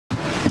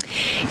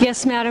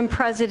Yes, Madam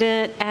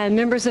President, and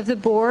members of the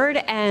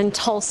board and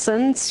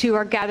Tulsans who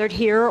are gathered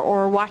here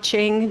or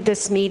watching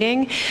this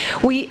meeting.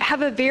 We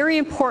have a very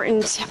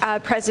important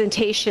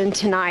presentation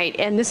tonight,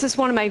 and this is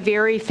one of my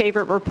very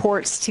favorite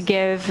reports to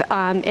give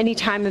any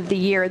time of the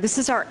year. This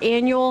is our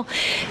annual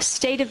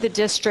State of the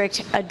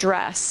District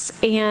address,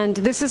 and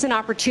this is an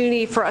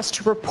opportunity for us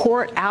to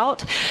report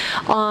out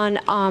on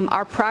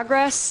our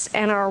progress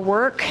and our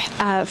work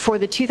for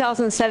the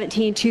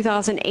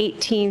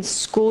 2017-2018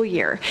 school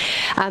year.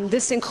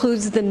 This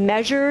includes the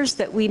measures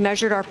that we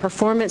measured our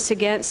performance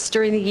against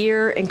during the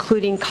year,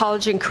 including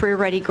college and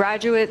career-ready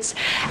graduates,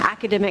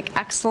 academic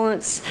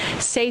excellence,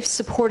 safe,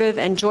 supportive,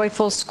 and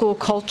joyful school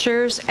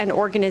cultures, and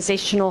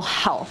organizational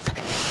health.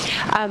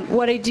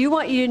 What I do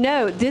want you to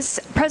know, this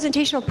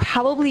presentation will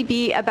probably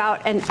be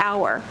about an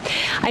hour.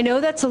 I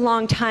know that's a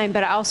long time,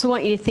 but I also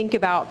want you to think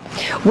about,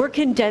 we're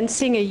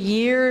condensing a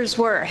year's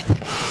worth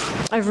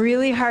of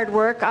really hard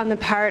work on the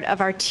part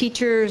of our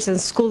teachers and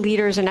school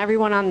leaders and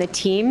everyone on the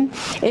team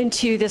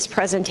into this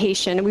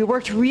presentation. We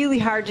worked really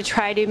hard to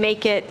try to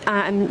make it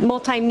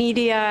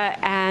multimedia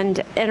and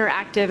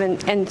interactive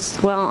and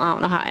well, I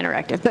don't know how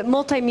interactive, but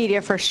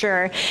multimedia for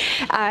sure.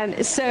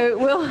 So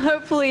we'll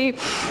hopefully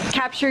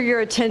capture your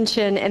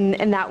attention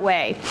in that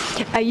way.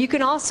 You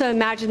can also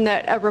imagine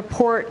that a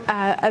report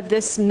of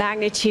this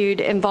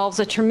magnitude involves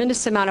a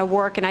tremendous amount of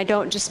work, and I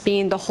don't just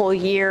mean the whole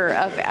year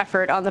of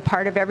effort on the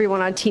part of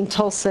everyone on Team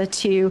Tulsa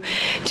to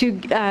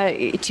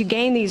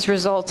gain these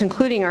results,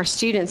 including our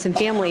students and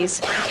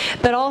families,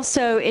 but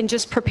also in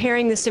just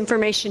preparing this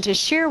information to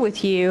share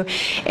with you.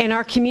 And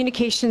our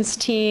communications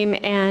team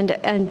and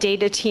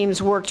data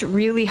teams worked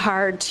really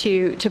hard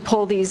to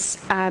pull these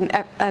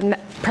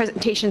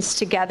presentations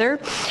together.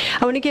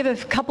 I want to give a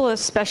couple of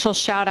special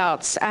shout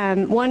outs.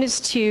 One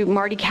is to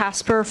Marty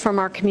Casper from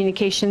our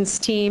communications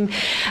team.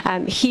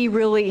 He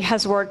really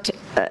has worked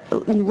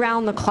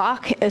round the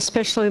clock,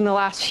 especially in the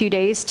last few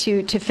days,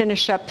 to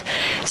finish up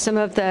some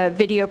of the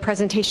video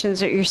presentations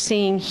that you're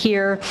seeing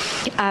here,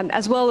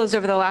 as well as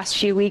over the last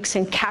few weeks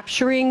in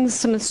capturing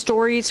some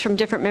stories from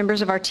different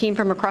members of our team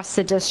from across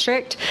the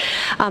district.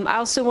 I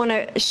also want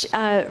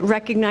to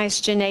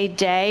recognize Janae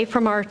Day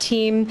from our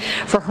team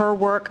for her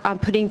work on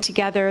putting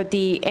together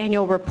the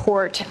annual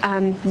report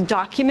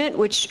document,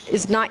 which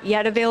is not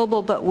yet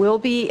available but will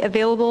be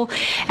available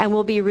and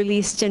will be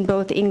released in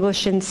both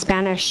English and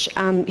Spanish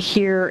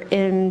here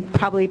in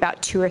probably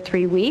about 2 or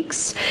 3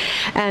 weeks.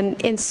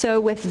 And so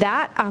with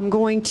that, I'm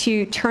going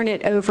to turn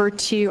it over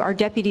to our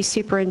Deputy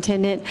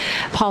Superintendent,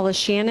 Paula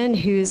Shannon,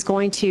 who's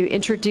going to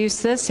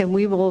introduce this, and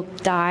we will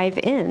dive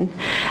in.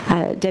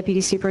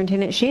 Deputy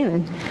Superintendent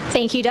Shannon.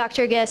 Thank you,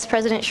 Dr. Giss,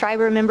 President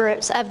Schreiber,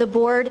 members of the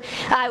board.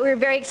 We're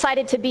very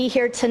excited to be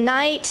here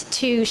tonight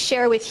to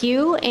share with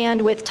you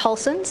and with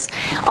Tulsans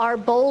our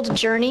bold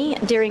journey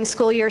during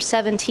school year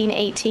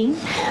 17-18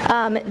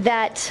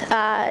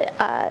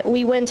 that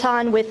we went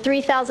on with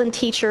 3,000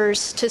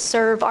 teachers to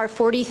serve our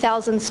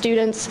 40,000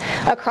 students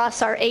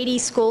across our 80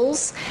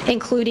 schools,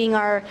 including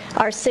our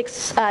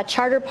 6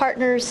 charter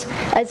partners,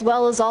 as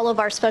well as all of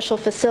our special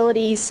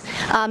facilities.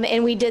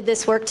 And we did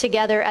this work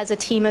together as a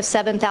team of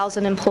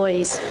 7,000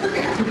 employees.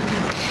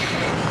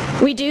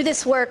 We do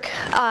this work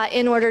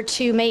in order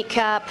to make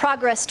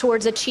progress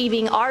towards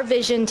achieving our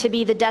vision to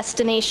be the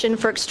destination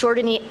for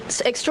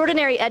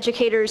extraordinary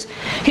educators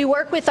who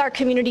work with our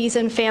communities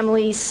and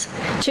families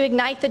to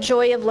ignite the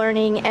joy of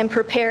learning and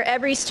prepare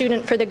every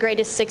student for the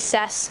greatest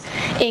success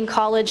in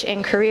college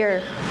and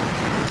career.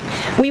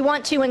 We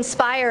want to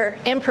inspire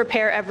and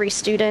prepare every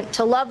student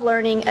to love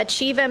learning,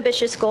 achieve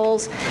ambitious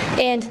goals,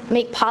 and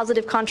make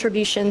positive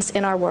contributions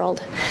in our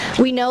world.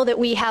 We know that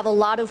we have a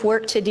lot of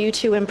work to do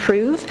to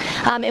improve,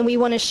 and we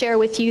want to share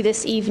with you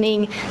this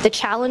evening the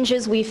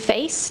challenges we've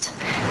faced,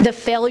 the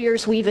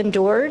failures we've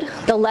endured,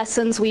 the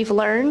lessons we've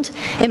learned,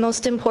 and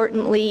most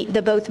importantly,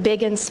 the both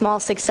big and small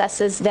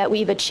successes that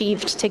we've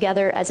achieved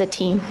together as a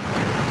team.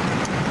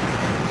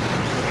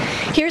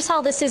 Here's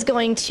how this is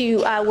going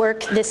to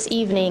work this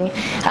evening.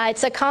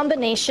 It's a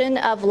combination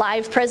of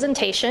live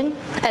presentation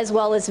as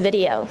well as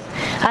video.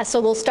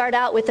 So we'll start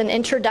out with an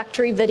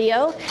introductory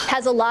video.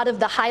 Has a lot of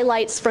the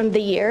highlights from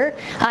the year.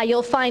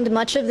 You'll find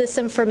much of this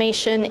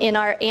information in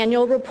our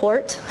annual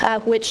report,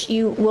 which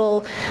you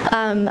will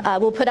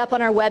we'll put up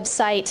on our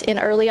website in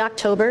early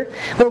October.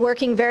 We're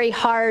working very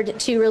hard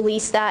to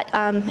release that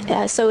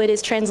so it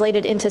is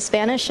translated into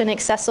Spanish and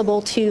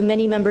accessible to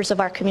many members of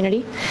our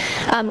community.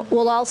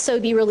 We'll also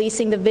be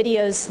releasing the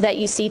videos that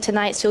you see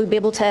tonight, so you'll be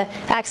able to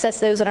access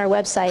those on our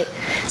website.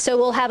 So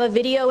we'll have a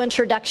video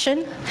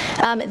introduction.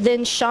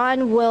 Then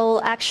Sean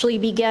will actually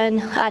begin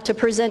to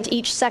present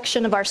each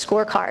section of our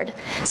scorecard.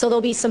 So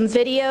there'll be some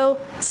video,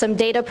 some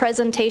data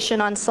presentation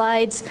on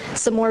slides,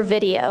 some more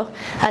video.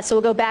 So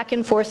we'll go back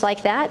and forth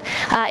like that.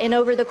 And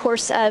over the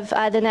course of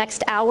the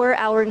next hour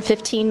and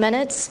 15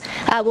 minutes,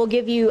 we'll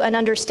give you an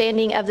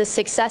understanding of the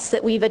success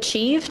that we've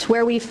achieved,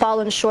 where we've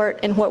fallen short,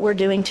 and what we're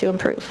doing to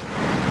improve.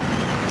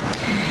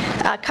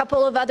 A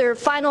couple of other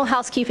final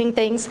housekeeping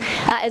things.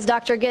 As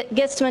Dr.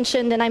 Gist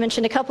mentioned, and I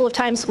mentioned a couple of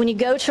times, when you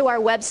go to our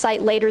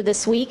website later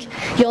this week,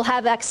 you'll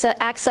have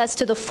access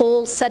to the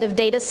full set of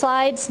data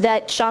slides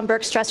that Sean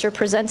Bergstresser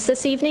presents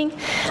this evening.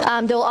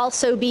 There'll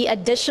also be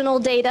additional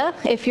data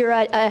if you're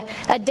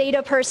a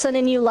data person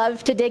and you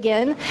love to dig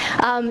in.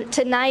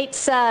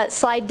 Tonight's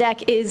slide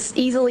deck is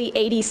easily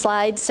 80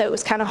 slides, so it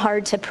was kind of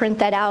hard to print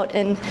that out,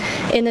 and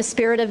in the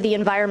spirit of the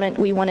environment,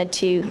 we wanted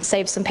to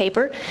save some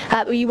paper.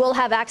 You will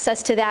have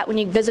access to that when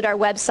you visit our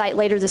website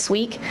later this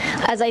week.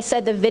 As I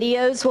said, the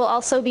videos will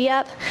also be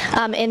up,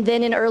 and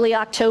then in early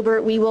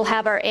October, we will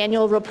have our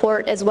annual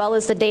report as well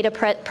as the data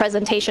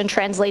presentation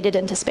translated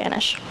into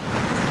Spanish.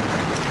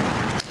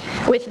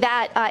 With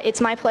that, it's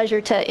my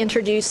pleasure to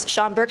introduce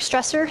Sean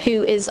Bergstresser,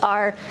 who is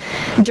our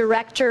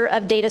Director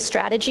of Data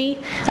Strategy.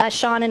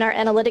 Sean and our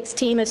analytics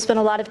team have spent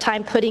a lot of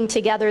time putting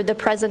together the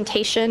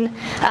presentation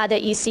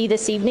that you see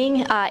this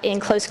evening in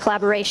close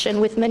collaboration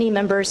with many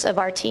members of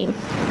our team.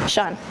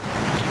 Sean.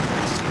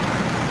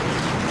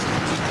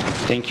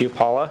 Thank you,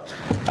 Paula.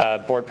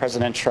 Board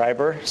President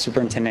Schreiber,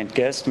 Superintendent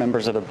Gist,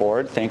 members of the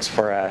board, thanks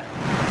for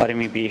letting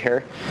me be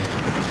here.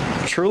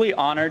 Truly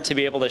honored to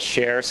be able to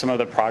share some of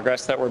the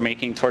progress that we're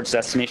making towards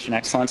Destination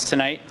Excellence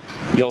tonight.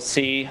 You'll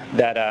see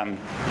that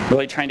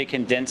really trying to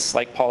condense,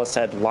 like Paula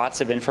said, lots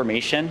of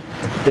information.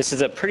 This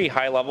is a pretty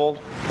high-level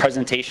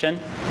presentation,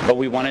 but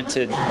we wanted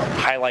to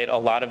highlight a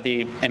lot of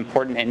the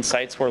important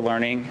insights we're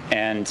learning,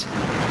 and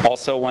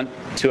also want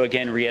to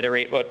again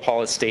reiterate what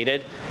Paula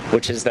stated,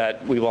 which is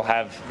that we will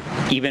have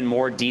even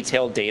more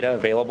detailed data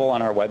available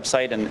on our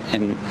website in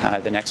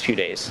the next few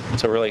days.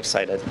 So really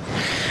excited.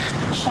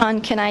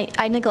 Sean,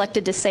 I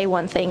neglected to say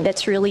one thing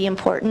that's really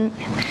important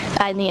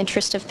in the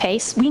interest of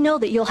pace. We know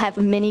that you'll have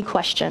many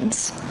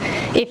questions.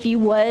 If you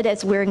would,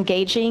 as we're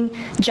engaging,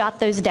 jot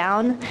those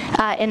down,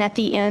 and at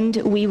the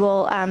end we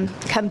will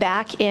come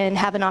back and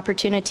have an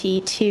opportunity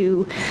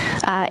to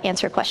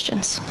answer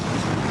questions.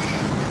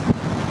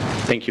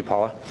 Thank you,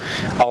 Paula.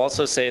 I'll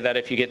also say that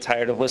if you get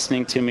tired of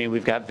listening to me,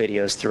 we've got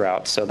videos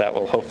throughout, so that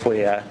will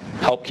hopefully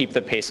help keep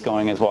the pace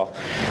going as well.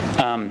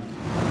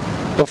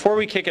 Before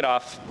we kick it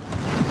off,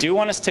 do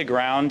want us to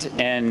ground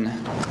in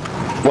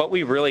what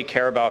we really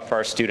care about for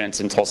our students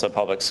in Tulsa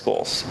Public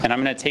Schools. And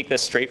I'm going to take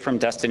this straight from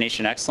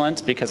Destination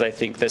Excellence because I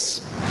think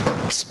this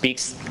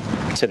speaks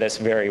to this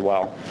very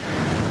well.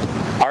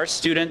 Our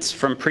students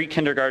from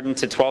pre-kindergarten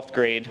to 12th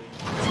grade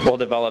will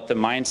develop the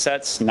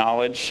mindsets,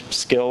 knowledge,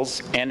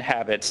 skills, and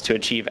habits to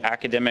achieve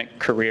academic,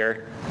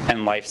 career,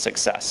 and life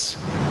success.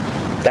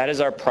 That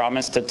is our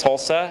promise to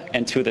Tulsa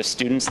and to the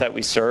students that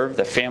we serve,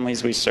 the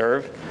families we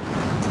serve,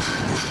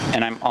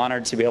 and I'm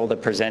honored to be able to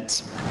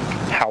present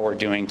how we're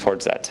doing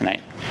towards that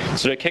tonight.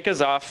 So to kick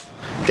us off,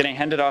 I'm going to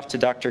hand it off to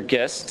Dr.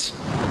 Gist,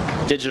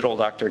 Digital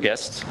Dr.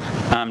 Gist,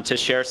 to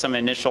share some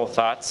initial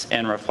thoughts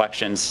and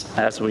reflections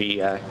as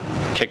we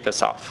kick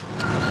this off.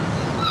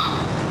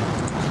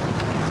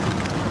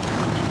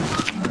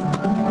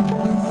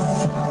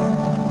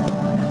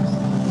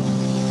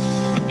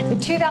 The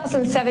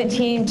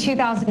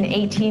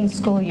 2017-2018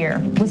 school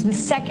year was the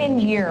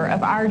second year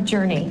of our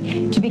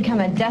journey to become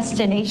a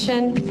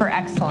destination for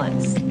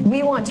excellence.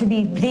 We want to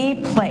be the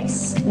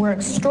place where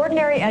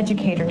extraordinary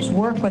educators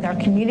work with our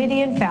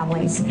community and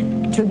families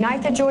to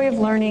ignite the joy of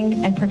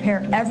learning and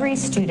prepare every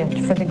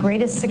student for the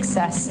greatest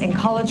success in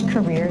college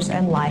careers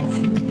and life.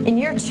 In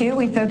year two,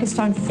 we focused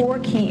on 4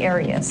 key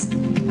areas: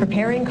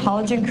 preparing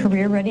college and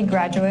career-ready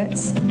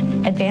graduates,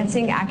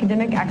 advancing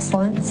academic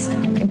excellence,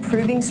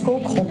 improving school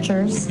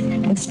cultures,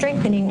 and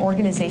strengthening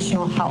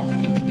organizational health.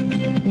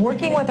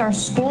 Working with our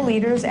school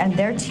leaders and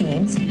their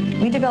teams,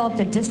 we developed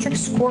a district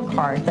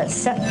scorecard that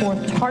set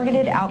forth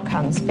targeted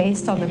outcomes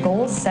based on the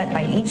goals set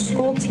by each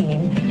school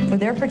team for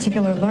their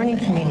particular learning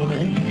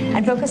community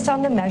and focused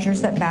on the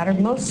measures that mattered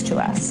most to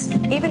us.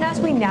 Even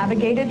as we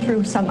navigated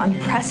through some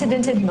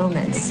unprecedented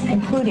moments,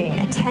 including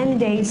a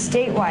 10-day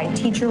statewide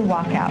teacher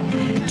walkout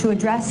to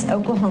address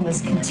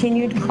Oklahoma's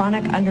continued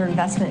chronic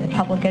underinvestment in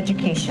public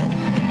education,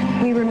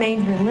 we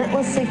remained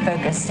relentlessly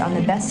focused on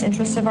the best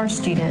interests of our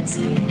students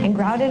and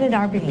grounded in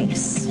our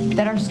beliefs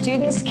that our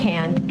students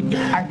can,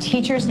 our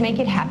teachers make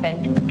it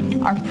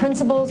happen, our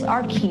principals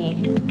are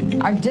key,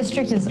 our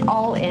district is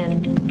all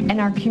in, and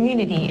our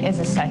community is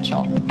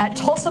essential. At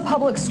Tulsa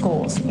Public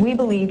Schools, we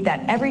believe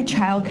that every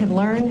child can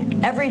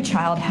learn, every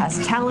child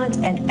has talent,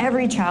 and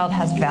every child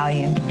has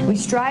value. We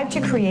strive to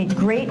create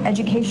great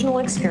educational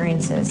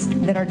experiences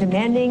that are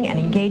demanding and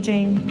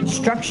engaging,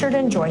 structured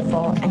and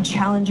joyful, and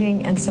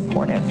challenging and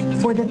supportive.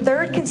 For the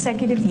 3rd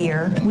consecutive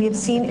year, we have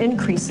seen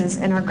increases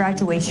in our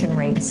graduation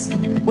rates,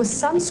 with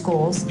some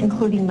schools,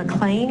 including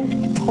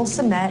McLean,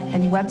 Tulsa Met,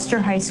 and Webster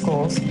High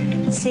Schools,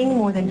 seeing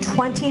more than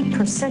 20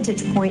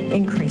 percentage point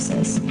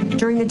increases.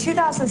 During the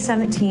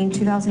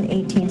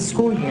 2017-2018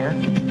 school year,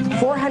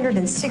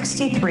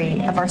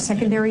 463 of our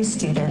secondary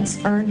students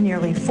earned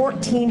nearly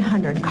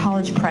 1,400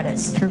 college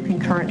credits through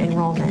concurrent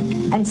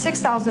enrollment, and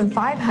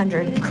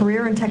 6,500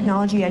 career and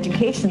technology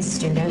education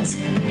students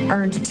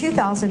earned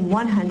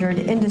 2,100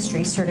 industry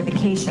industry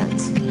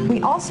certifications.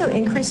 We also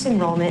increased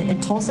enrollment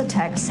in Tulsa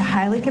Tech's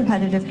highly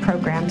competitive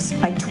programs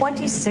by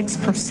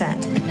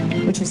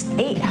 26%, which is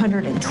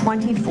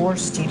 824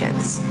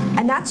 students.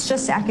 And that's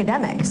just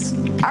academics.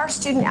 Our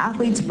student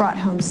athletes brought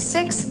home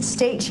 6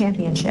 state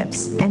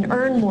championships and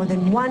earned more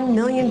than $1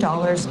 million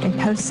in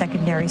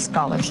post-secondary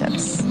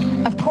scholarships.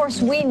 Of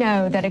course, we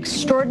know that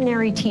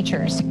extraordinary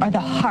teachers are the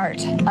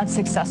heart of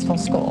successful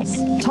schools.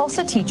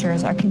 Tulsa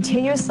teachers are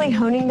continuously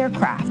honing their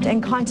craft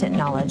and content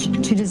knowledge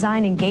to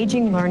design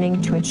engaging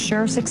learning to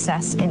ensure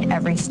success in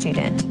every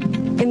student.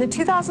 In the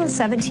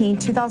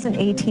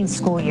 2017-2018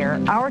 school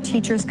year, our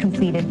teachers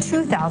completed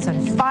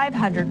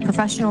 2,500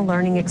 professional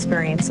learning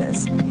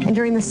experiences. And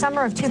during the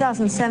summer of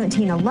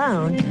 2017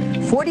 alone,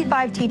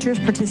 45 teachers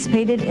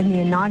participated in the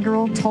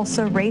inaugural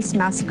Tulsa Race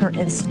Massacre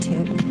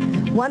Institute.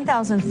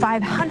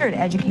 1,500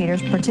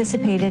 educators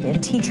participated in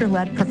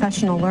teacher-led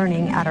professional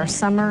learning at our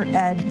Summer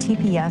Ed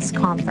TPS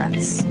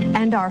conference.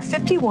 And our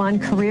 51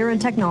 career and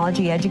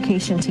technology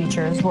education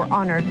teachers were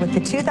honored with the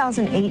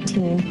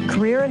 2018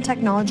 Career and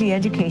Technology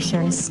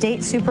Education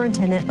State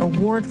Superintendent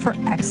Award for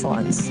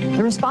Excellence.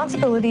 The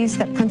responsibilities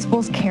that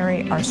principals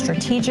carry are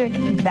strategic,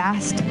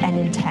 vast, and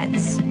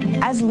intense.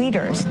 As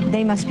leaders,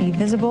 they must be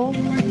visible,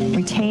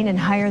 retain and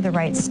hire the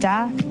right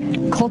staff,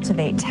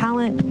 cultivate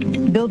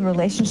talent, build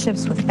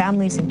relationships with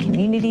families and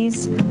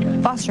communities,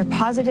 foster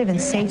positive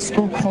and safe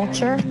school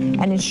culture,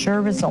 and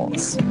ensure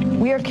results.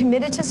 We are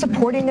committed to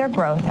supporting their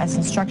growth as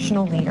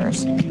instructional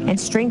leaders and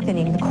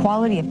strengthening the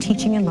quality of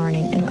teaching and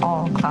learning in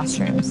all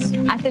classrooms.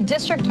 At the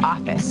district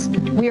office,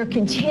 we are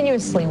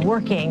continuously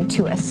working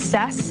to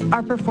assess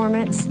our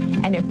performance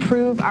and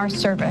improve our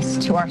service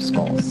to our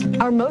schools.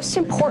 Our most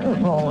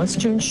important role is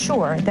to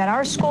ensure that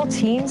our school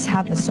teams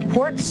have the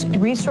supports,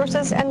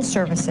 resources, and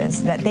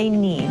services that they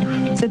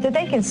need so that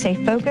they can stay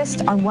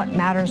focused on what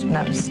matters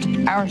most,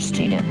 our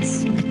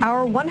students.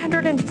 Our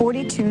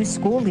 142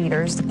 school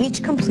leaders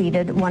each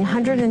completed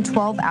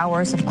 112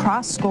 hours of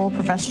cross-school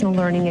professional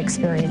learning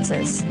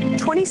experiences.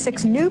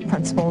 26 new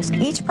principals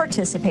each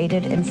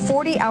participated in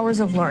 40 hours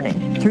of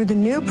learning through the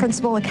new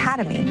Principal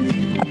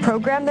Academy, a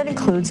program that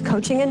includes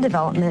coaching and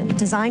development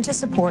designed to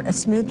support a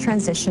smooth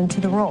transition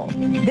to the role.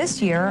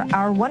 This year,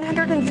 our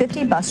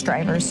 150 bus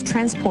drivers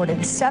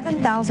transported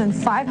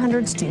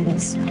 7,500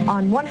 students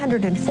on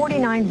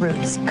 149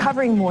 routes,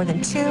 covering more than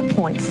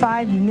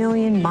 2.5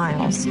 million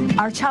miles.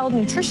 Our child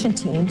nutrition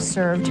team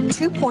served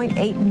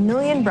 2.8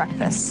 million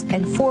breakfasts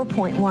and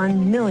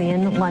 4.1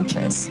 million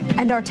lunches.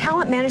 And our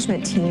talent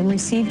management team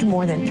received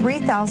more than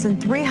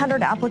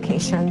 3,300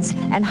 applications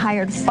and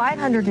hired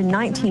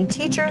 519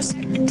 teachers,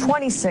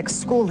 26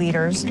 school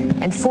leaders,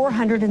 and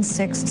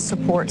 406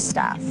 support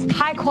staff.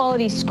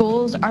 High-quality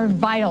schools are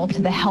vital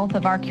to the health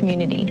of our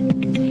community.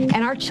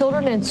 And our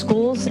children in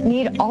schools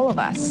need all of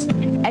us,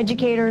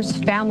 educators,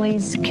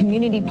 families,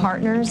 community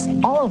partners,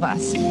 all of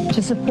us,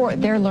 to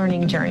support their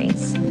learning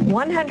journeys.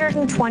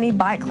 120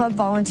 Bike Club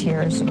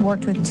volunteers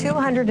worked with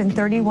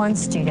 231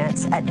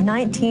 students at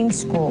 19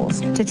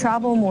 schools to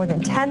travel more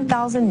than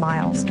 10,000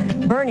 miles,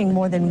 burning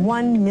more than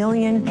 1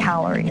 million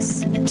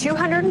calories.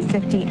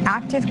 250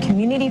 active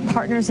community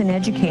partners in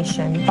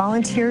education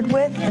volunteered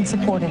with and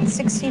supported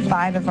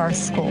 65 of our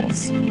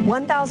schools.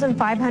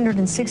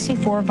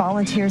 1,564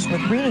 volunteers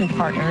with reading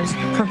partners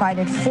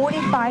provided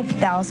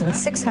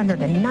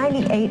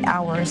 45,698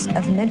 hours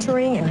of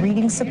mentoring and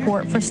reading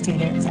support for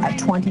students at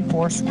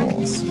 24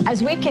 schools.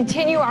 As we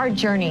continue our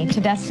journey to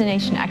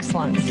Destination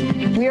Excellence,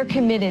 we are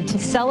committed to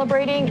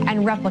celebrating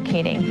and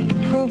replicating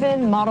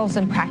proven models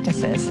and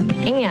practices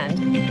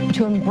and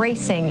to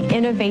embracing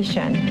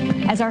innovation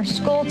as our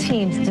school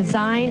teams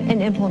design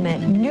and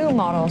implement new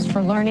models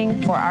for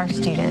learning for our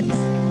students.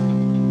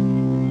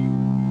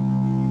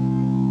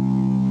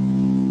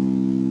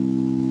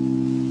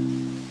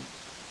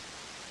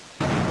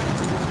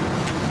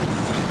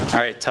 All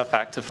right, tough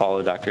act to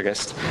follow, Dr.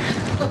 Gist.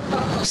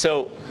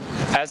 So,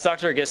 as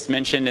Dr. Gist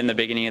mentioned in the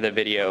beginning of the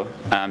video,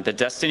 the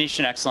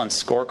Destination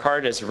Excellence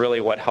Scorecard is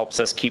really what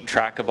helps us keep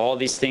track of all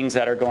these things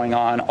that are going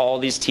on, all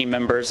these team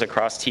members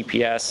across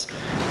TPS,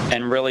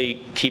 and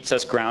really keeps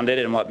us grounded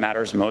in what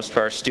matters most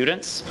for our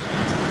students.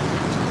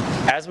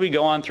 As we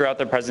go on throughout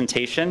the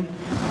presentation,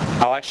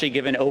 I'll actually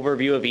give an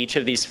overview of each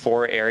of these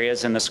 4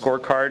 areas in the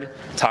scorecard,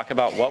 talk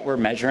about what we're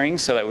measuring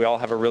so that we all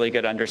have a really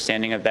good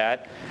understanding of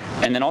that,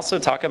 and then also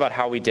talk about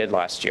how we did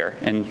last year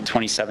in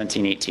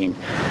 2017-18.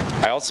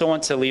 I also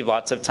want to leave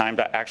lots of time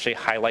to actually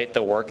highlight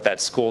the work that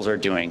schools are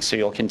doing, so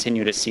you'll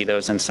continue to see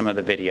those in some of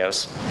the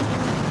videos.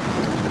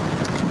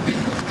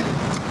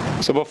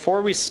 So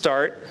before we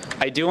start,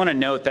 I do want to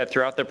note that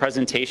throughout the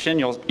presentation,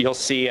 you'll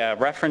see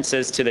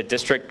references to the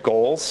district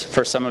goals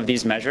for some of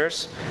these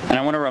measures. And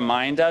I want to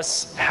remind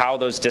us how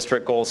those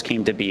district goals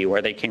came to be,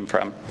 where they came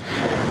from.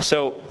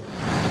 So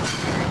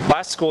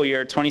last school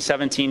year,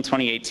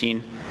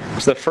 2017-2018,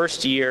 was the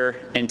first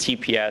year in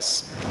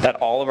TPS that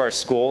all of our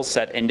schools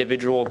set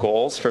individual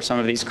goals for some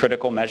of these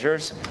critical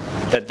measures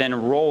that then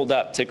rolled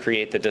up to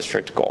create the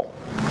district goal.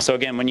 So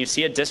again, when you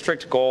see a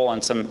district goal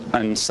on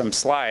some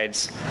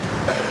slides,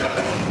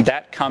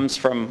 that comes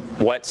from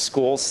what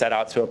schools set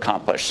out to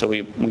accomplish. So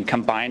we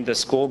combined the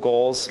school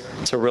goals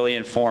to really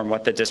inform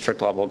what the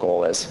district level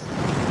goal is.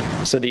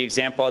 So the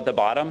example at the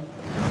bottom,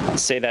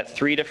 let's say that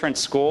 3 different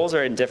schools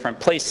are in different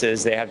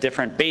places, they have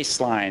different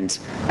baselines,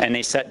 and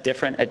they set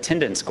different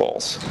attendance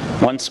goals.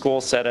 One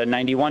school set a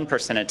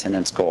 91%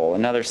 attendance goal,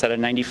 another set a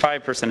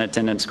 95%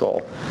 attendance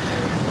goal.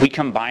 We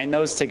combine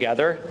those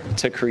together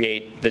to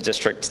create the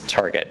district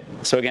target.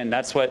 So again,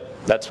 that's what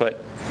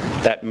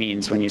that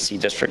means when you see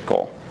district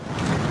goal.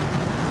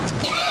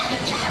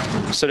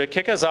 So to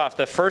kick us off,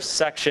 the first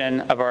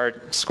section of our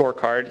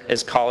scorecard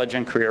is college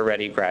and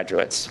career-ready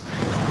graduates.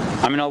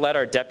 I'm going to let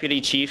our Deputy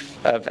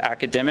Chief of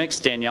Academics,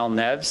 Danielle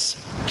Neves,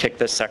 kick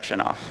this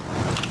section off.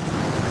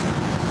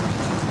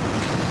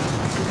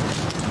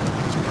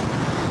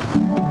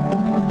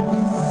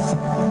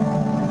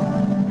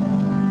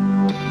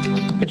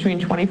 Between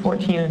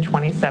 2014 and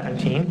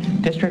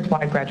 2017,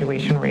 district-wide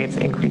graduation rates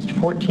increased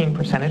 14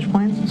 percentage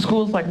points.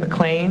 Schools like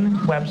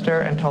McLean, Webster,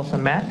 and Tulsa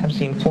Met have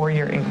seen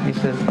 4-year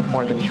increases of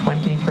more than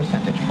 20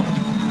 percentage points.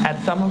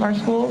 At some of our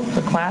schools,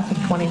 the class of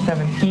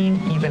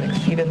 2017 even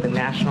exceeded the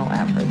national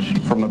average.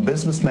 From a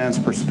businessman's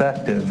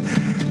perspective,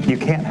 you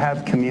can't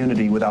have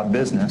community without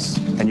business,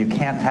 and you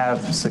can't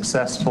have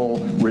successful,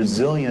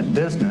 resilient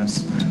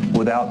business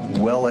without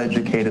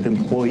well-educated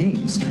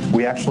employees.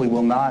 We actually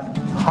will not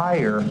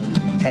hire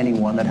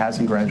anyone that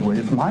hasn't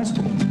graduated from high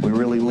school. We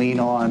really lean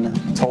on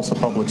Tulsa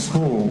Public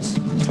Schools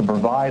to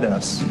provide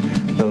us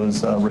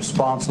those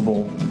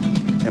responsible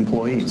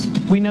employees.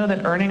 We know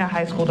that earning a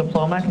high school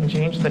diploma can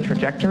change the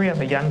trajectory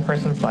of a young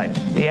person's life.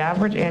 The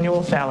average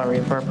annual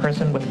salary for a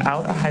person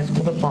without a high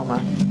school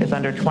diploma is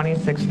under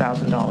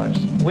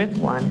 $26,000. With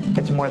one,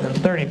 it's more than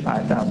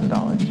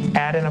 $35,000.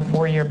 Add in a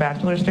 4-year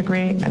bachelor's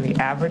degree, and the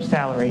average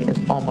salary is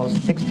almost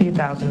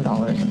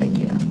 $60,000 a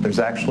year. There's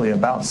actually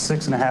about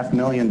 6.5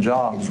 million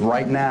jobs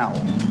right now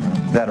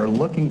that are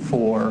looking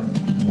for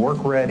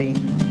work-ready,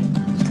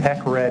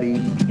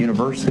 tech-ready,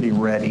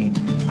 university-ready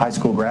high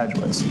school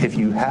graduates. If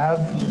you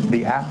have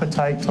the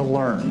appetite to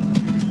learn,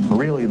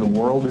 really the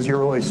world is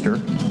your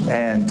oyster,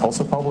 and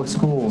Tulsa Public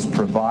Schools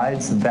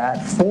provides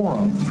that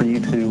forum for you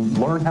to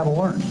learn how to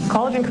learn.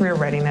 College and career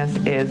readiness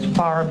is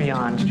far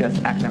beyond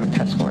just academic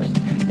test scores.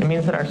 It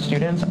means that our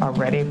students are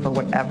ready for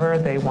whatever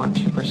they want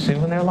to pursue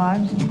in their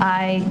lives.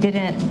 I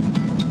didn't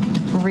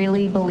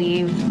really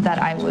believe that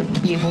I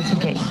would be able to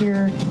get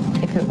here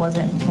if it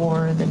wasn't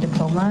for the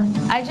diploma.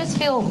 I just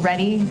feel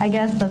ready, I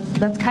guess.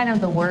 That's kind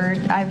of the word.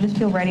 I just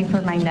feel ready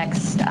for my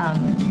next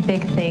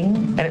big thing.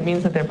 And it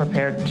means that they're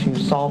prepared to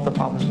solve the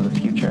problems of the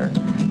future,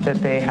 that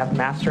they have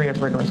mastery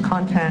of rigorous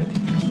content,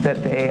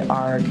 that they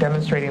are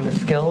demonstrating the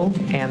skills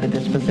and the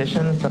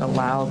dispositions that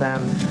allow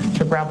them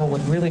to grapple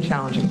with really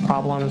challenging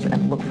problems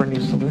and look for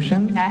new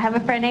solutions. I have a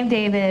friend named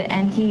David,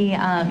 and he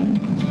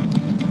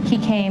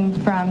came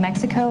from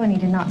Mexico, and he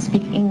did not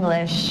speak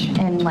English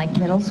in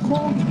middle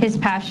school. His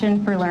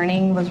passion for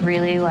learning was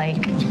really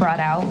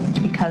brought out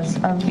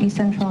because of East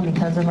Central and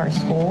because of our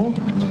school.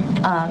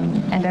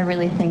 And I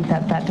really think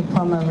that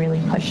diploma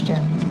really pushed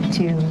him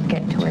to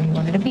get to where he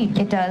wanted to be.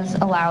 It does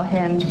allow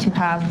him to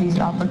have these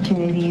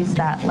opportunities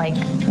that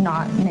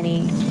not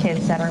many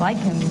kids that are like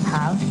him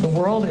have. The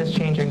world is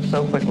changing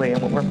so quickly,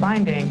 and what we're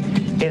finding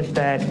is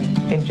that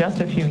in just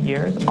a few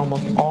years,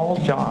 almost all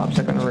jobs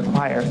are going to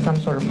require some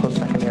sort of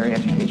post-secondary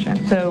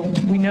education. So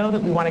we know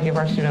that we want to give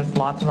our students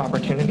lots of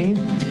opportunities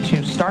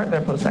to start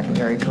their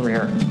post-secondary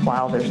career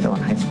while they're still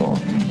in high school.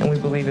 And we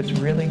believe it's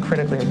really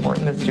critically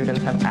important that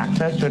students have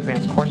access to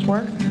advanced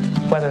coursework,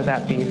 whether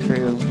that be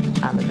through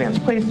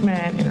advanced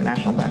placement,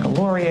 international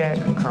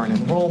baccalaureate, concurrent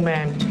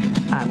enrollment,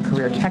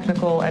 career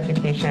technical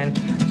education,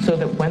 so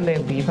that when they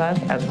leave us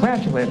as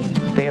graduates,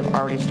 they have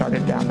already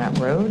started down that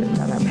road,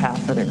 down that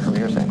path for their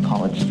careers and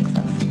college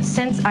success.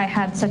 Since I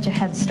had such a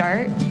head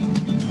start,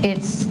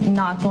 it's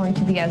not going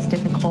to be as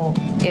difficult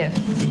if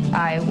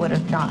I would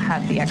have not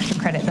had the extra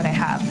credit that I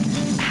have.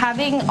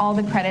 Having all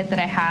the credit that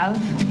I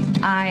have,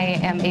 I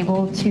am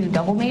able to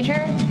double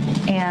major,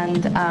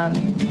 and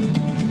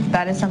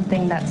that is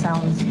something that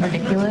sounds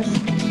ridiculous.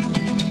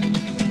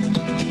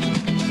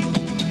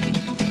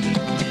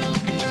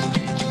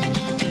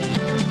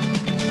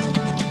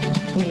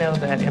 We know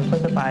that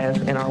implicit bias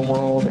in our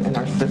world, in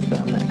our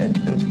system,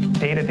 and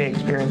day-to-day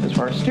experiences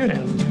for our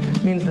students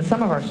means that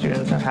some of our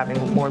students are having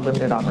more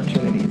limited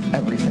opportunities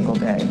every single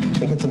day. I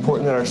think it's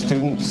important that our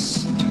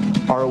students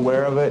are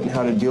aware of it and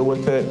how to deal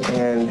with it,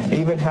 and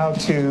even how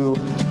to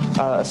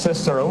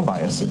assess their own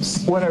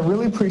biases. What I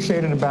really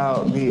appreciated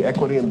about the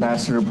Equity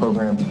Ambassador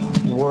Program,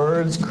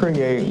 words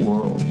create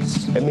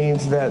worlds. It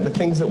means that the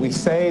things that we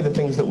say, the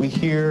things that we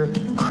hear,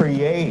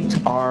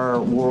 create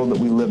our world that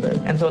we live in.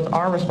 And so it's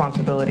our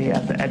responsibility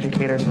as the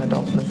educators and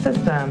adults in the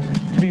system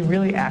to be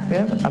really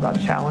active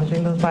about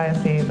challenging those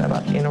biases,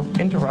 about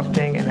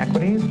interrupting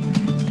inequities,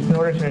 in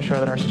order to ensure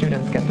that our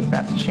students get the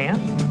best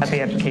chance at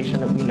the education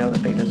that we know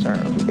that they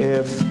deserve.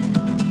 If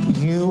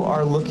you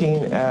are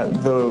looking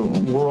at the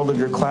world of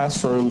your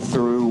classroom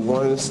through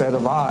one set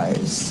of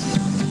eyes,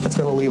 that's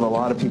going to leave a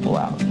lot of people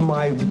out.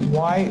 My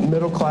white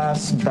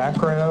middle-class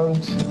background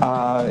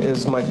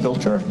is my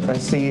filter. I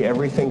see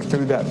everything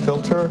through that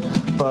filter,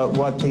 but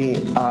what the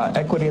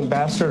Equity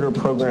Ambassador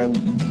Program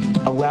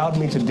allowed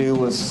me to do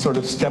was sort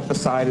of step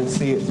aside and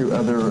see it through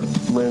other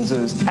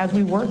lenses. As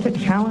we work to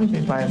challenge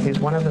these biases,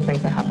 one of the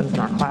things that happens in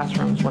our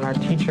classrooms when our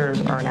teachers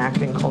are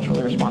enacting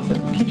culturally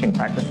responsive teaching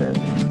practices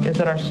is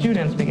that our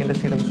students begin to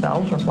see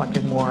themselves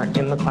reflected more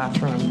in the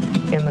classroom,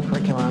 in the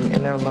curriculum,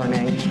 in their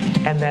learning,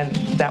 and then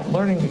that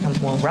learning becomes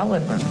more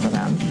relevant for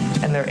them,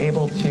 and they're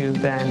able to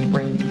then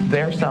bring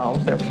their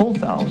selves, their full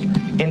selves,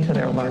 into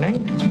their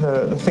learning.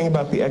 The thing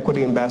about the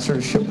Equity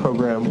Ambassadorship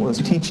Program was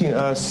teaching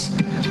us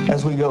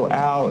as we go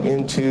out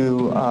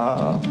into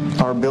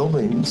our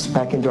buildings,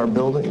 back into our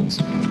buildings,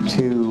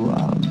 to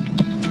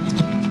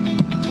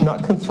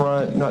not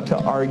confront, not to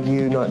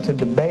argue, not to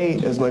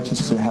debate as much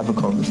as to have a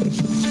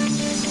conversation.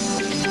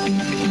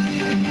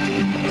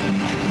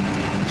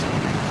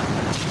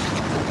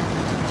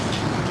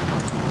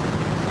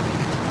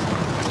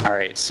 All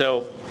right,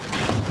 so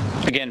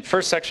again,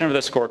 first section of the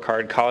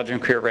scorecard, college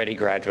and career ready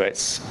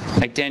graduates.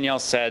 Like Danielle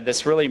said,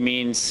 this really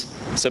means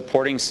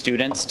supporting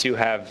students to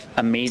have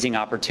amazing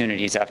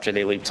opportunities after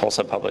they leave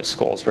Tulsa Public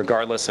Schools,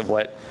 regardless of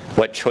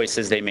what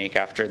choices they make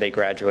after they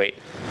graduate.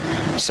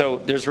 So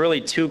there's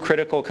really two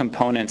critical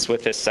components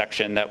with this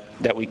section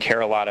that we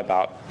care a lot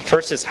about.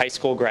 First is high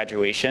school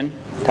graduation.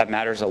 That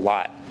matters a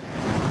lot.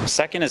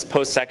 Second is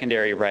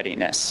post-secondary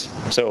readiness.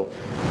 So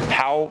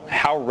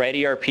how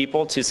ready are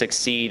people to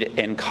succeed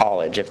in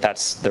college if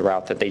that's the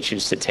route that they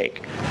choose to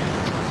take?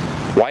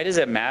 Why does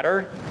it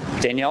matter?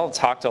 Danielle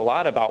talked a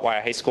lot about why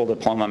a high school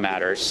diploma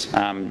matters,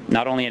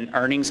 not only in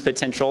earnings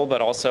potential,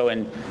 but also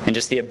in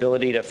just the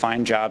ability to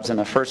find jobs in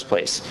the first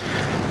place.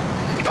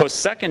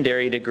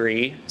 Post-secondary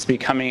degree is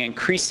becoming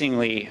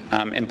increasingly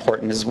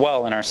important as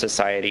well in our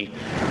society.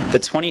 The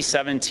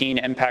 2017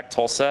 Impact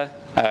Tulsa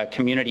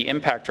Community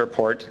Impact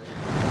Report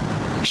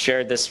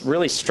shared this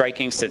really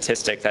striking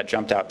statistic that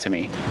jumped out to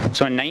me.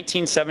 So in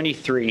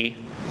 1973,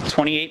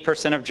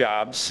 28% of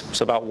jobs,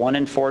 so about 1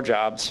 in 4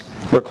 jobs,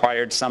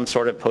 required some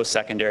sort of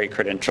post-secondary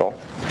credential.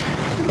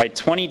 By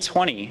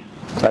 2020,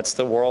 that's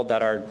the world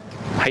that our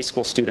high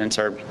school students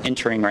are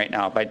entering right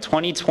now. By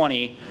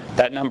 2020,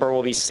 that number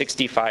will be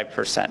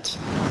 65%.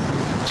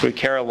 So we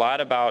care a lot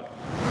about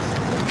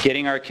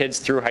getting our kids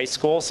through high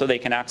school so they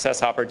can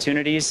access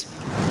opportunities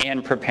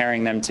and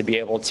preparing them to be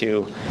able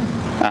to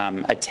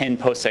attend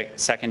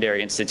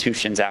post-secondary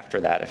institutions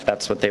after that, if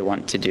that's what they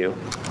want to do.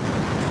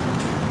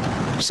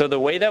 So the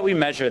way that we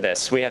measure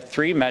this, we have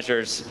 3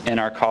 measures in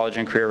our college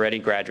and career ready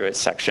graduate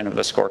section of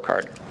the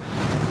scorecard.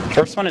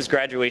 First one is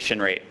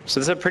graduation rate. So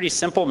this is a pretty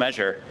simple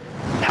measure.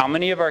 How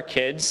many of our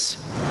kids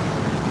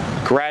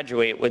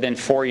graduate within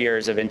 4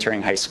 years of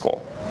entering high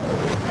school?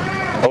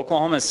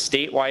 Oklahoma's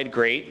statewide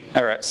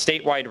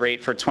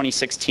rate for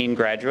 2016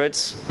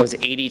 graduates was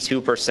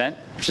 82%,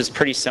 which is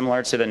pretty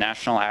similar to the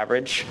national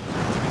average.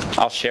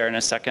 I'll share in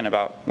a second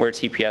about where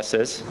TPS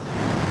is.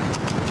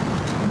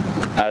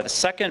 The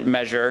second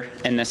measure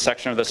in this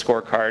section of the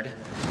scorecard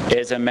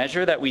is a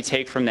measure that we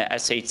take from the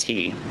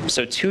SAT.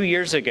 So 2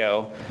 years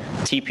ago,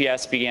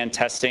 TPS began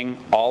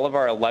testing all of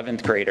our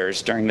 11th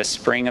graders during the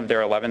spring of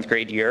their 11th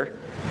grade year.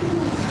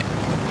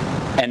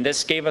 And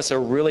this gave us a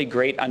really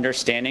great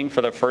understanding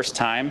for the first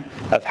time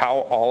of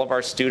how all of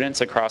our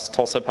students across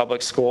Tulsa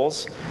Public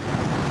Schools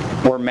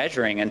were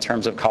measuring in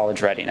terms of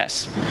college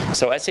readiness.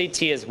 So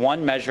SAT is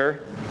one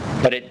measure,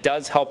 but it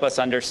does help us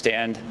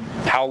understand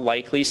how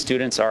likely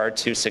students are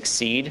to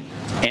succeed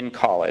in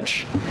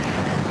college.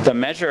 The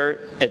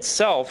measure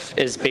itself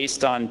is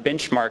based on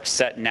benchmarks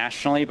set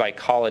nationally by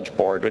College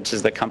Board, which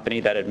is the company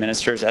that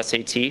administers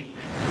SAT.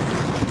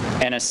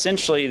 And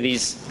essentially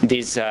these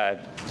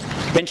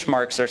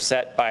benchmarks are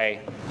set by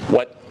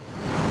what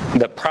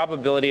the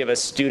probability of a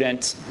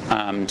student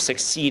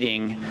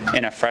succeeding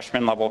in a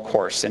freshman level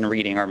course in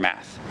reading or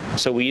math.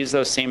 So we use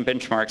those same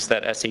benchmarks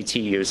that SAT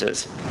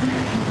uses.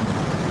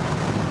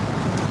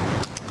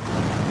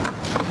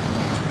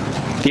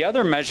 The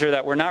other measure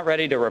that we're not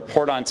ready to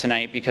report on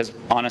tonight, because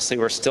honestly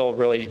we're still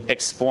really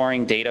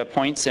exploring data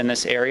points in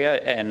this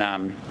area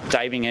and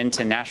diving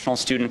into National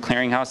Student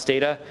Clearinghouse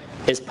data,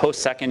 is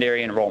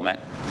post-secondary enrollment.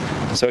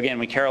 So again,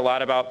 we care a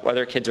lot about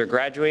whether kids are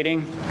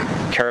graduating,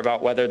 care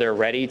about whether they're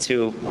ready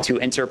to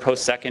enter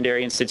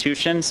post-secondary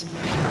institutions.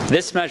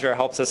 This measure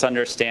helps us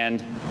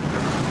understand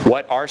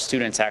what are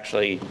students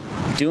actually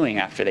doing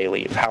after they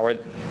leave.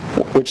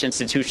 Which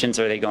institutions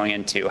are they going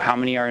into? How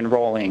many are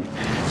enrolling?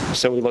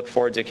 So we look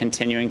forward to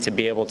continuing to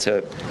be able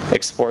to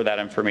explore that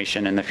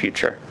information in the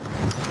future.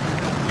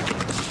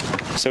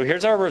 So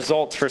here's our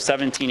results for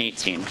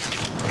 17-18.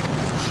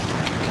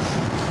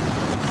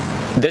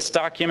 This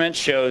document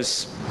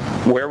shows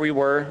where we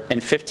were in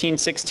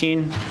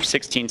 15-16,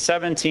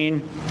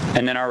 16-17,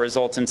 and then our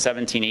results in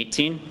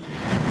 17-18.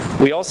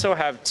 We also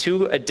have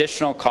 2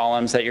 additional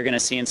columns that you're going to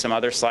see in some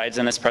other slides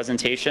in this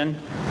presentation.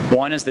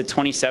 One is the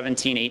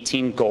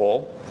 2017-18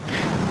 goal.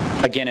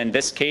 Again, in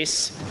this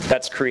case,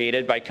 that's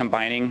created by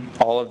combining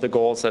all of the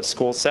goals that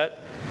schools set.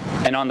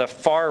 And on the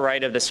far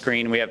right of the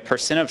screen, we have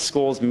percent of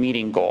schools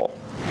meeting goal.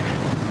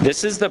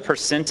 This is the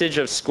percentage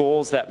of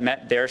schools that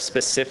met their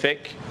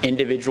specific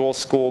individual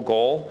school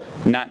goal,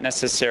 not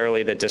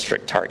necessarily the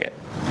district target.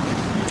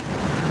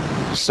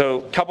 So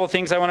a couple of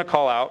things I want to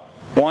call out.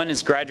 One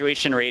is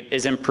graduation rate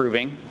is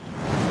improving.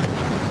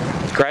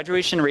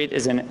 Graduation rate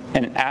is an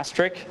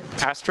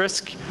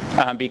asterisk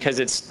because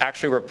it's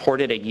actually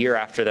reported a year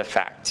after the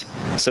fact.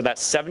 So that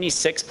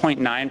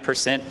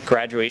 76.9%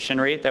 graduation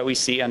rate that we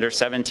see under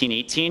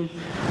 17-18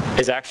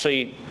 is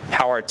actually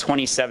how our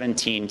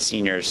 2017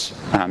 seniors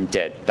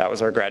did. That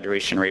was our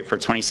graduation rate for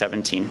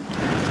 2017.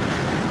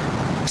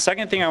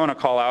 Second thing I want to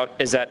call out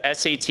is that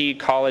SAT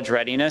college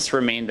readiness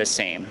remained the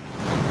same.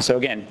 So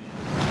again,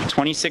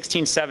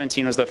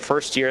 2016-17 was the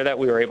first year that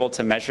we were able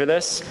to measure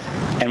this,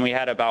 and we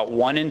had about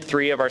 1 in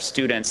 3 of our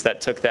students that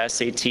took the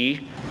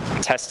SAT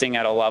testing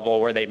at a level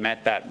where they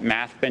met that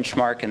math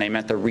benchmark and they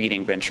met the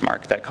reading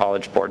benchmark that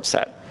College Board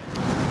set.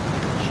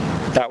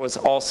 That was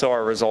also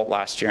our result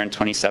last year in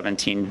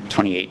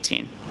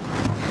 2017-2018.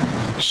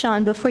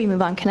 Sean, before you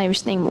move on, can I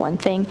just name one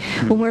thing?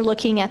 When we're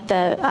looking at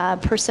the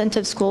percent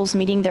of schools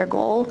meeting their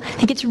goal, I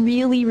think it's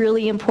really,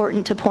 really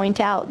important to point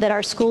out that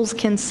our schools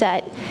can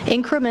set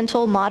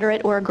incremental,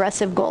 moderate, or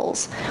aggressive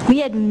goals. We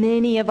had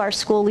many of our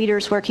school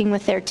leaders working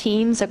with their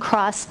teams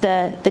across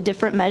the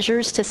different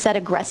measures to set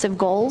aggressive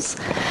goals.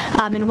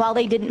 And while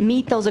they didn't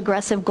meet those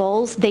aggressive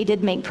goals, they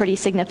did make pretty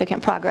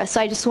significant progress.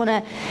 So I just want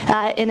to,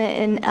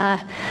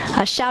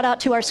 a shout out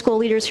to our school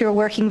leaders who are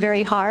working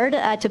very hard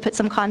to put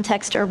some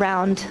context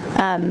around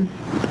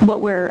what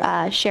we're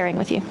sharing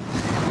with you.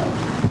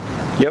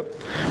 Yep.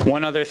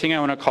 One other thing I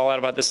want to call out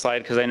about this slide,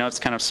 because I know it's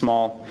kind of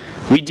small,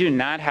 we do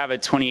not have a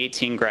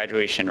 2018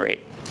 graduation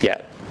rate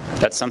yet.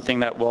 That's something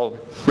that we'll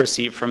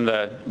receive from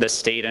the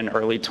state in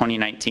early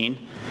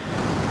 2019.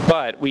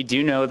 But we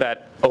do know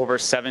that over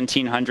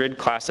 1,700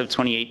 class of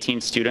 2018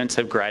 students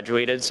have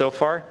graduated so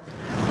far.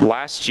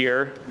 Last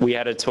year, we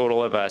had a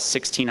total of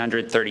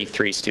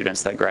 1,633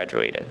 students that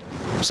graduated.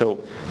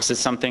 So this is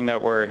something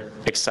that we're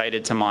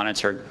excited to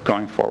monitor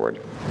going forward.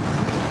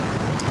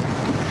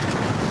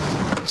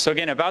 So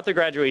again, about the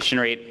graduation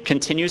rate,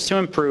 continues to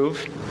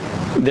improve.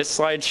 This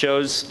slide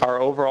shows our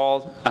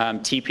overall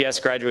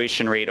TPS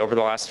graduation rate over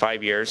the last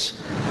 5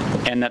 years,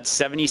 and that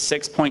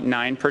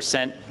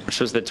 76.9%, which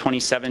was the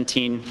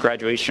 2017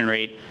 graduation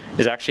rate,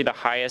 is actually the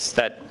highest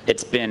that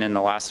it's been in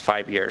the last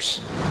 5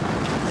 years.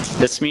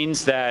 This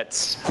means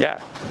that,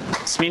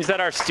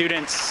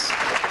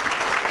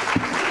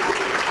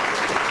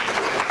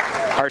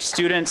 our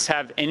students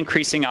have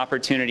increasing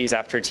opportunities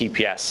after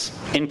TPS,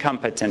 income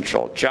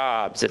potential,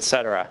 jobs,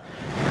 etc.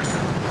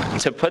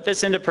 To put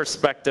this into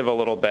perspective a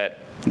little bit,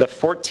 the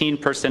 14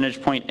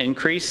 percentage point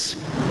increase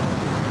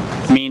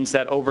means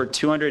that over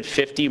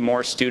 250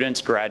 more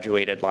students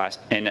graduated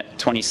in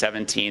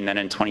 2017 than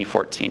in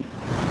 2014.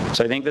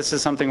 So I think this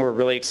is something we're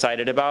really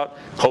excited about.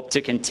 Hope to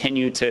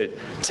continue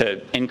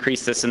to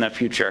increase this in the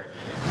future.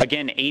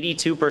 Again,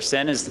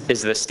 82% is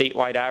the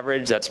statewide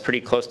average. That's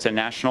pretty close to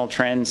national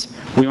trends.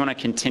 We want to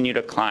continue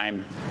to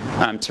climb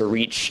to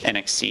reach and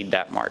exceed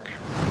that mark.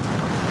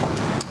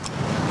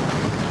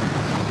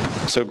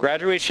 So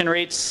graduation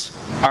rates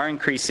are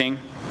increasing.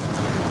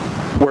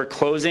 We're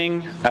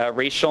closing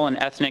racial and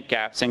ethnic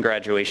gaps in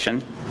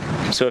graduation.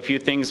 So a few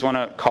things I want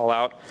to call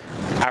out.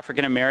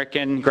 African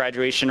American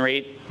graduation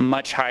rate,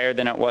 much higher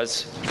than it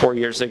was 4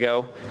 years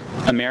ago.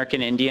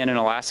 American Indian and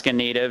Alaska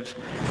Native,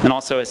 and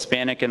also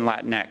Hispanic and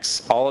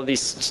Latinx. All of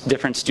these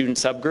different student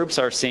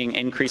subgroups are seeing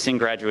increasing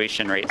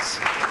graduation rates.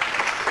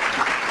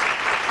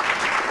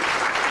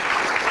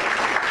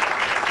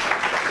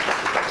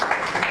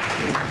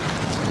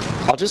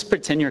 I'll just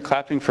pretend you're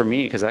clapping for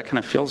me because that kind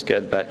of feels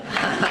good, but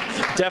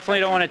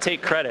definitely don't want to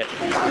take credit.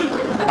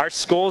 Our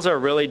schools are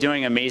really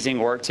doing amazing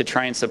work to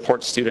try and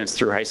support students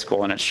through high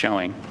school, and it's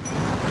showing.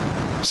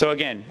 So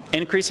again,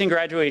 increasing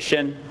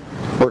graduation,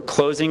 we're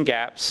closing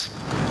gaps.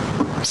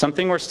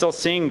 Something we're still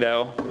seeing,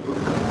 though,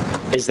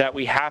 is that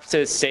we have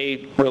to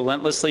stay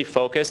relentlessly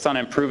focused on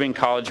improving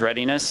college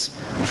readiness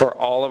for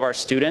all of our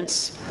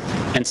students.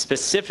 And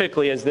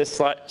specifically, as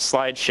this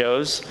slide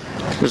shows,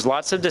 there's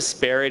lots of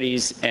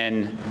disparities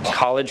in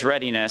college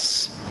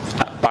readiness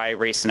by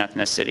race and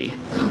ethnicity.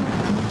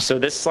 So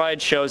this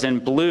slide shows in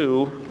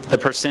blue the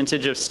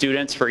percentage of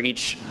students for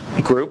each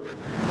group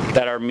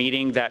that are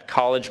meeting that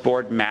College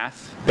Board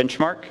math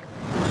benchmark.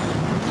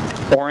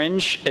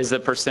 Orange is the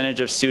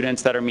percentage of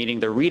students that are meeting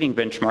the reading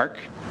benchmark.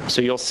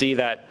 So you'll see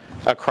that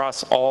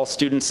across all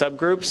student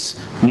subgroups,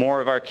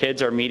 more of our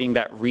kids are meeting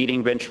that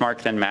reading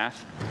benchmark than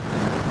math.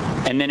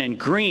 And then in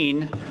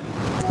green,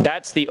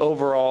 that's the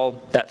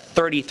overall, that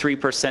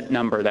 33%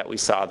 number that we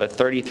saw, the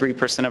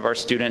 33% of our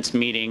students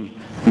meeting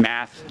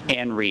math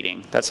and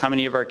reading. That's how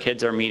many of our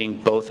kids are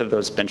meeting both of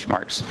those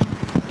benchmarks.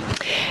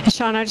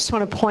 Sean, I just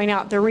want to point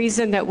out the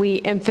reason that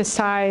we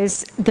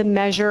emphasize the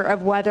measure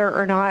of whether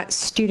or not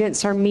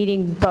students are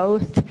meeting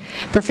both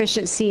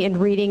proficiency in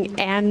reading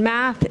and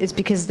math is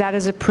because that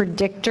is a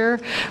predictor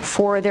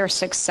for their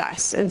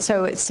success. And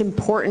so it's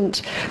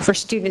important for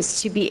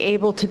students to be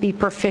able to be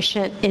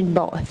proficient in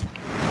both.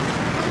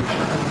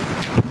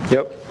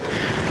 Yep.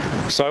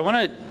 So I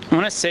want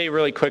to say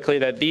really quickly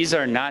that these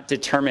are not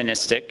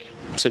deterministic.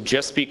 So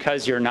just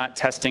because you're not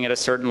testing at a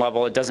certain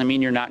level, it doesn't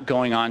mean you're not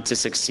going on to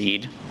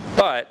succeed.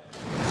 But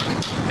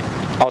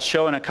I'll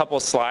show in a couple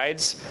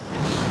slides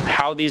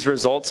how these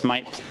results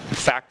might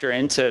factor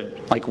into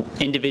like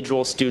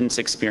individual students'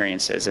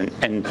 experiences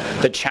and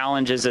the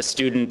challenges a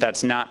student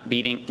that's not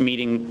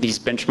meeting these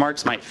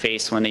benchmarks might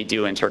face when they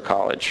do enter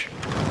college.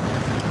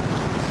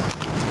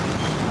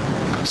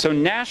 So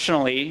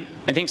nationally,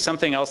 I think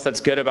something else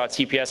that's good about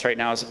TPS right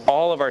now is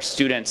all of our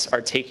students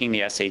are taking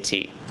the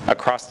SAT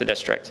across the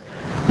district.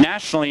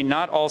 Nationally,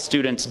 not all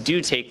students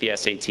do take the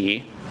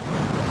SAT,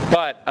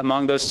 but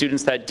among those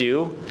students that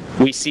do,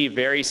 we see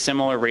very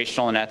similar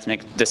racial and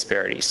ethnic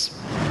disparities.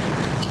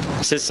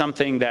 This is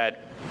something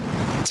that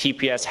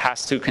TPS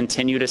has to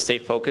continue to stay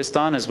focused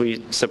on as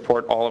we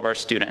support all of our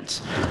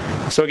students.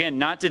 So again,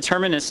 not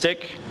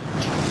deterministic,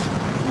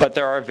 but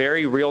there are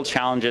very real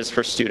challenges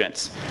for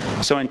students.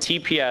 So in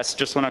TPS,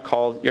 just want to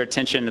call your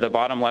attention to the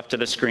bottom left of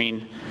the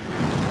screen.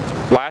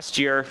 Last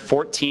year,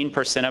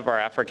 14% of our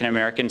African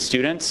American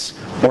students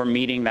were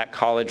meeting that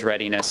college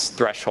readiness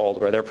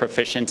threshold where they're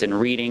proficient in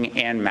reading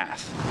and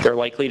math. They're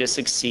likely to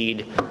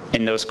succeed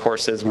in those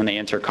courses when they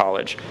enter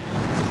college.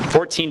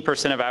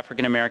 14% of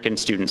African American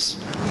students,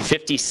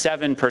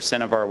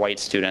 57% of our white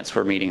students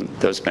were meeting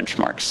those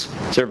benchmarks.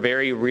 So they're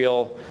very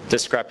real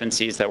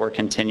discrepancies that we're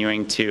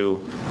continuing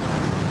to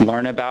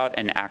learn about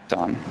and act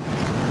on.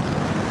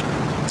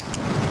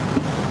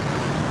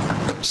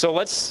 So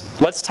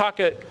let's talk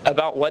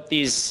about what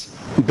these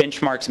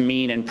benchmarks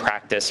mean in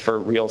practice for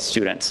real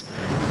students.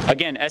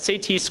 Again,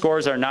 SAT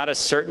scores are not a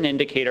certain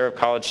indicator of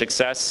college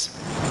success,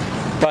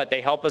 but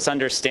they help us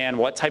understand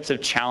what types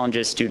of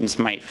challenges students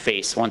might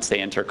face once they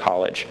enter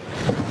college.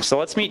 So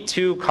let's meet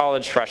two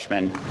college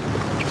freshmen.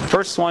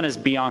 First one is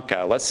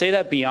Bianca. Let's say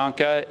that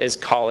Bianca is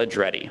college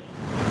ready.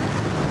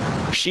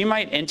 She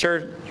might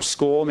enter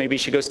school, maybe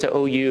she goes to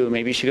OU,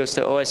 maybe she goes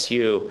to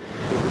OSU.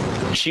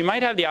 She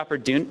might have the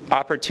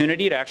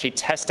opportunity to actually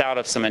test out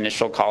of some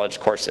initial college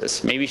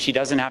courses. Maybe she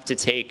doesn't have to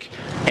take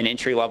an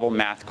entry-level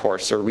math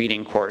course or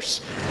reading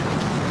course.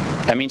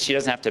 That means she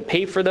doesn't have to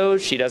pay for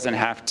those. She doesn't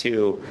have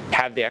to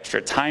have the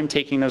extra time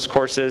taking those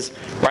courses.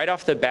 Right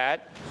off the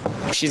bat,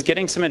 she's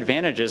getting some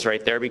advantages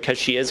right there because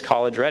she is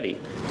college ready.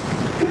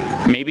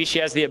 Maybe she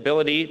has the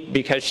ability,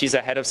 because she's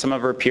ahead of some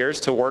of her peers,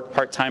 to work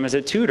part-time as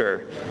a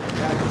tutor.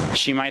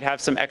 She might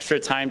have some extra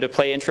time to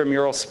play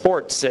intramural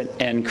sports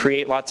and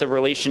create lots of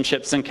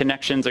relationships and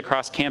connections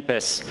across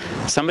campus.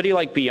 Somebody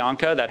like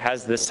Bianca that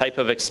has this type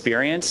of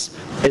experience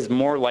is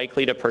more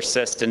likely to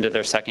persist into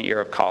their second year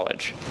of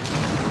college.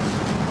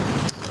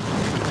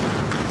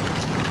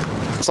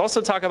 Let's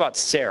also talk about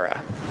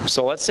Sarah.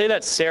 So let's say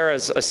that Sarah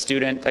is a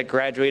student that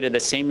graduated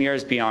the same year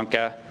as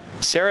Bianca.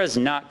 Sarah is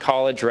not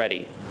college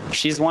ready.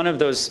 She's one of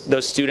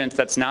those students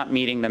that's not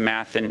meeting the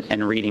math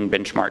and reading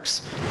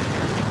benchmarks.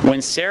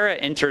 When Sarah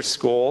enters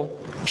school,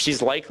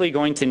 she's likely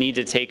going to need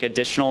to take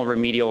additional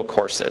remedial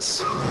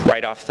courses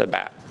right off the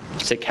bat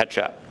to catch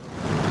up.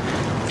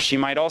 She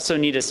might also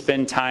need to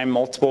spend time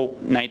multiple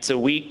nights a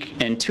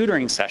week in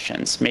tutoring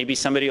sessions. Maybe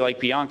somebody like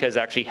Bianca is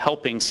actually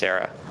helping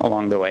Sarah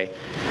along the way.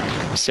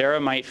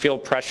 Sarah might feel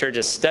pressure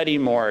to study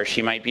more.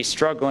 She might be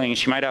struggling.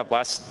 She might have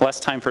less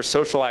time for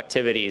social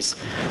activities.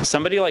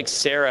 Somebody like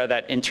Sarah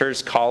that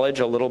enters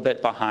college a little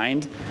bit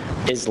behind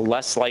is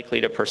less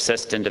likely to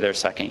persist into their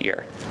second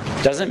year.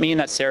 Doesn't mean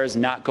that Sarah's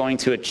not going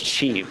to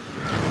achieve.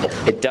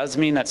 It does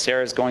mean that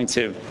Sarah's going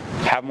to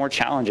have more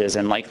challenges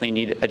and likely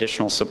need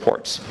additional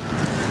supports.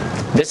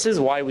 This is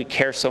why we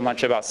care so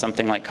much about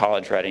something like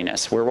college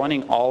readiness. We're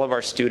wanting all of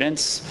our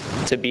students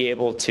to be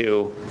able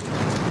to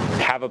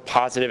have a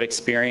positive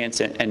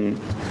experience and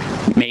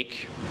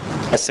make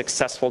a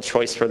successful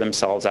choice for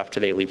themselves after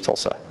they leave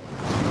Tulsa.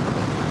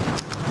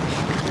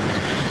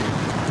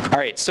 All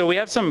right, so we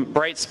have some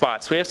bright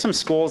spots. We have some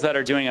schools that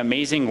are doing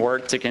amazing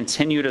work to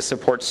continue to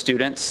support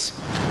students,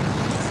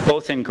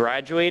 both in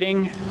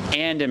graduating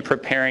and in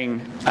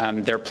preparing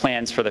their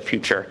plans for the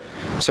future.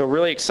 So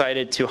really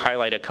excited to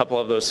highlight a couple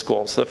of those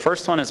schools. So the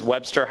first one is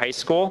Webster High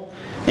School,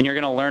 and you're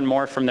going to learn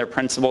more from their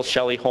principal,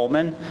 Shelley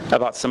Holman,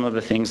 about some of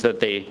the things that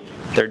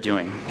they're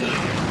doing.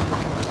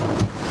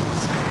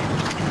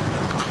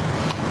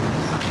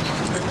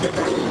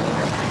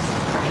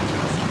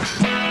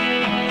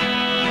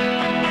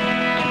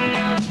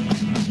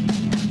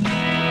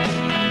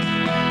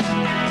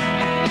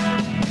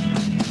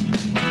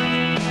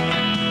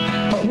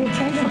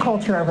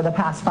 culture over the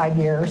past 5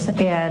 years,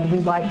 and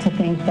we'd like to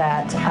think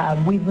that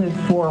we've moved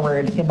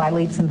forward by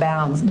leaps and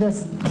bounds.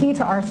 This key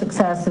to our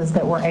success is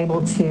that we're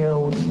able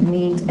to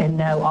meet and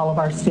know all of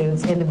our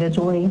students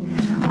individually.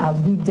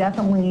 We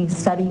definitely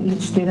study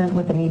each student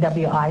with an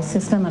EWI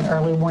system, an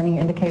early warning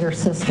indicator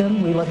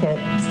system. We look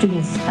at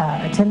students'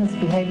 attendance,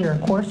 behavior,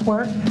 and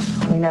coursework.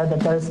 We know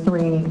that those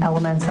 3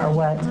 elements are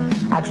what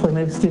actually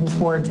move students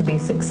forward to be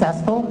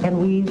successful, and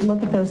we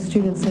look at those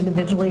students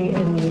individually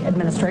in the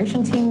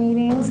administration team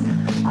meetings.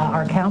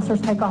 Our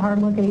counselors take a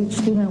hard look at each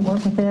student,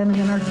 work with them, and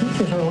then our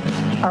teachers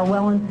are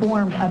well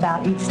informed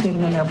about each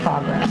student and their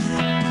progress.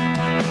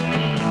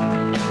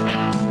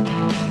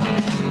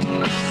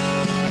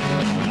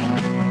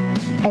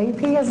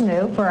 AP is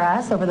new for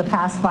us over the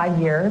past 5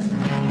 years.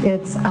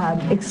 It's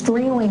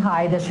extremely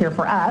high this year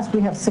for us. We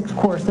have 6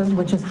 courses,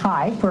 which is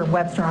high for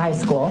Webster High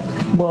School.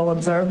 We'll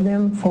observe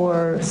them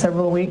for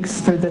several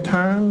weeks through the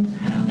term.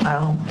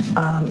 I'll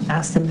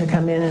ask them to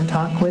come in and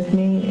talk with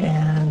me,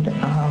 and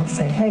I'll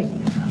say, hey,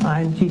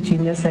 I'm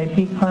teaching this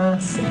AP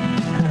class,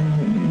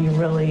 and you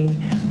really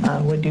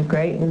would do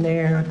great in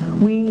there.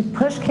 We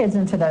push kids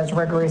into those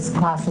rigorous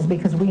classes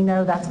because we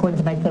know that's going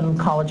to make them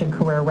college and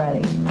career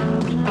ready.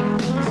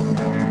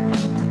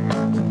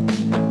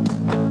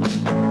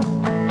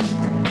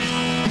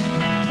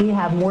 We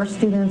have more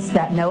students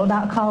that know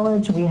about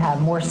college. We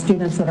have more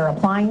students that are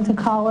applying to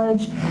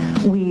college.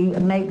 We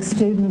make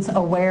students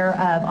aware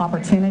of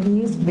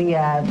opportunities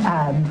via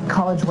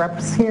college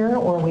reps here,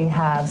 or we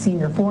have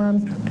senior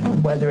forums.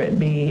 Whether it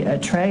be a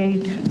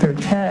trade through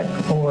tech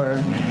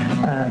or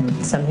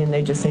something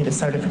they just need a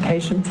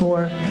certification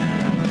for,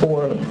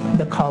 or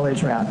the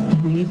college route.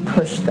 We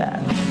push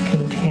that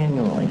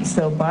continually.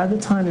 So by the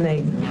time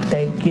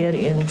they get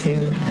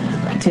into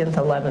 10th,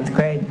 11th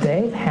grade,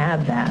 they've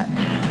had that,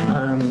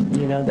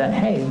 that,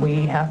 hey,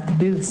 we have to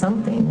do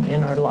something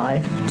in our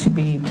life to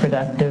be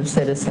productive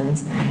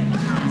citizens.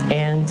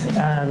 And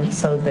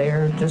so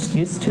they're just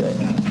used to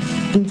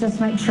it. We just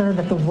make sure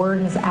that the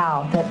word is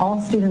out, that all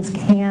students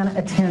can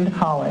attend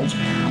college.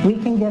 We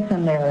can get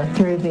them there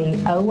through the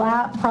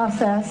OLAP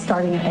process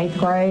starting in 8th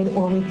grade,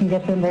 or we can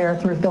get them there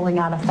through filling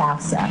out a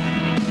FAFSA.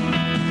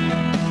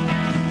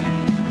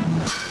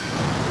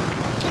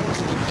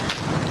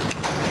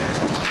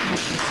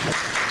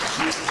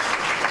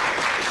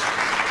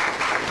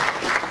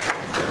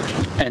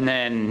 And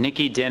then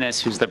Nikki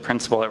Dennis, who's the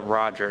principal at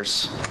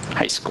Rogers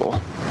High School.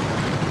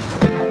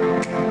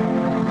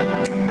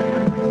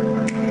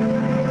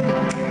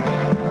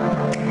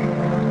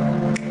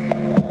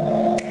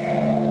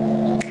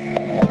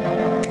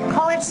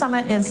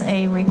 Summit is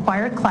a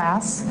required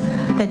class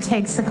that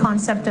takes the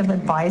concept of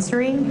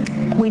advisory.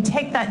 We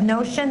take that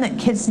notion that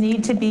kids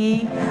need to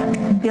be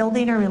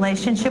building a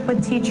relationship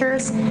with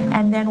teachers,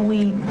 and then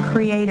we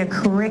create a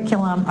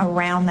curriculum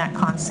around that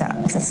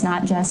concept. It's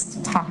not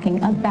just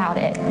talking about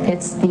it,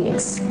 it's the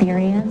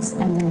experience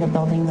and then the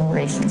building the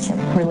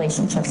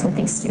relationships with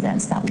these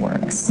students that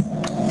works.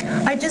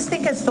 I just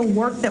think it's the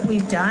work that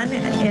we've done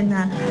in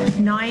the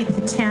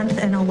 9th, 10th,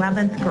 and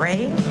 11th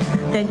grade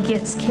that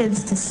gets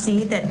kids to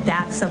see that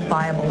that's a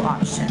viable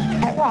option.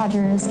 At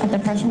Rogers, at the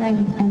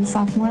freshman and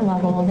sophomore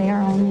level, they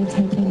are only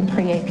taking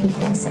pre-AP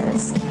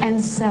courses.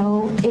 And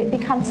so it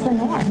becomes the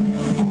norm,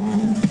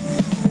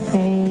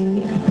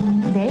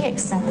 and they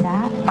accept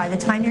that. By the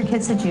time your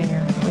kid's a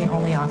junior, we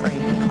only offer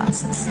AP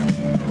classes.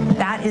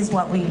 That is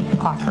what we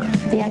offer.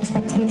 The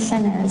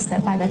expectation is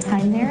that by the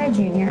time they're a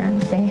junior,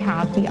 they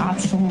have the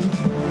option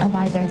of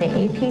either the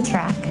AP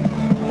track,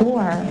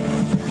 or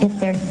if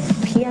their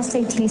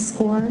PSAT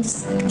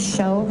scores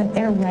show that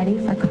they're ready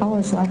for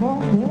college level,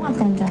 we want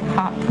them to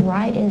hop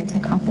right into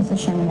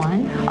Composition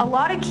 1. A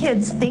lot of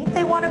kids think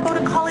they want to go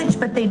to college,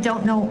 but they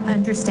don't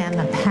understand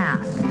the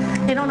path.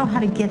 They don't know how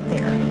to get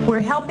there.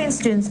 We're helping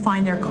students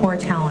find their core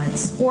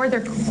talents or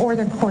their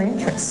core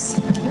interests,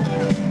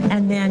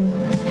 and then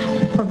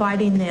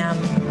providing them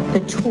the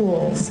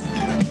tools,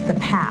 the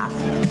path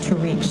to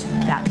reach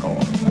that goal.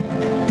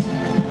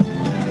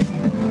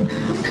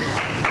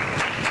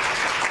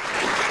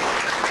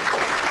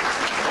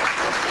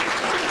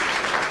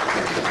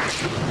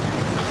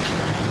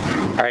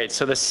 All right,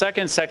 so the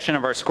second section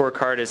of our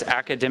scorecard is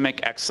academic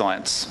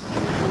excellence.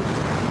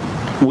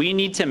 We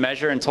need to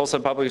measure in Tulsa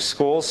Public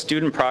Schools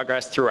student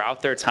progress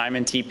throughout their time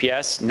in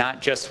TPS, not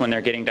just when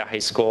they're getting to high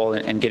school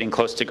and getting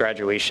close to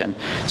graduation.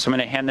 So I'm going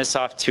to hand this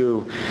off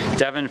to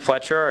Devin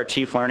Fletcher, our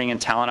Chief Learning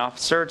and Talent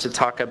Officer, to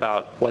talk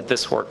about what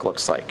this work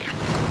looks like.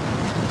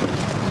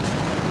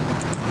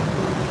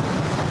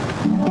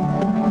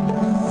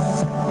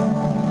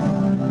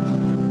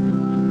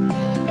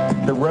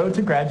 The road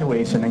to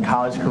graduation and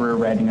college career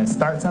readiness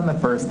starts on the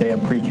first day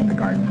of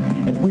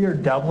pre-kindergarten. If we are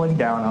doubling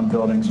down on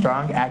building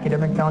strong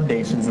academic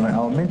foundations in the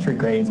elementary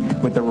grades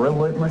with a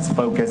relentless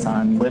focus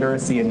on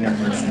literacy and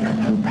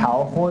numeracy through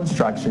powerful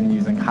instruction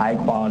using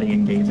high-quality,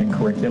 engaging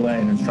curricula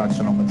and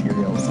instructional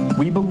materials.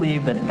 We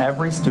believe that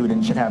every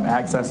student should have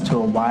access to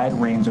a wide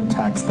range of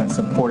texts that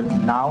support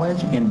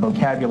knowledge and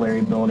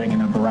vocabulary building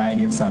in a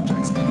variety of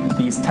subjects.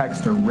 These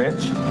texts are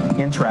rich,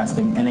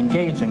 interesting, and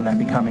engaging that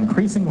become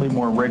increasingly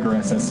more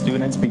rigorous as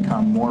students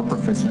become more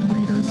proficient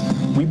readers.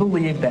 We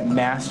believe that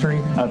mastery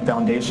of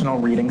foundational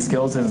reading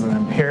skills is an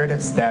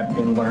imperative step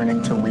in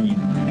learning to read.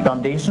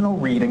 Foundational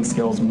reading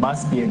skills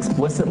must be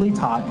explicitly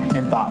taught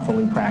and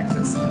thoughtfully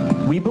practiced.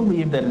 We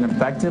believe that an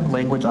effective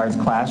language arts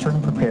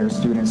classroom prepares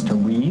students to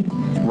read,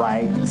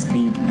 write,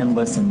 speak, and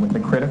listen with a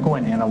critical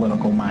and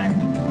analytical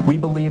mind. We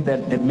believe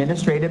that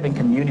administrative and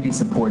community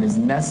support is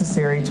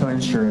necessary to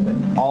ensure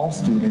that all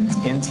students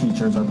and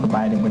teachers are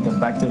provided with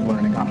effective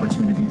learning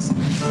opportunities.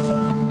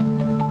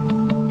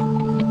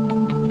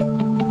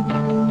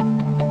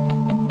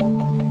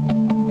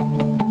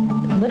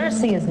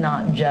 Literacy is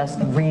not just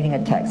reading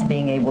a text,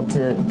 being able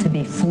to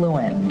be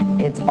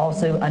fluent. It's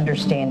also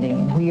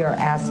understanding. We are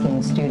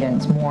asking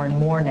students more and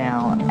more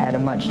now at a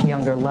much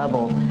younger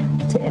level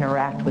to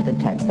interact with the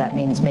text. That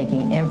means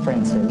making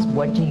inferences.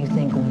 What do you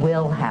think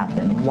will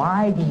happen?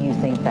 Why do you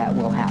think that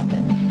will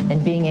happen?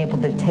 And being able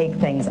to take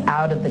things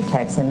out of the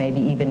text and maybe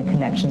even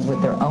connections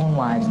with their own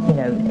lives, you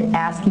know,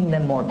 asking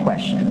them more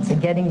questions and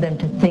getting them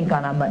to think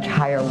on a much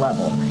higher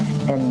level.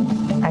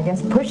 And I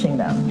guess pushing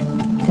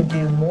them to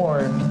do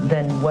more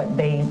than what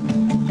they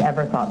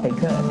ever thought they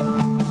could.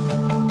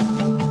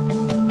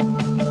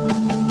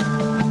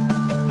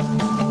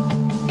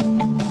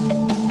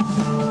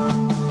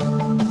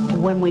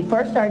 When we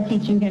first started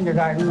teaching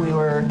kindergarten, we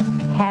were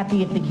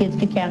happy if the kids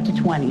could count to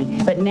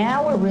 20. But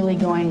now we're really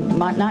going,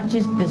 not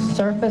just the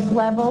surface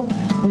level,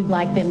 we'd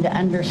like them to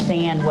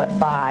understand what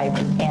 5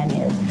 and 10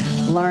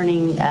 is.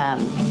 Learning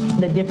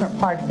the different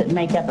parts that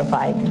make up a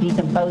 5,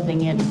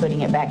 decomposing it and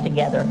putting it back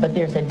together. But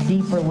there's a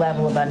deeper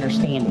level of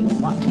understanding we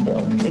want to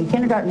build. In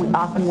kindergarten, we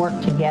often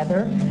work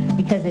together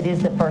because it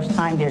is the first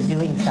time they're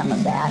doing some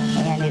of that.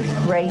 And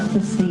it's great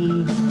to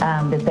see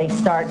that they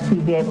start to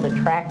be able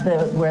to track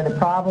where the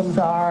problems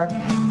are,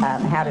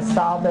 how to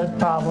solve those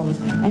problems,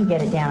 and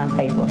get it down on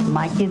paper.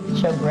 My kids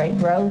show great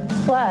growth.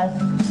 Plus,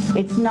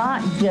 it's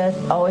not just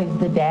always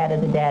the data.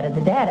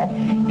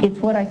 It's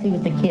what I see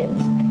with the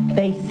kids.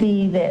 They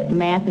see that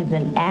math is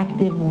an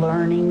active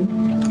learning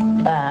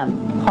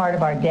part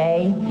of our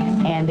day,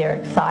 and they're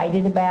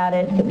excited about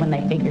it. That when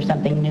they figure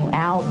something new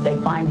out, they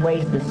find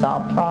ways to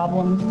solve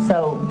problems.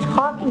 So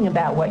talking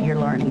about what you're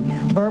learning,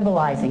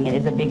 verbalizing it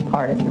is a big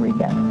part of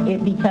Eureka.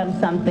 It becomes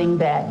something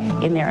that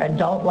in their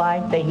adult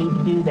life they need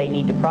to do. They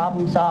need to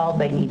problem solve.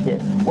 They need to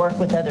work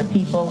with other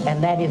people,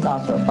 and that is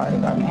also a part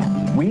of our math.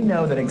 We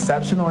know that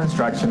exceptional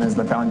instruction is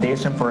the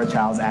foundation for a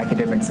child's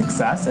academic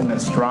success, and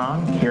that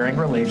strong, caring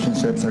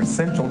relationships are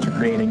essential to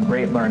creating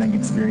great learning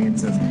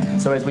experiences.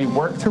 So as we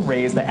work to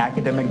raise the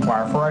academic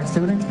bar for our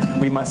students,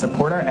 we must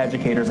support our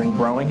educators in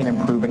growing and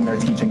improving their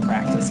teaching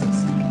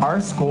practices. Our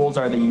schools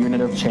are the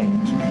unit of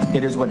change.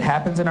 It is what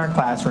happens in our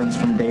classrooms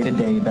from day to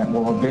day that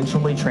will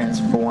eventually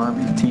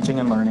transform teaching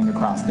and learning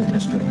across the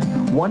district.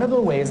 One of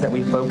the ways that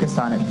we focused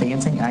on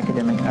advancing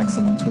academic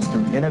excellence was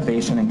through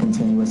innovation and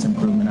continuous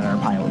improvement at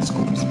our pilot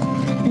schools.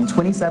 In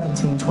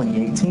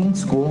 2017-2018,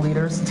 school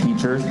leaders,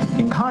 teachers,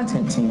 and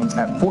content teams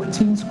at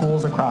 14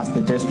 schools across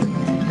the district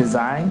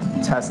designed,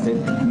 tested,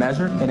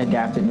 measured, and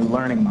adapted new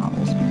learning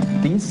models.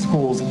 These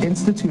schools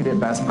instituted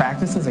best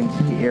practices in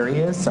key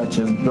areas such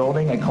as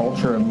building a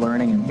culture of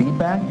learning and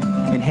feedback,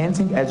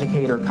 enhancing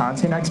educator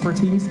content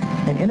expertise,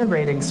 and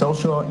integrating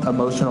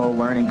social-emotional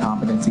learning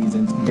competencies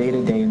into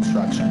day-to-day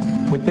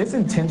instruction. With this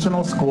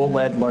intentional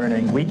school-led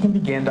learning, we can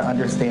begin to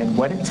understand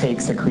what it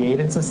takes to create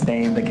and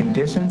sustain the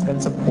conditions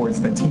and supports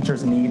that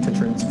teachers need to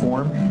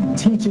transform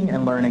teaching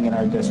and learning in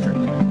our district.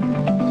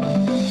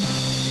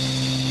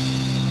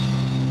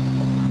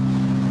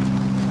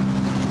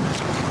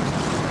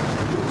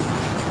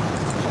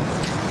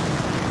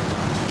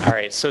 All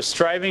right, so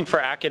striving for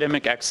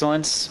academic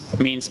excellence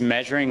means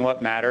measuring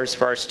what matters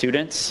for our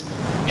students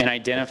and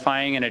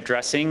identifying and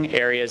addressing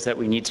areas that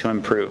we need to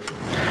improve.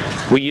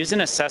 We use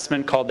an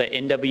assessment called the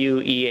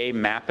NWEA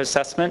MAP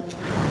assessment,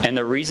 and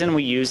the reason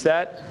we use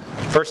that,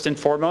 first and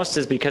foremost,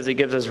 is because it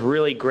gives us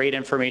really great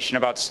information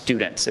about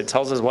students. It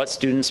tells us what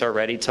students are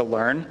ready to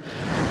learn.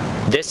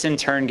 This in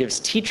turn gives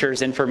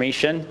teachers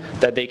information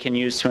that they can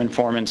use to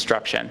inform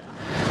instruction.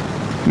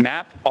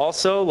 MAP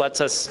also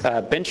lets us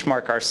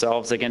benchmark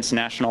ourselves against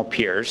national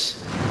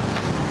peers.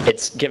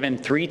 It's given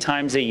 3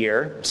 times a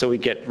year, so we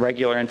get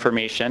regular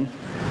information.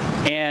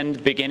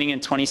 And beginning in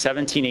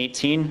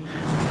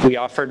 2017-18, we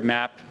offered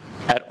MAP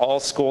at all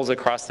schools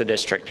across the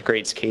district,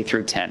 grades K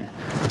through 10.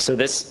 So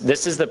this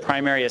is the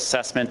primary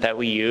assessment that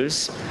we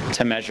use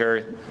to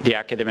measure the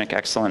academic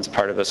excellence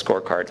part of the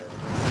scorecard.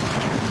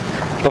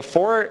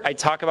 Before I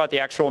talk about the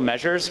actual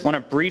measures, I want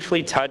to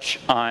briefly touch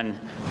on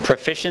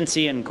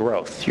proficiency and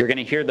growth. You're going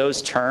to hear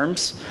those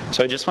terms,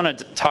 so I just want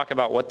to talk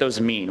about what those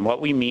mean,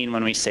 what we mean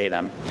when we say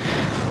them.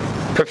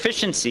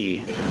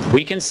 Proficiency,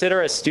 we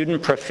consider a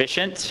student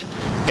proficient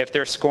if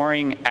they're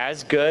scoring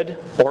as good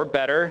or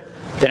better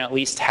than at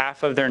least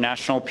half of their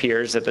national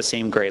peers at the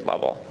same grade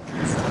level.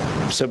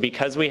 So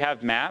because we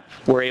have MAP,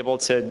 we're able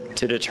to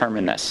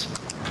determine this.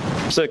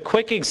 So a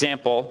quick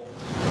example,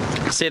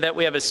 say that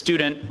we have a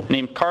student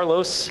named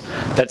Carlos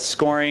that's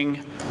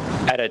scoring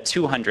at a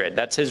 200.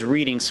 That's his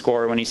reading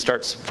score when he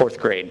starts 4th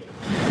grade.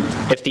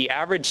 If the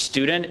average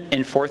student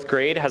in 4th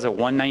grade has a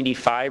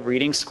 195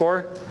 reading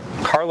score,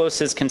 Carlos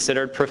is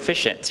considered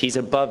proficient. He's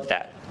above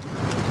that.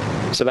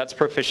 So that's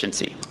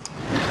proficiency.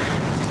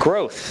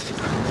 Growth.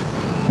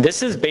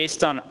 This is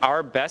based on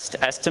our best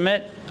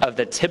estimate of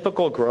the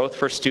typical growth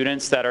for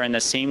students that are in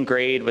the same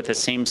grade with the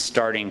same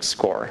starting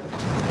score.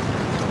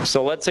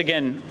 So let's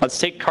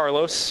take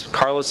Carlos.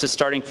 Carlos is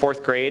starting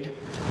 4th grade.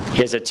 He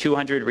has a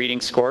 200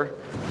 reading score.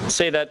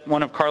 Say that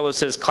one of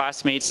Carlos's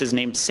classmates is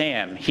named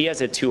Sam. He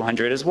has a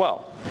 200 as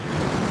well.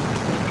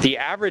 The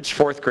average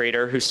 4th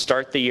grader who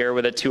start the year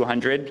with a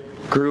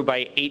 200 grew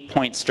by 8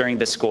 points during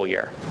the school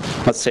year.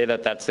 Let's say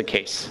that that's the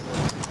case.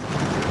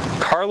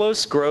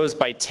 Carlos grows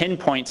by 10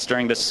 points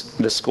during the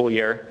school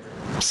year.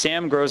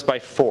 Sam grows by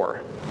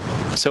 4.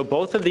 So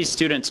both of these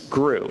students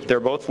grew. They're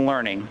both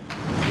learning.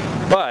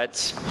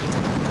 But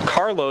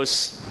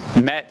Carlos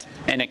met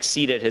and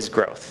exceeded his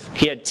growth.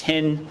 He had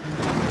 10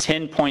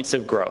 points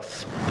of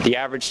growth. The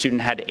average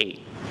student had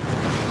 8.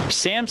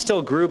 Sam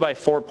still grew by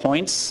 4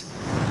 points,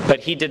 but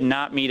he did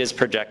not meet his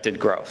projected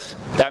growth.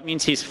 That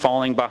means he's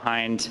falling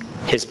behind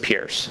his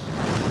peers.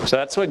 So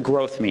that's what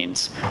growth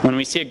means. When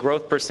we see a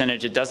growth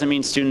percentage, it doesn't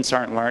mean students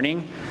aren't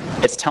learning.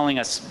 It's telling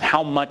us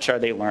how much are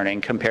they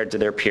learning compared to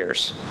their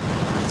peers.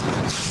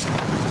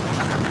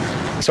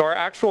 So our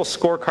actual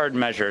scorecard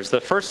measures, the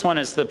first one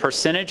is the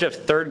percentage of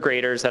 3rd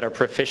graders that are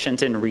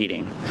proficient in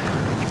reading.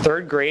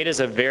 3rd grade is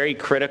a very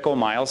critical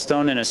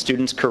milestone in a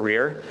student's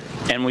career,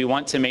 and we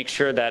want to make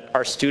sure that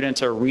our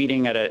students are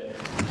reading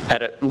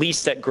at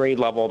least at grade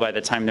level by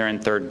the time they're in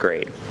 3rd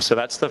grade. So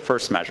that's the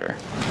first measure.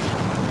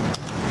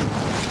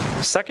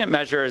 Second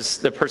measure is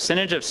the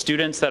percentage of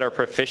students that are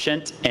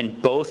proficient in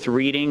both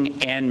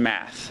reading and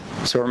math.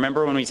 So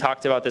remember when we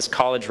talked about this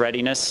college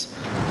readiness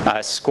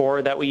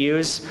score that we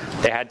use,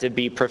 they had to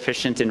be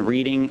proficient in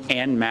reading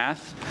and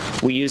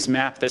math. We use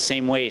math the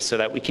same way so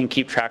that we can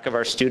keep track of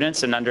our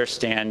students and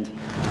understand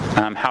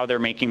how they're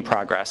making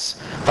progress.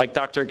 Like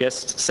Dr.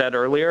 Gist said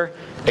earlier,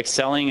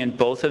 excelling in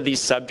both of these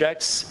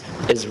subjects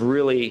is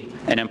really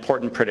an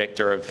important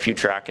predictor of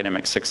future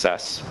academic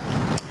success.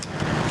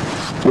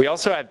 We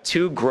also have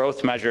 2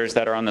 growth measures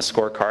that are on the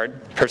scorecard: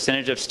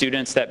 percentage of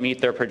students that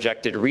meet their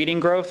projected reading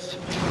growth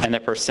and the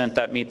percent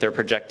that meet their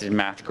projected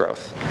math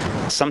growth.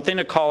 Something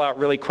to call out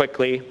really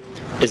quickly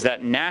is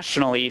that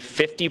nationally,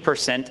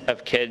 50%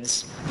 of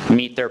kids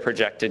meet their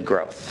projected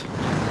growth.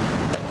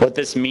 What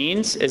this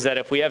means is that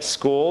if we have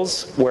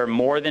schools where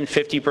more than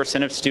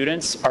 50% of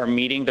students are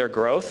meeting their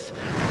growth,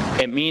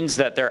 it means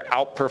that they're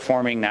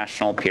outperforming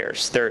national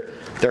peers.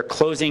 They're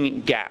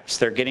closing gaps.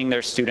 They're getting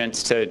their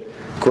students to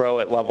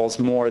grow at levels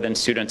more than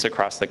students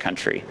across the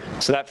country.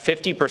 So that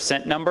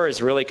 50% number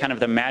is really kind of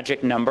the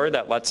magic number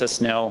that lets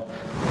us know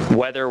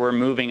whether we're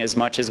moving as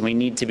much as we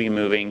need to be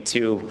moving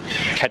to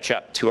catch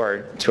up to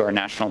our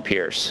national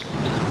peers.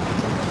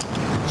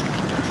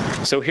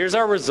 So here's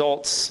our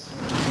results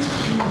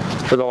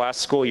for the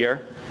last school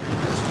year.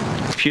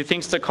 A few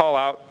things to call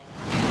out.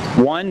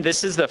 One,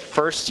 this is the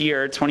first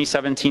year,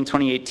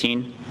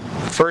 2017-2018,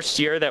 first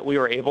year that we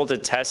were able to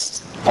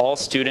test all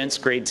students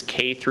grades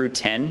K through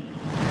 10.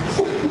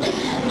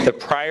 The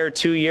prior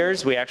 2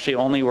 years, we actually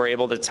only were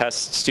able to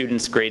test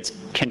students grades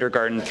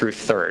kindergarten through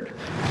 3rd.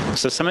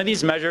 So some of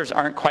these measures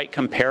aren't quite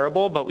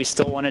comparable, but we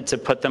still wanted to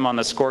put them on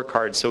the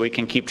scorecard so we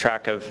can keep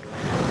track of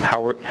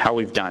how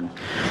we've done.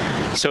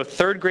 So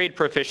 3rd grade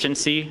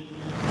proficiency,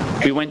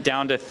 we went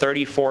down to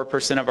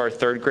 34% of our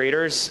 3rd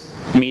graders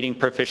meeting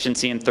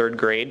proficiency in 3rd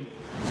grade.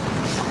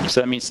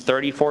 So that means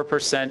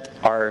 34%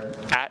 are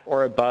at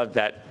or above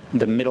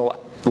the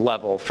middle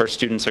level for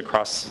students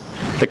across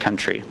the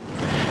country.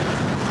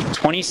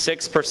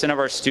 26% of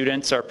our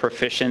students are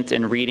proficient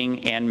in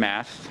reading and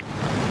math.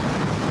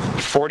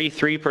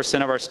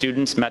 43% of our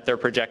students met their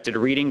projected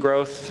reading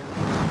growth,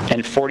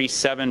 and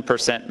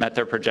 47% met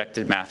their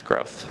projected math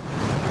growth.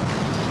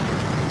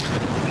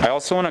 I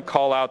also want to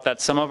call out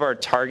that some of our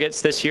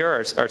targets this year,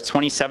 our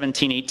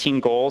 2017-18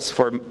 goals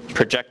for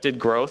projected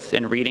growth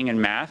in reading and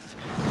math,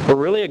 were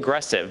really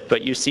aggressive,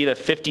 but you see the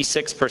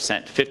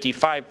 56%,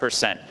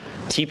 55%.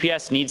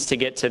 TPS needs to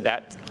get to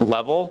that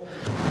level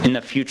in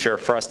the future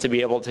for us to be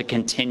able to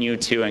continue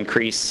to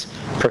increase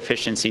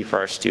proficiency for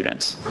our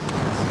students.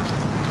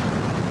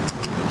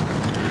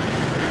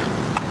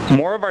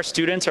 More of our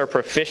students are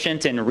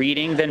proficient in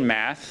reading than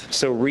math.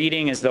 So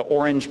reading is the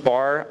orange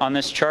bar on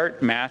this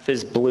chart, math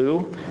is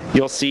blue.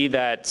 You'll see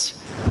that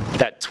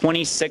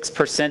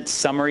 26%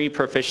 summary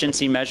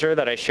proficiency measure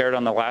that I shared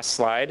on the last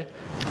slide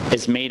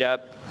is made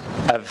up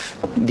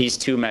of these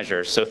two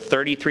measures. So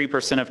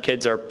 33% of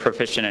kids are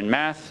proficient in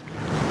math,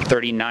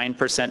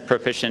 39%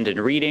 proficient in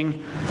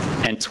reading,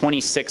 and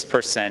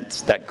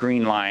 26%, that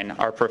green line,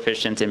 are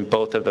proficient in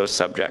both of those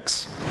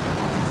subjects.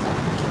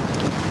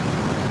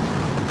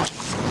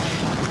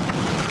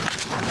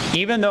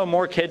 Even though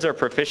more kids are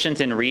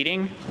proficient in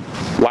reading,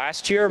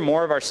 last year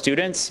more of our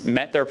students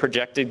met their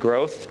projected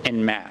growth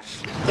in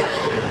math.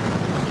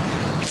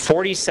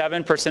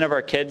 47% of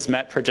our kids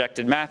met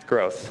projected math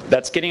growth.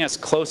 That's getting us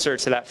closer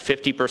to that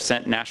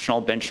 50%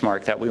 national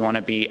benchmark that we want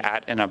to be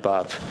at and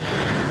above.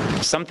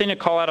 Something to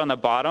call out on the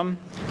bottom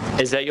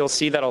is that you'll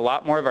see that a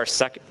lot more of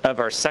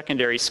our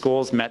secondary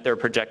schools met their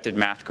projected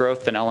math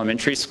growth than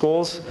elementary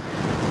schools.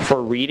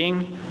 For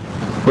reading,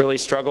 really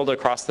struggled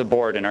across the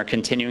board and are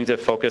continuing to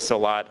focus a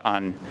lot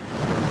on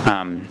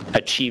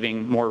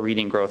achieving more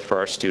reading growth for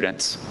our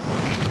students.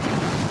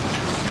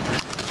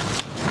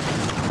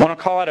 I want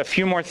to call out a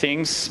few more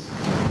things.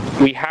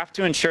 We have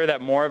to ensure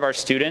that more of our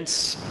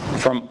students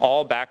from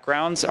all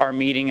backgrounds are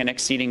meeting and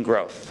exceeding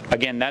growth.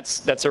 Again,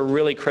 that's a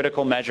really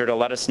critical measure to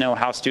let us know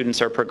how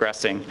students are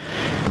progressing.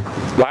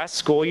 Last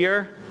school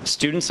year,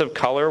 students of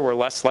color were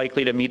less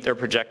likely to meet their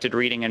projected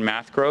reading and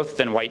math growth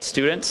than white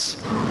students.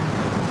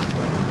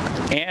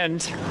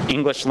 And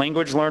English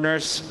language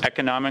learners,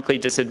 economically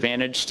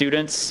disadvantaged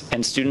students,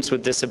 and students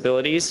with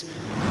disabilities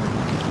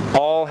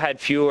all had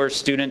fewer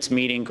students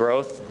meeting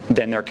growth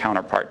than their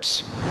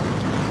counterparts.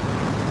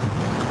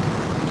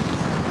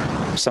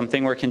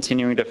 Something we're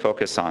continuing to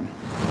focus on.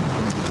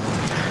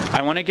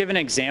 I want to give an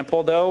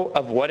example, though,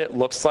 of what it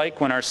looks like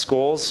when our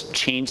schools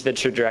change the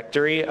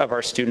trajectory of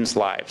our students'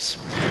 lives.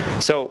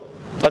 So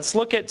let's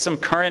look at some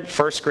current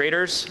first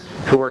graders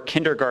who were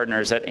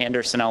kindergartners at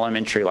Anderson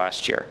Elementary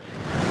last year.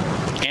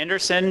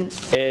 Anderson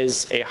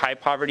is a high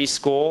poverty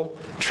school,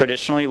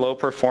 traditionally low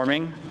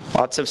performing,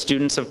 lots of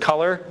students of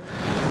color.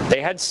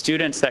 They had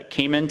students that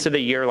came into the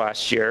year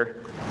last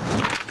year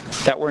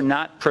that were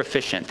not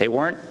proficient. They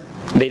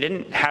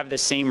didn't have the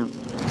same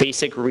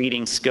basic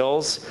reading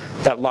skills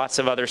that lots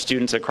of other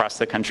students across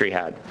the country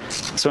had.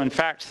 So in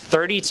fact,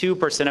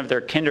 32% of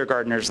their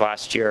kindergartners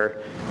last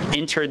year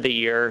entered the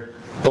year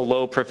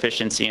below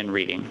proficiency in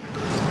reading.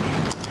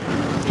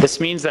 This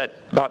means that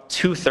about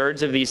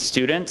 2/3 of these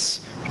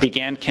students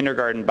began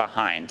kindergarten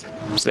behind.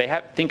 So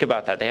think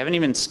about that. They haven't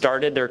even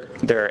started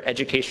their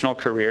educational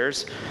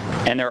careers,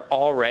 and they're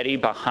already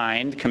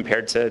behind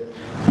compared to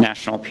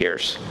national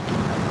peers.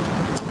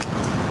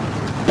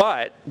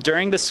 But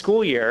during the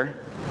school year,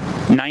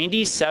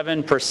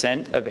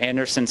 97% of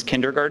Anderson's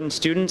kindergarten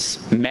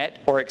students met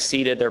or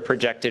exceeded their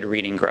projected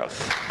reading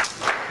growth.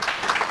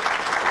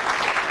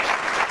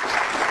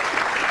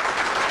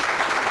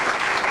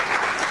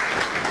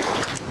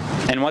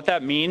 And what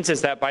that means is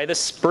that by the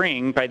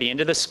spring, by the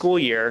end of the school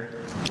year,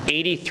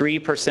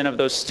 83% of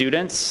those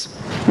students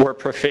were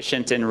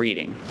proficient in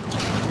reading.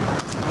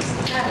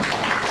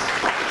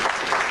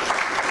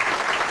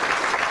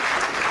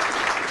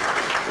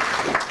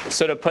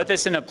 So to put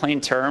this into plain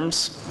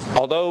terms,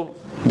 although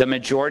the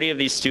majority of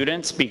these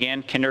students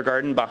began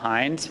kindergarten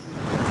behind,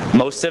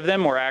 most of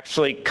them were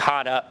actually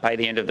caught up by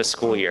the end of the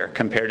school year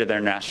compared to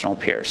their national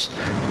peers.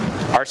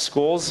 Our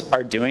schools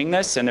are doing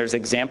this, and there's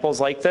examples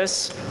like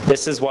this.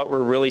 This is what we're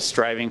really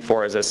striving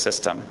for as a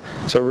system.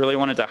 So I really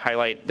wanted to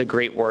highlight the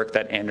great work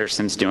that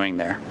Anderson's doing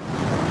there.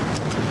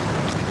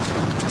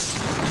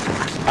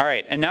 All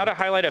right, and now to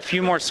highlight a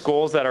few more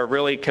schools that are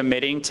really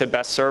committing to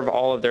best serve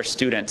all of their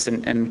students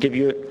and give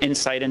you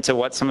insight into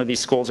what some of these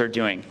schools are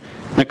doing.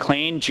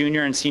 McLean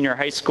Junior and Senior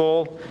High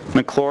School,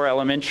 McClure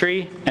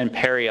Elementary, and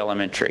Perry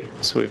Elementary.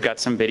 So we've got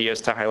some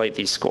videos to highlight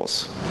these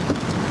schools.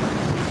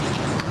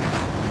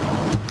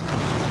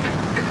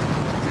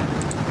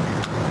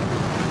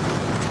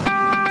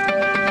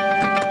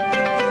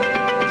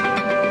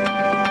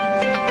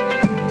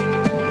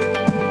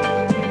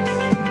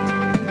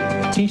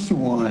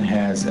 TC1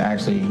 has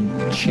actually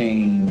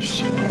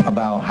changed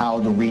about how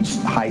to reach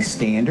high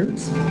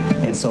standards,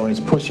 and so it's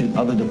pushing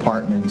other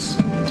departments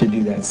to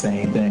do that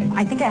same thing.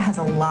 I think it has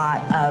a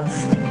lot of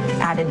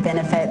added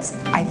benefits.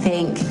 I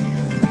think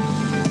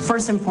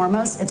first and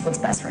foremost, it's what's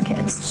best for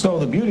kids. So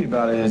the beauty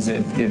about it is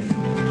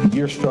if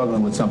you're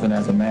struggling with something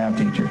as a math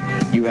teacher,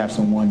 you have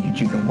someone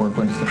that you can work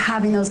with.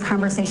 Having those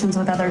conversations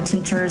with other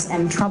teachers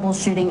and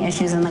troubleshooting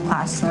issues in the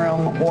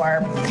classroom,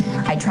 or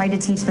I tried to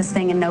teach this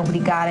thing and nobody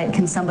got it,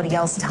 can somebody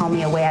else tell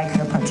me a way I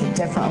could approach it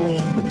differently?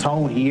 The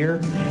tone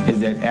here is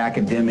that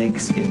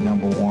academics is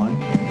number one,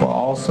 but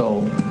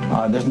also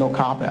there's no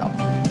cop-out.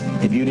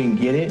 If you didn't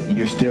get it,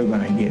 you're still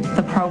going to get it.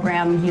 The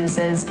program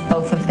uses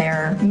both of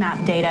their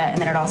map data, and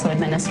then it also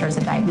administers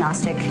a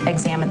diagnostic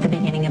exam at the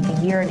beginning of the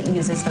year, and it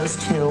uses those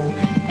two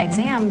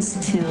exams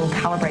to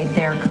calibrate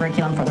their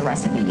curriculum for the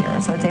rest of the year.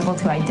 So it's able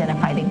to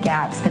identify the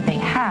gaps that they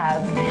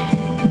have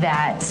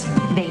that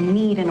they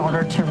need in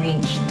order to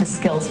reach the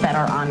skills that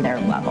are on their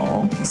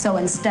level. So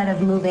instead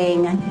of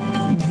moving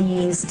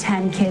these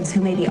 10 kids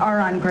who maybe are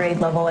on grade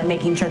level and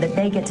making sure that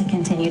they get to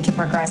continue to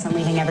progress and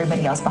leaving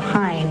everybody else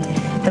behind,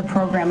 the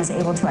program is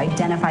is able to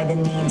identify the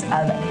needs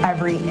of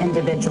every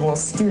individual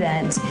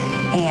student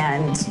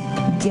and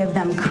give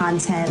them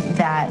content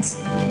that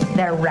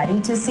they're ready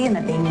to see and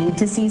that they need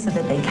to see so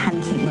that they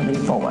can keep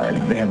moving forward.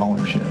 They have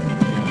ownership.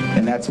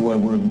 And that's what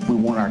we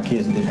want our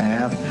kids to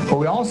have. But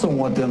we also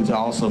want them to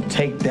also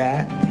take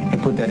that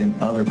and put that in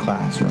other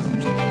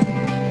classrooms.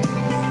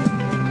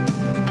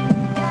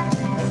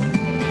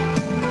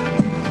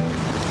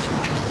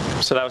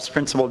 So that was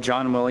Principal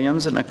John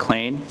Williams at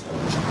McLean.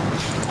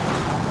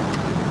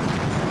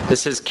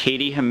 This is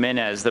Katie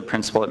Jimenez, the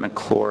principal at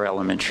McClure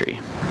Elementary.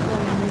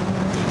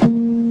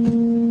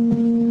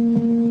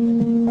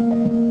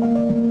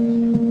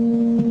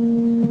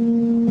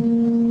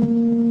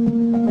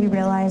 We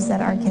realized that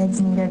our kids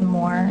needed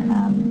more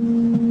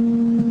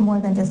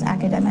than just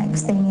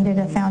academics. They needed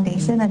a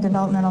foundation, a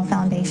developmental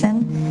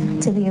foundation,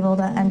 to be able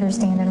to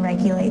understand and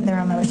regulate their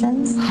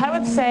emotions. I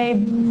would say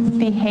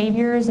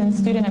behaviors and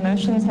student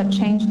emotions have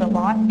changed a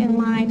lot in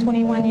my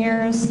 21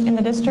 years in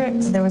the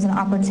district. There was an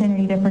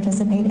opportunity to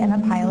participate in a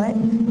pilot,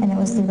 and it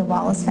was through the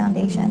Wallace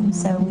Foundation.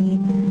 So we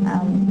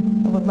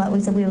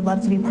said we would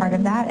love to be part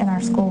of that, and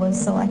our school was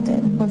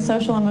selected. With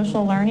social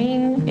emotional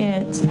learning,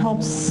 it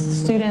helps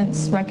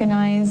students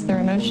recognize their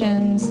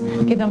emotions,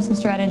 give them some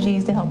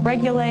strategies to help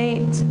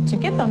regulate, to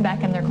get them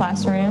back in their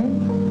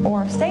classroom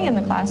or stay in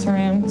the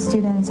classroom.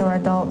 Students or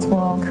adults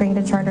will create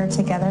a charter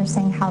together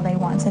saying how they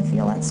want to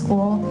feel at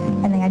school,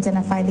 and they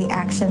identify the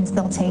actions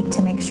they'll take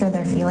to make sure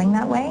they're feeling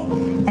that way,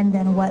 and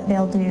then what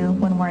they'll do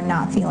when we're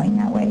not feeling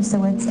that way.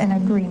 So it's an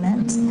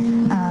agreement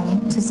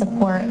to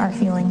support our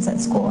feelings at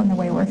school and the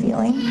way we're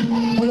feeling.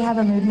 We have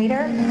a mood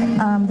meter.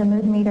 The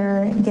mood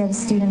meter gives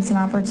students an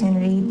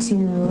opportunity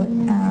to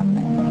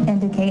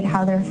indicate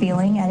how they're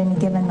feeling at any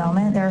given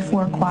moment. There are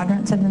 4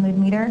 quadrants of the mood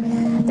meter.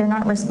 They're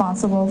not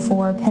responsible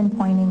for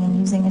pinpointing and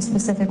using a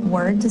specific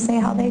word to say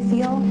how they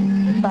feel,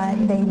 but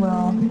they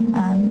will,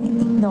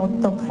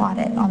 they'll plot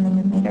it on the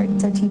mood meter.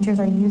 So teachers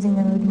are using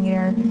the mood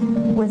meter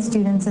with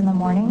students in the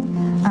morning.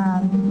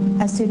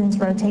 As students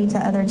rotate to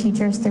other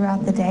teachers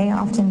throughout the day,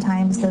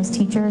 oftentimes those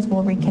teachers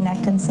will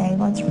reconnect and say,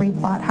 let's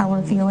replot how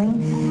we're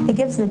feeling. It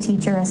gives the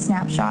teacher a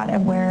snapshot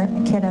of where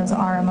kiddos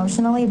are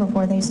emotionally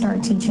before they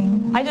start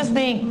teaching. I just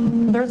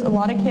think there's a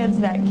lot of kids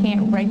that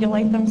can't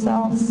regulate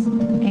themselves,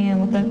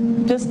 and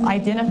with just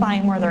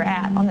identifying where they're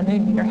at on the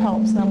mood meter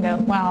helps them go,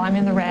 wow, I'm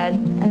in the red,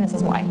 and this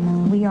is why.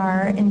 We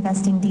are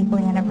investing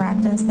deeply in a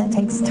practice that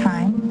takes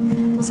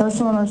time.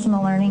 Social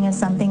emotional learning is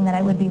something that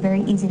it would be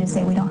very easy to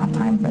say we don't have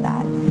time for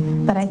that.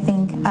 But I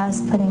think us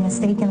putting a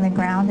stake in the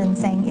ground and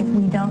saying if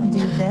we don't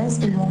do this,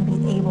 we won't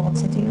be able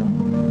to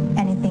do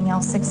anything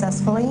else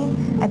successfully,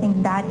 I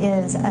think that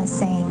is a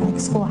saying like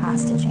school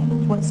has to change.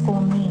 What school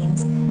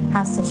means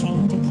has to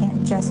change. It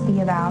can't just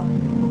be about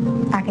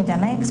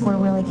academics. We're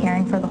really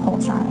caring for the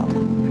whole child.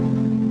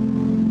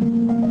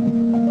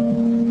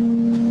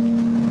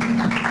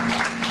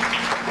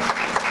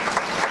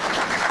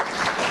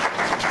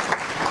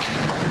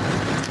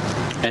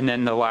 And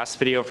then the last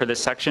video for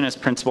this section is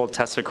Principal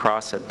Tessa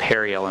Cross at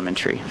Perry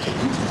Elementary.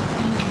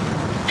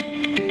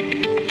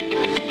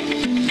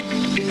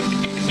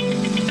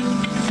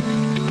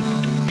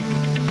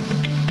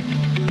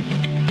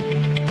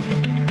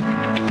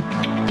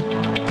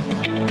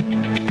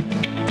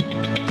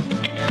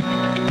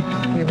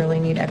 We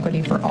really need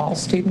equity for all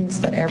students,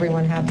 that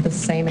everyone have the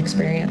same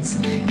experience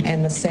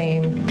and the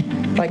same,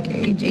 like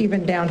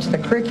even down to the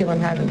curriculum,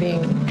 having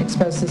being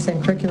exposed to the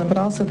same curriculum, but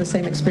also the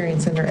same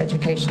experience in their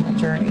educational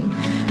journey,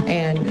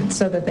 and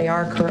so that they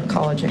are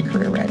college and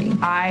career ready.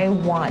 I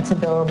want to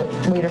build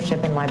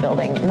leadership in my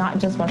building, not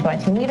just with my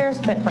team leaders,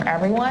 but for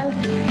everyone,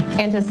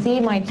 and to see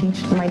my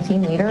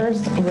team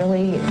leaders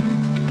really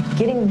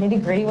getting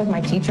nitty-gritty with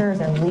my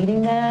teachers and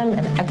leading them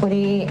and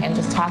equity and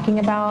just talking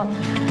about,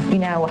 you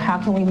know, how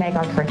can we make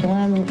our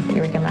curriculum,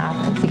 Eureka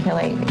Math and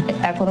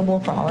CKLA, equitable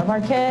for all of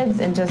our kids,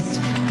 and just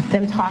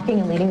them talking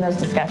and leading those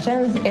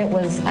discussions. It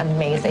was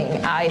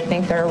amazing. I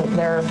think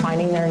they're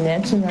finding their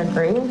niche and their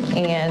groove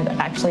and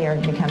actually are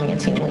becoming a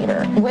team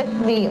leader. With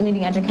the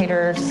Leading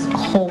Educators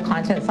whole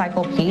content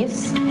cycle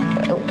piece,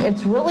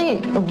 it's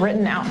really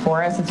written out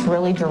for us. It's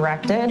really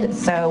directed.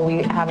 So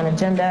we have an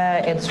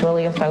agenda. It's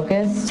really a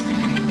focus.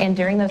 And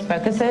during those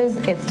focuses,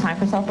 it's time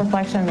for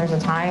self-reflection. There's a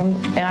time,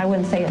 and I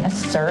wouldn't say a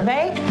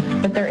survey,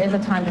 but there is a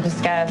time to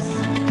discuss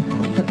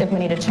if we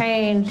need to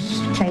change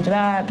it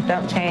up,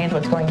 don't change,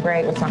 what's going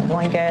great, what's not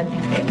going good.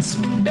 It's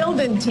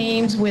building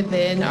teams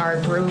within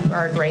our group,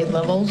 our grade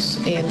levels,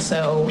 and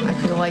so I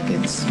feel like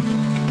it's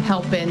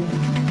helping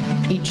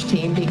each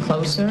team be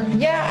closer.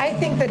 Yeah, I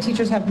think that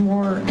teachers have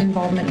more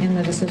involvement in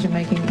the decision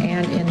making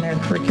and in their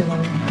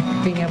curriculum,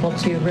 being able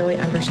to really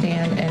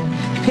understand and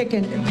pick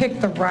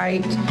the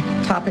right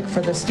topic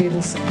for the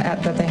students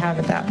that they have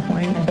at that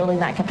point. And building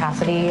that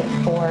capacity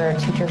for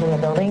teachers in the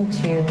building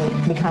to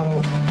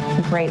become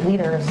great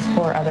leaders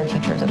for other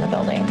teachers in the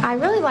building. I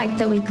really like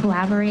that we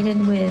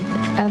collaborated with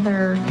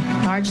other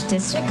large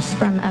districts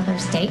from other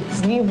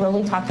states. We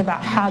really talked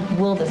about how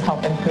will this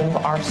help improve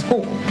our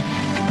school.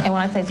 And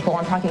when I say school,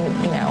 I'm talking,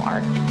 you know, our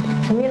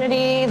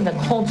community, the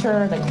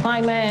culture, the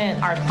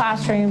climate, our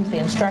classrooms, the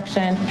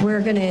instruction.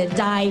 We're going to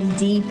dive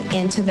deep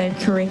into the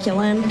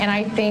curriculum. And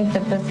I think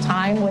that this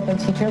time with the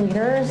teacher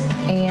leaders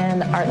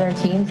and their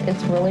teams,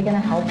 it's really going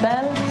to help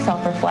them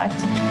self-reflect,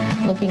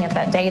 looking at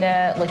that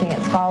data, looking at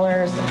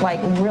scholars, like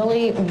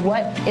really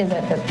what is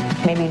it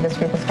that maybe this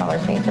group of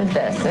scholars need for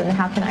this, and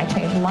how can I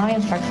change my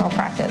instructional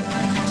practice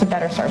to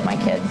better serve my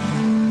kids.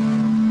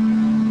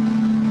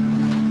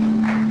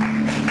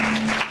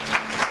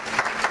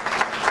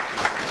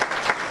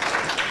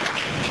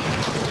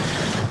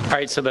 All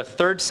right, so the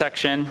third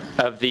section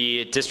of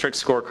the district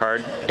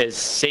scorecard is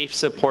safe,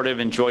 supportive,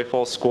 and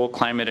joyful school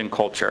climate and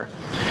culture.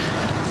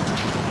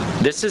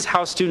 This is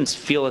how students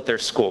feel at their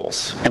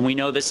schools, and we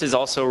know this is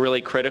also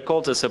really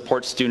critical to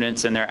support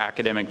students in their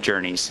academic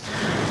journeys.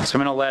 So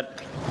I'm going to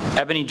let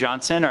Ebony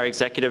Johnson, our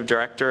Executive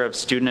Director of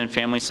Student and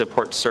Family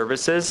Support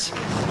Services,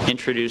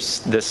 introduce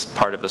this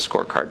part of the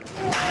scorecard.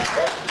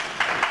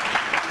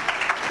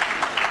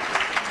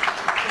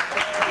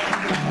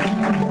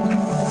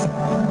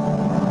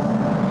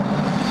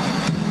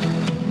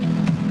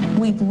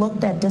 We've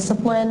looked at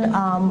discipline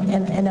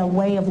in a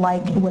way of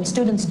like when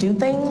students do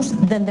things,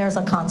 then there's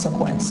a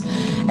consequence.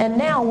 And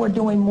now we're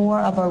doing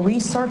more of a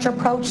research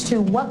approach to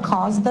what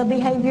caused the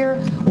behavior,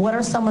 what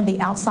are some of the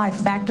outside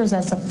factors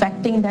that's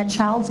affecting that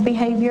child's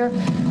behavior,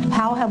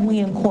 how have we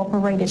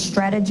incorporated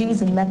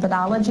strategies and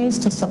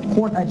methodologies to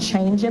support a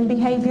change in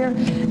behavior,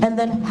 and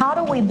then how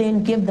do we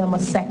then give them a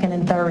second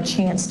and third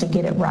chance to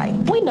get it right.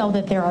 We know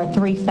that there are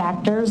 3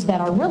 factors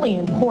that are really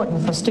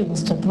important for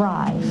students to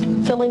thrive: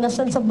 feeling a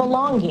sense of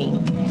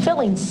belonging,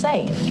 feeling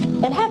safe,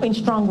 and having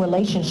strong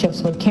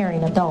relationships with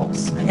caring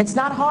adults. It's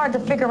not hard to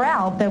figure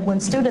out that when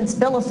students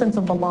feel a sense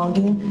of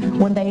belonging,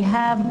 when they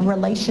have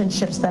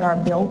relationships that are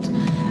built,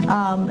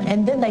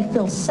 and then they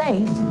feel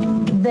safe,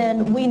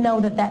 then we know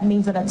that that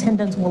means that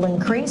attendance will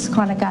increase,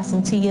 chronic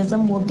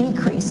absenteeism will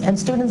decrease, and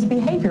students'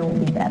 behavior will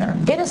be better.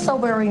 It is so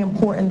very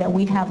important that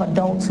we have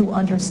adults who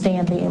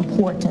understand the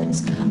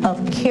importance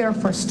of care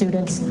for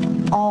students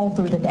all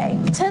through the day.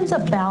 Tens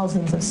of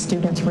thousands of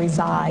students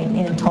reside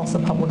in Tulsa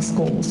Public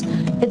Schools.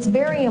 It's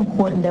very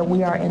important that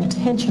we are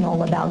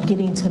intentional about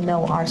getting to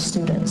know our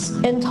students.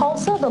 In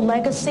Tulsa, the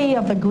legacy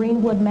of the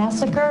Greenwood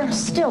Massacre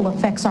still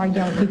affects our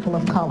young people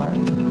of color,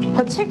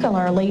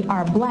 particularly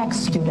our Black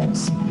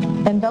students.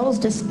 And those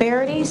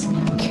disparities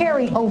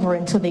carry over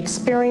into the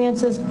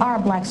experiences our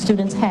Black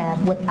students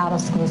have with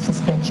out-of-school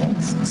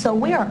suspensions. So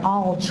we are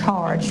all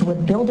charged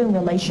with building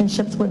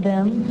relationships with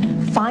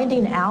them,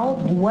 finding out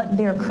what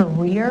their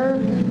career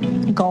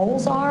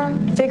goals are,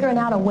 figuring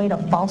out a way to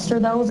foster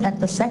those at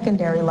the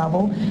secondary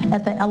level,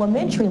 at the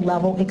elementary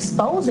level,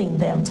 exposing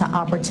them to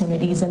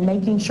opportunities and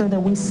making sure that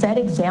we set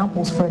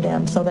examples for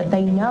them so that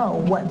they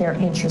know what their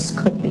interests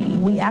could be.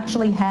 We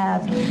actually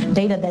have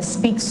data that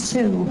speaks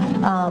to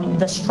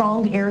the strong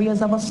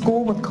areas of a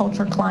school with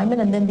culture, climate,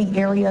 and then the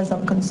areas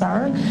of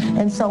concern.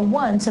 And so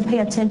one, to pay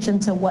attention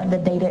to what the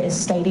data is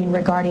stating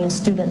regarding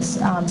students'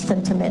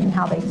 sentiment and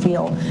how they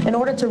feel in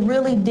order to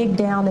really dig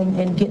down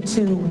and get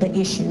to the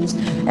issues.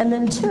 And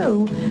then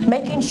two,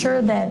 making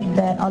sure that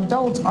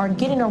adults are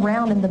getting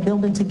around in the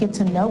building to get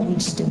to know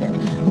each student,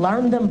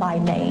 learn them by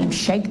name,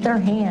 shake their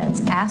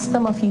hands, ask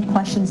them a few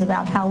questions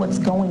about how it's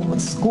going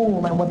with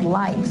school and with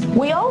life.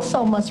 We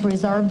also must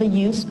reserve the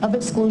use of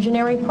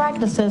exclusionary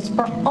practices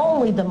for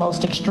only the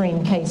most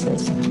extreme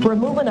cases.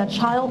 Removing a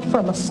child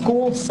from a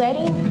school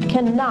setting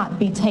cannot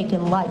be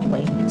taken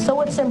lightly.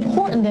 So it's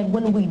important that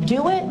when we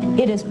do it,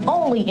 it is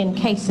only in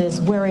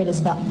cases where it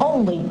is the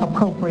only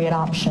appropriate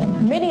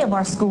option. Many of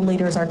our school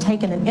leaders are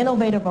taking an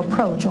innovative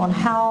approach on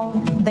how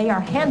they are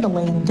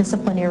handling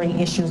disciplinary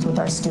issues with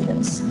our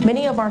students.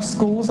 Many of our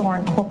schools are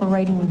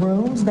incorporating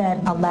rooms that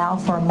allow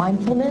for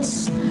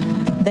mindfulness.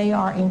 They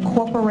are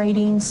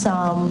incorporating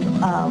some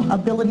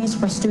abilities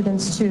for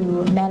students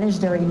to manage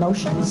their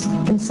emotions.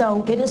 And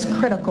so it is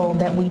critical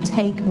that we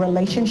take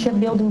relationship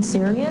building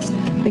serious,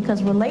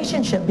 because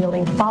relationship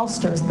building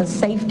fosters the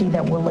safety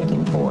that we're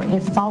looking for.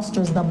 It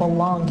fosters the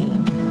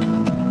belonging.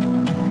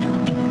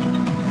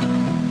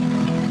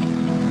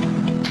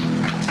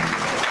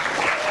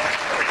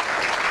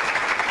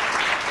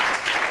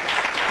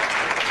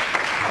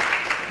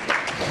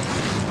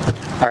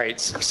 All right,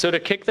 so to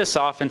kick this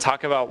off and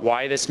talk about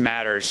why this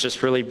matters,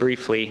 just really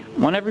briefly, I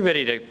want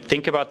everybody to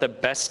think about the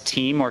best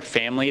team or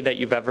family that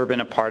you've ever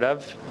been a part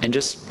of, and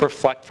just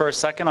reflect for a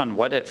second on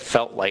what it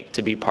felt like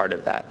to be part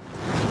of that.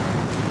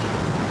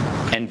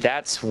 And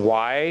that's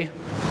why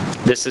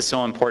this is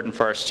so important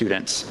for our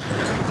students.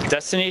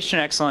 Destination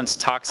Excellence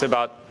talks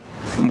about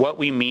what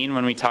we mean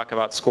when we talk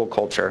about school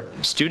culture.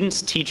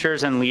 Students,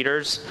 teachers, and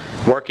leaders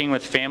working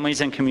with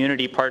families and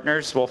community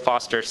partners will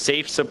foster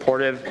safe,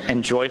 supportive,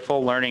 and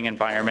joyful learning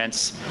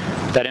environments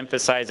that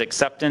emphasize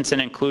acceptance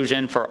and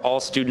inclusion for all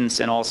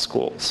students in all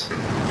schools.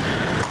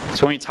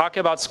 So when we talk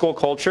about school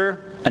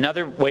culture,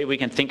 another way we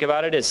can think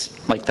about it is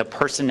like the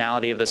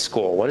personality of the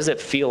school. What does it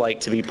feel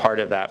like to be part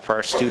of that for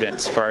our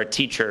students, for our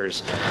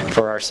teachers,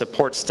 for our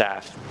support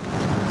staff?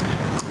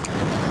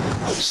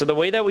 So the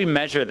way that we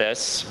measure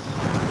this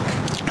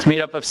It's made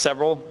up of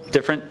several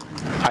different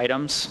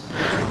items.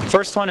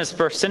 First one is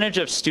percentage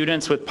of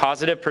students with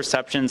positive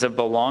perceptions of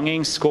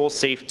belonging, school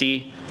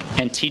safety,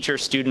 and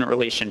teacher-student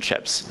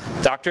relationships.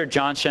 Dr.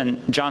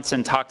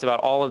 Johnson talked about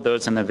all of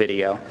those in the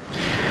video.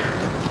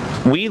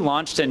 We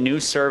launched a new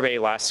survey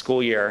last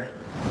school year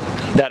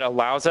that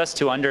allows us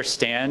to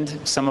understand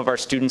some of our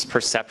students'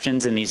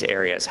 perceptions in these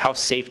areas. How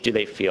safe do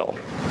they feel?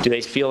 Do they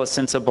feel a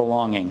sense of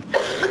belonging?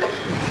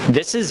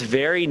 This is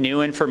very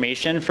new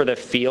information for the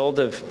field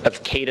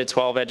of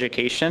K-12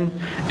 education,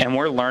 and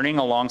we're learning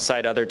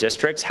alongside other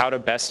districts how to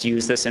best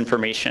use this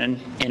information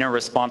in a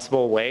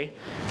responsible way,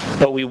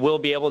 but we will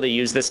be able to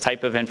use this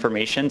type of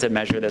information to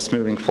measure this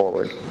moving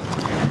forward.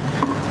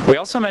 We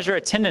also measure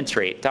attendance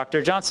rate.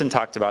 Dr. Johnson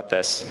talked about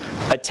this.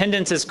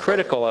 Attendance is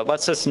critical. It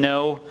lets us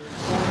know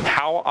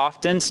how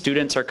often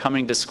students are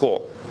coming to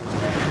school.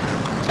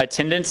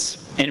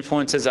 Attendance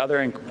influences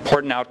other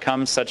important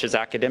outcomes such as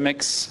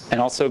academics and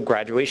also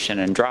graduation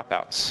and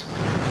dropouts.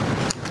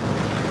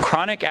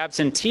 Chronic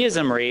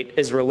absenteeism rate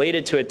is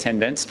related to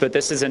attendance, but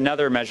this is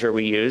another measure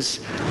we use.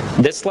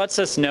 This lets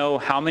us know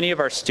how many of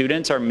our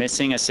students are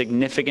missing a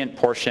significant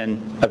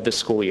portion of the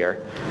school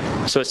year.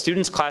 So a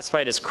student's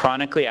classified as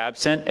chronically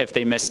absent if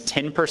they miss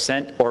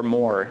 10% or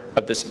more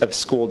of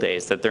school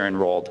days that they're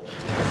enrolled.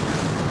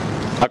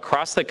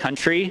 Across the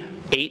country,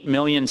 8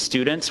 million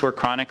students were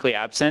chronically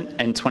absent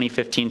in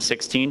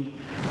 2015-16.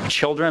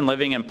 Children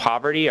living in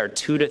poverty are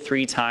 2 to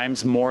 3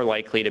 times more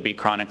likely to be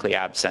chronically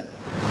absent.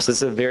 So this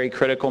is a very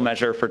critical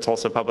measure for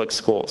Tulsa Public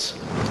Schools.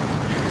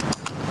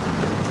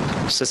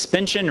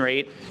 Suspension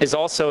rate is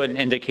also an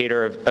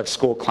indicator of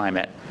school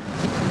climate.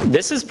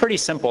 This is pretty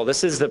simple.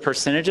 This is the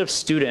percentage of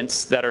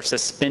students that are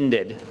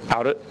suspended.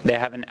 They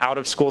have an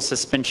out-of-school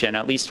suspension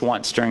at least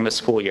once during the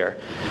school year.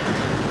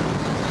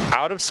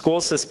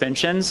 Out-of-school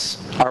suspensions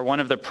are one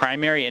of the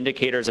primary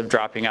indicators of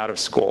dropping out of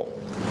school,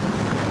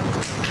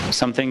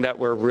 something that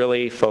we're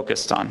really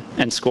focused on,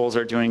 and schools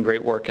are doing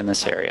great work in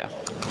this area.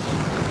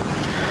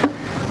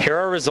 Here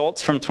are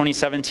results from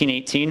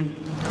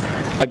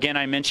 2017-18. Again,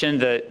 I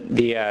mentioned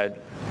the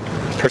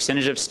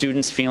percentage of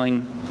students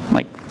feeling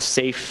like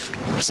safe,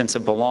 sense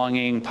of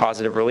belonging,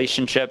 positive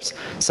relationships,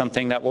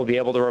 something that we'll be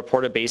able to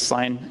report a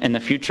baseline in the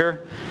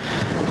future.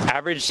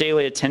 Average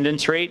daily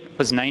attendance rate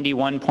was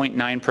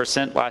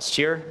 91.9% last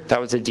year. That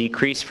was a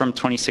decrease from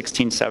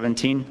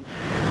 2016-17.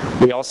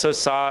 We also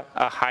saw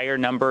a higher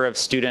number of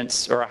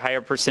students, or a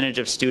higher percentage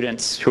of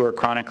students who are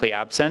chronically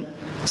absent.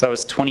 So that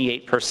was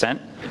 28%.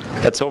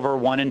 That's over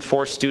 1 in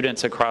 4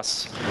 students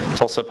across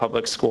Tulsa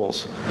Public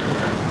Schools.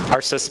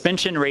 Our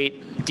suspension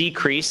rate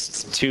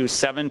decreased to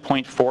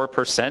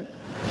 7.4%,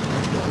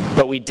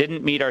 but we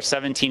didn't meet our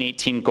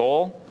 17-18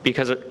 goal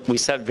because we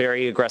set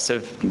very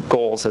aggressive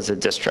goals as a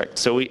district.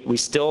 So we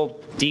still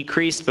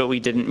decreased, but we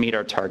didn't meet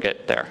our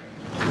target there.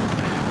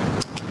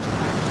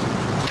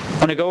 I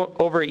want to go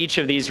over each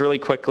of these really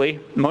quickly.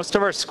 Most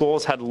of our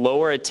schools had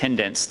lower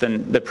attendance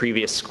than the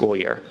previous school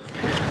year.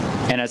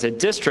 And as a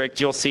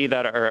district, you'll see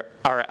that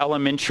our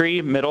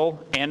elementary,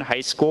 middle, and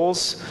high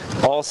schools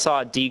all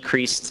saw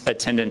decreased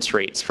attendance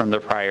rates from the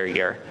prior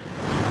year.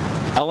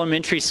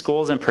 Elementary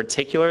schools in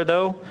particular,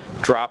 though,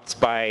 dropped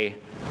by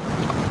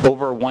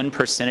over 1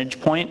 percentage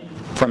point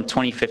from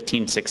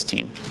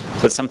 2015-16.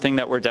 So it's something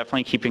that we're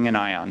definitely keeping an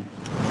eye on.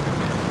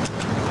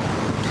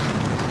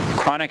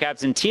 Chronic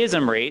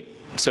absenteeism rate,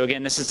 so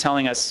again, this is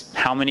telling us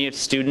how many of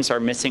students are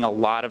missing a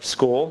lot of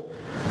school.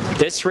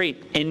 This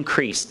rate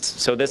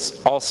increased, so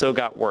this also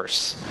got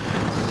worse.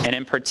 And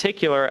in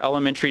particular,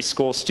 elementary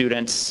school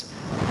students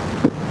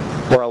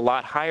were a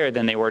lot higher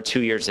than they were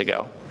 2 years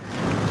ago.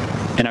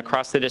 And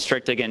across the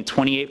district, again,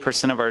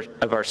 28%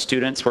 of our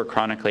students were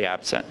chronically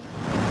absent.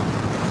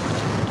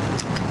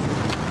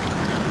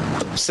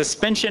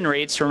 Suspension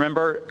rates,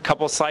 remember a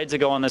couple slides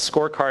ago on the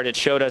scorecard, it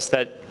showed us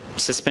that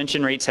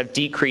suspension rates have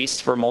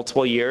decreased for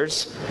multiple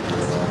years.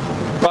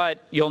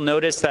 But you'll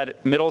notice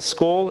that middle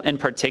school in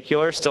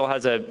particular still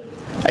has a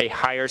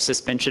higher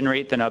suspension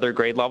rate than other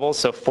grade levels,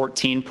 so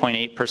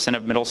 14.8%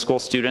 of middle school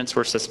students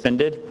were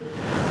suspended.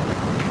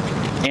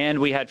 And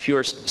we had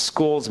fewer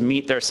schools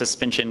meet their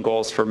suspension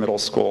goals for middle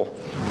school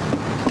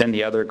than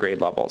the other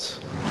grade levels.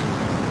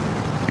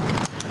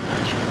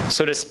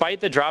 So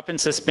despite the drop in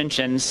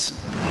suspensions,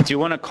 I do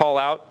want to call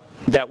out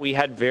that we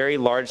had very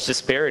large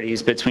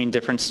disparities between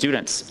different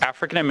students.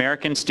 African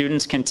American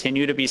students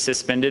continue to be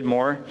suspended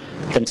more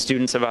than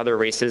students of other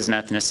races and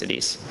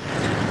ethnicities.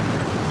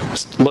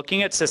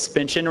 Looking at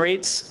suspension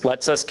rates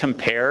lets us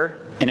compare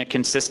in a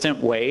consistent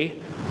way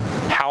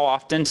how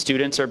often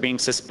students are being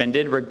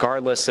suspended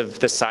regardless of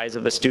the size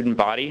of the student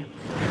body.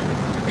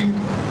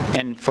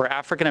 And for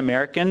African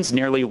Americans,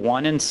 nearly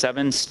 1 in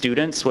 7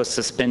 students was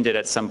suspended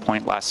at some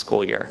point last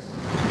school year.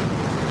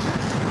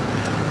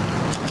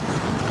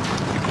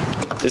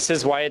 This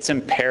is why it's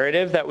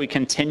imperative that we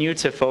continue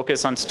to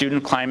focus on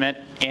student climate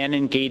and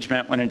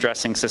engagement when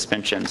addressing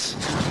suspensions.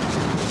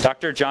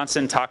 Dr.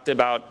 Johnson talked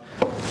about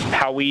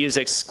how we use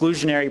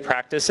exclusionary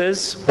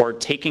practices, or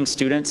taking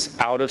students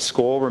out of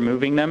school,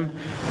 removing them,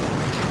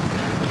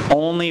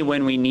 only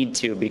when we need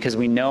to, because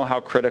we know how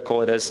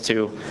critical it is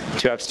to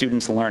have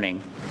students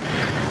learning.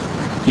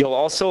 You'll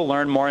also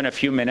learn more in a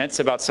few minutes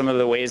about some of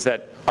the ways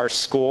that our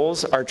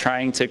schools are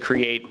trying to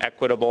create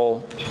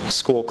equitable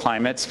school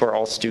climates for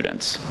all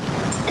students.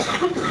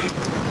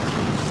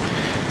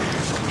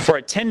 For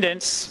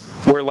attendance,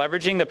 we're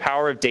leveraging the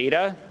power of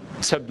data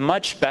to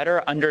much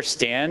better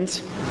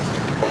understand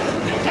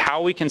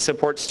how we can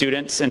support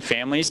students and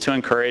families to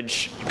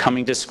encourage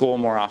coming to school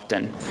more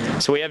often.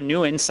 So we have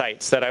new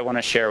insights that I want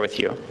to share with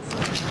you.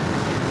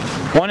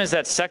 One is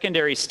that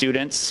secondary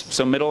students,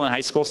 so middle and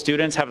high school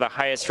students, have the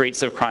highest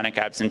rates of chronic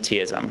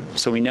absenteeism.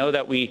 So we know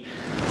that we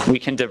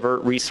can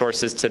divert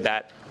resources to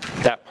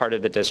that part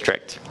of the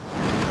district.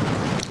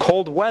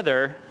 Cold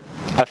weather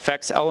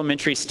affects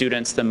elementary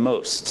students the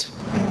most.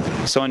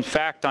 So in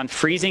fact, on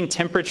freezing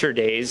temperature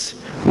days,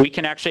 we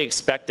can actually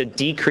expect a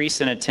decrease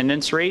in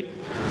attendance rate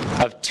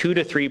of 2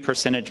 to 3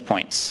 percentage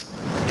points.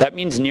 That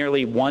means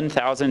nearly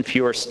 1,000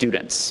 fewer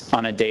students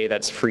on a day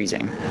that's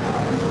freezing.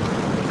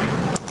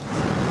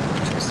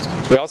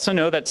 We also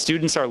know that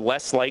students are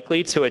less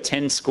likely to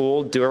attend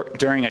school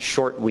during a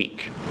short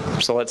week.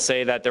 So let's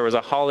say that there was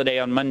a holiday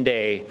on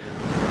Monday,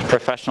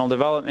 professional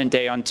development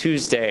day on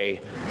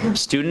Tuesday.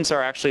 Students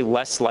are actually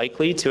less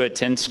likely to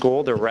attend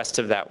school the rest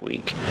of that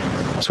week.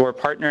 So we're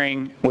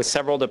partnering with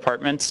several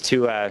departments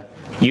to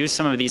use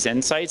some of these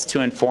insights to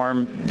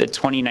inform the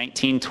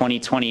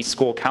 2019-2020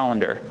 school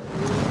calendar.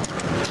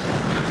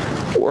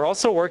 We're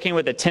also working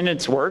with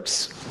Attendance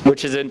Works,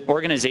 which is an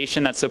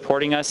organization that's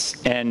supporting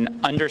us in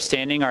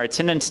understanding our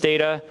attendance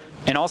data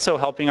and also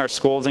helping our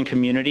schools and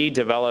community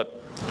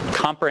develop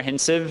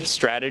comprehensive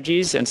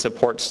strategies and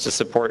supports to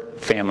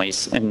support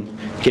families in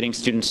getting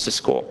students to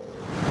school.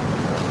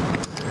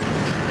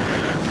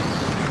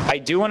 I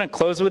do want to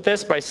close with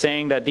this by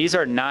saying that these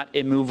are not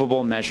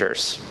immovable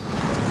measures.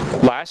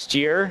 Last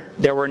year,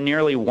 there were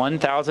nearly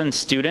 1,000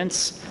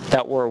 students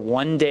that were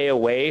 1 day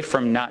away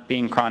from not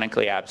being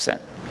chronically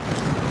absent.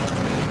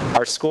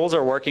 Our schools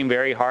are working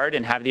very hard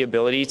and have the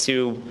ability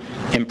to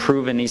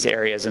improve in these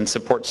areas and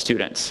support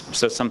students,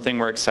 so something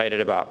we're excited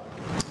about.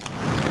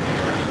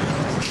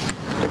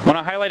 I want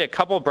to highlight a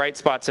couple bright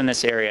spots in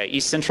this area.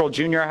 East Central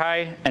Junior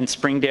High and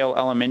Springdale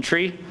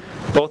Elementary.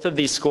 Both of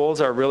these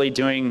schools are really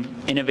doing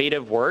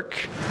innovative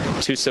work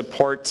to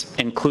support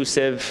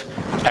inclusive,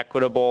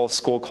 equitable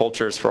school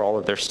cultures for all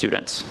of their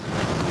students.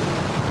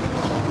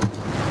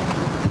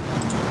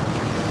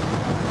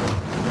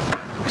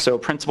 So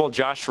Principal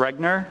Josh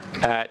Regner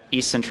at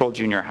East Central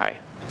Junior High.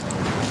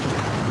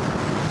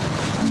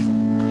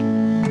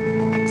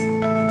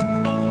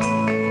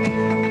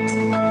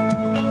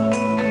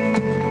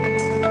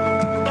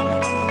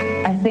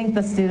 I think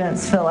the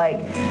students feel like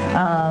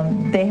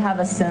they have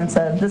a sense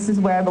of this is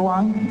where I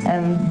belong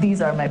and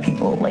these are my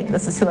people. Like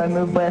this is who I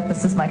move with,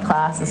 this is my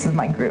class, this is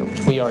my group.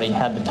 We already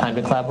had the time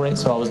to collaborate,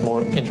 so I was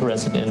more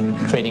interested in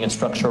creating a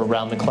structure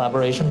around the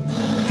collaboration.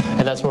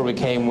 And that's where we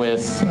came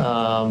with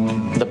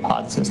the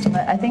pod system.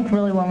 I think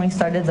really when we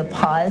started the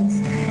pods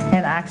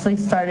and actually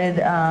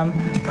started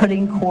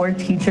putting core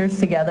teachers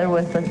together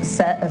with a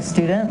set of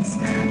students,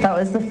 that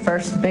was the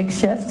first big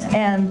shift.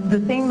 And the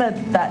thing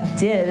that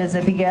did is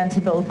it began to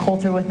build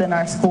culture within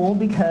our school,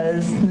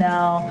 because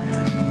now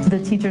the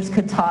teachers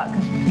could talk,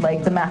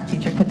 like the math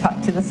teacher could talk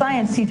to the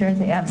science teacher and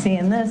say, I'm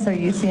seeing this, are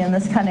you seeing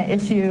this kind of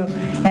issue?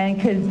 And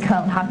could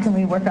come, how can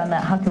we work on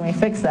that? How can we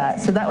fix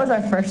that? So that was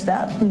our first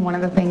step. One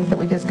of the things that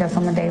we discuss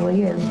on the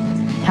daily is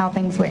how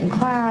things went in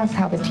class,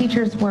 how the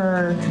teachers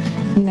were,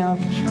 you know,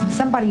 if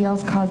somebody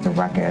else caused a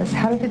ruckus,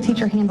 how did the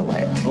teacher handle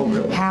it? Oh,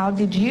 really? How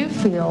did you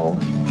feel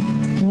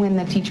when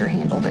the teacher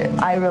handled it?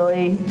 I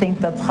really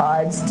think the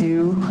pods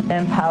do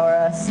empower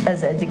us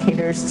as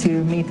educators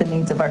to meet the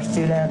needs of our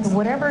students.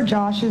 Whatever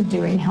Josh is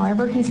doing,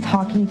 however he's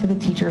talking to the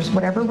teachers,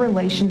 whatever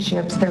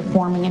relationships they're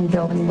forming and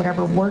building,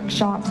 whatever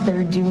workshops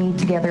they're doing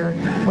together,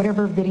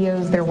 whatever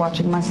videos they're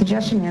watching, my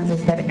suggestion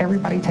is that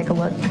everybody take a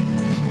look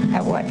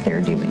at what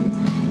they're doing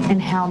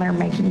and how they're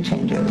making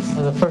changes.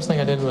 The first thing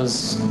I did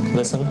was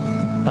listen.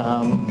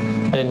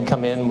 I didn't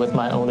come in with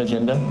my own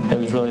agenda. I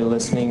was really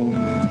listening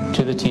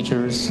to the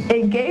teachers.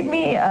 It gave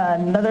me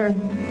another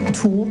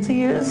tool to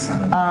use.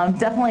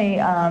 Definitely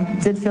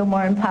did feel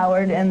more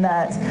empowered in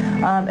that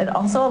it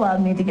also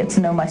allowed me to get to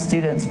know my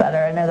students better.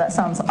 I know that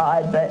sounds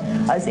odd, but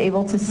I was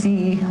able to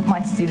see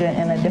my student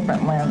in a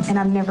different lens. And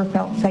I've never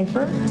felt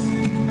safer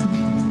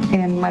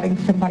in letting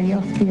somebody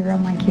else be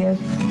around my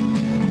kids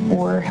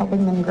or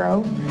helping them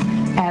grow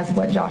as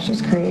what Josh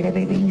has created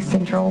at East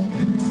Central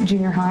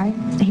Junior High.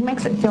 He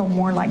makes it feel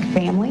more like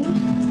family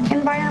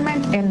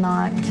environment and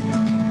not,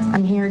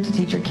 I'm here to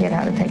teach your kid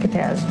how to take a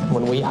test.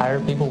 When we hire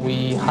people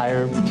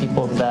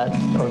that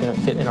are going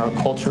to fit in our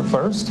culture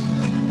first.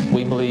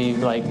 We believe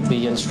like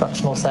the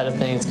instructional side of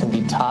things can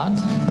be taught,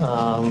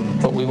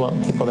 but we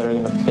want people that are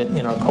going to fit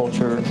in our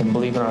culture and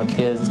believe in our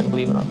kids and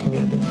believe in our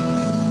community.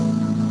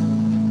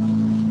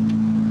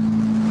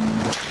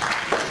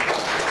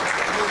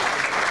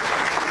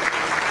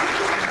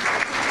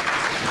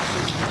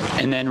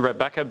 And then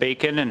Rebecca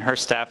Bacon and her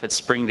staff at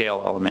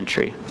Springdale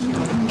Elementary.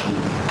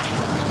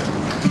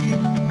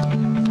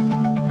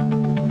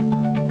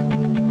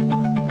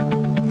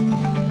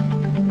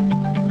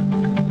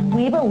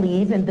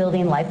 believe in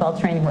building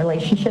life-altering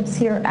relationships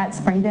here at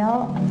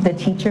Springdale. The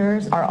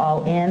teachers are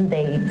all in.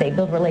 They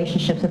build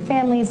relationships with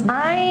families.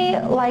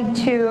 I like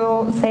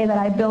to say that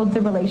I build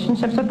the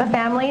relationships with the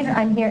families.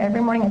 I'm here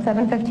every morning at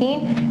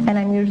 7:15, and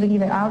I'm usually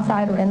either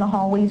outside or in the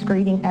hallways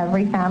greeting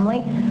every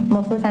family.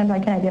 Most of the times I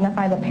can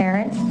identify the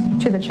parents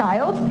to the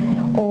child,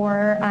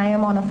 or I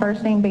am on a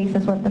first-name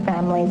basis with the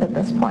families at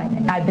this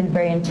point. I've been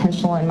very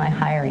intentional in my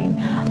hiring.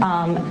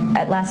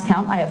 At last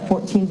count, I have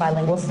 14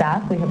 bilingual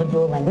staff. We have a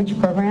dual language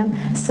program,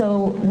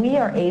 so we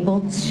are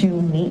able to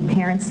meet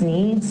parents'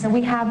 needs.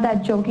 We have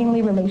that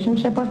jokingly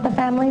relationship with the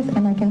families,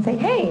 and I can say,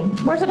 hey,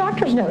 where's the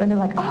doctor's note? And they're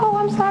like, oh,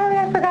 I'm sorry,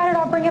 I forgot it,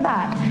 I'll bring it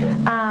back.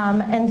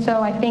 And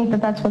so I think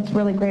that that's what's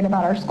really great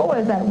about our school,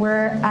 is that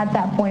we're at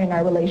that point in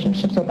our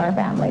relationships with our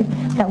families,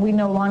 that we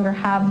no longer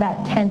have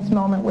that tense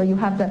moment where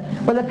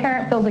where the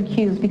parent feels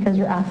accused because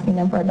you're asking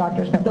them for a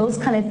doctor's note. Those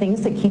kind of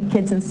things that keep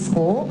kids in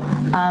school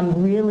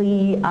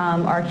really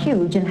are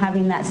huge, and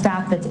having that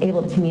staff that's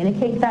able to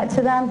communicate that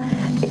to them,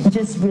 it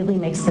just really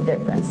makes the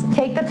difference.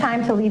 Take the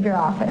time to leave your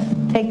office.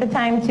 Take the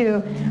time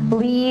to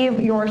leave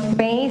your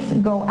space,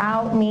 go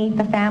out, meet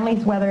the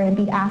families, whether it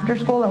be after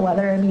school or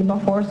whether it be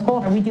before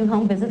school. We do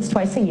home visits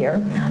twice a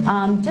year.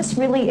 Just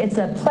really, it's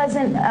a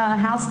pleasant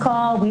house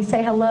call. We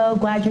say hello,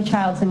 glad your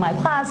child's in my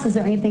class. Is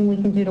there anything we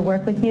can do to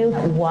work with you?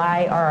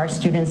 Why are our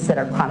students that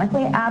are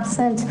chronically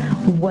absent?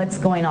 What's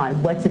going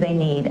on? What do they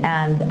need?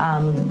 And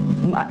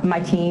my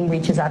team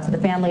reaches out to the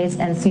families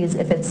and sees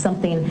if it's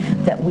something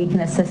that we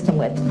can assist them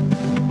with.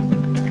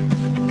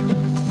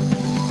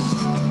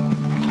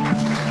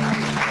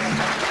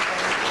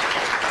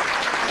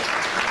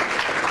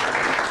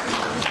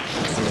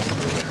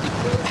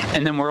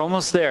 And then we're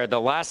almost there. The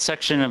last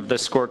section of the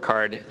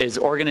scorecard is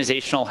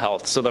organizational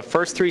health. So the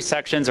first three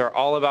sections are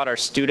all about our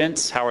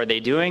students. How are they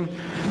doing?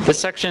 This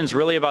section is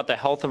really about the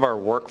health of our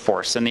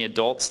workforce and the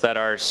adults that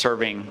are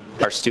serving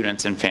our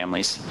students and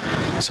families.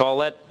 So I'll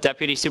let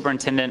Deputy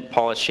Superintendent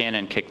Paula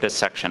Shannon kick this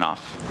section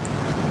off.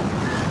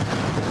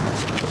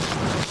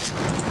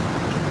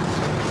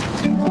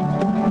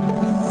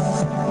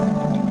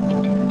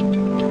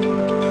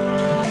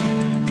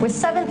 With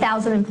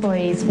 7,000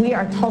 employees, we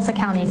are Tulsa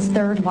County's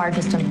third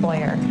largest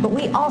employer, but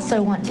we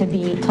also want to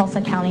be Tulsa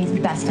County's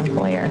best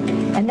employer.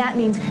 And that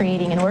means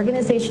creating an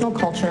organizational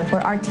culture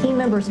where our team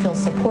members feel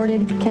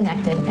supported,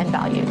 connected, and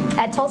valued.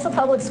 At Tulsa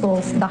Public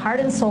Schools, the heart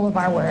and soul of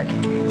our work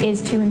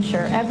is to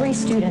ensure every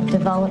student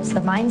develops the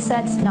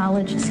mindsets,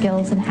 knowledge,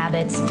 skills, and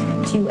habits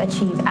to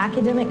achieve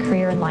academic,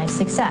 career, and life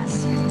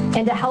success.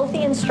 And a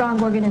healthy and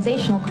strong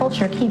organizational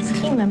culture keeps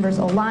team members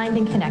aligned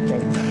and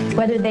connected,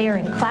 whether they are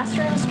in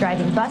classrooms,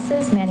 driving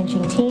buses,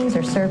 managing teams,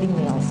 or serving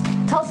meals.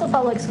 Tulsa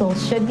Public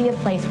Schools should be a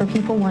place where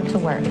people want to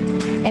work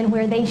and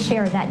where they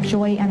share that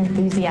joy and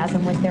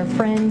enthusiasm with their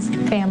friends,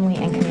 family,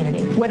 and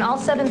community. When all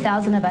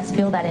 7,000 of us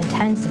feel that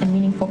intense and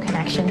meaningful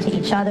connection to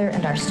each other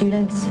and our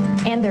students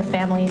and their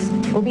families,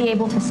 we'll be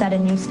able to set a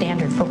new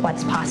standard for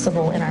what's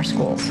possible in our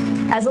schools.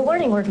 As a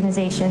learning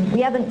organization,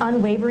 we have an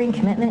unwavering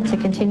commitment to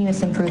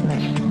continuous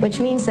improvement, which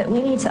means that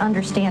we need to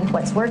understand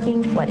what's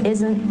working, what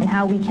isn't, and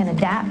how we can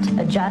adapt,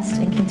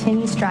 adjust, and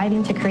continue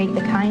striving to create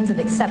the kinds of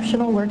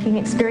exceptional working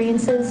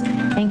experiences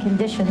and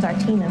conditions our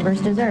team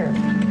members deserve.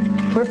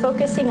 We're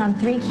focusing on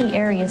three key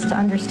areas to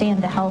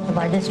understand the health of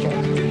our district: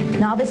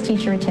 novice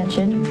teacher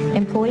retention,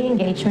 employee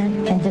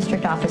engagement, and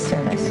district office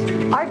service.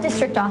 Our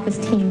district office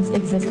teams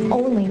exist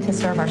only to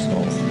serve our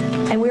schools,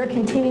 and we are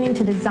continuing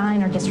to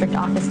design our district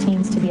office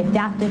teams to be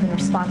adaptive and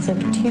responsive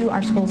to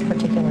our school's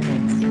particular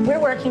needs. We're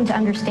working to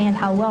understand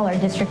how well our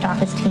district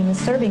office team is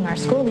serving our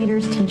school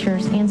leaders,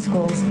 teachers, and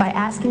schools by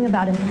asking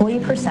about employee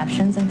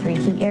perceptions in three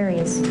key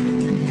areas.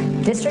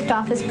 District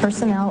office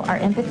personnel are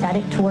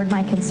empathetic toward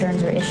my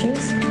concerns or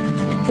issues.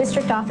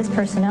 District office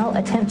personnel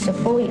attempt to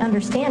fully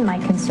understand my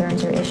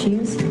concerns or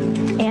issues.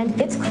 And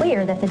it's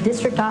clear that the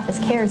district office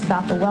cares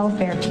about the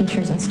welfare of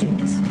teachers and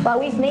students. While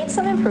we've made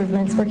some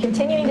improvements, we're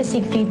continuing to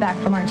seek feedback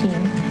from our team,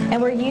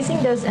 and we're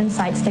using those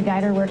insights to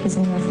guide our work as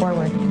we move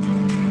forward.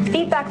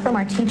 Feedback from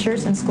our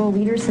teachers and school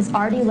leaders has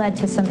already led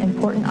to some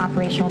important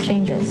operational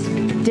changes.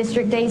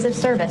 District days of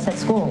service at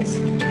schools,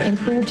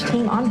 improved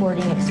team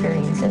onboarding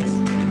experiences,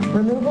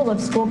 removal of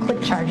school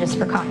click charges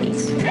for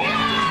copies.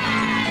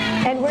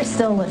 And we're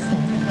still listening.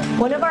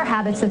 One of our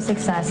habits of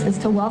success is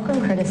to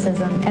welcome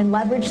criticism and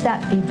leverage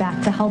that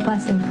feedback to help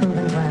us improve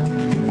and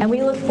grow. And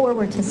we look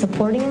forward to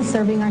supporting and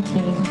serving our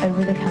team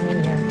over the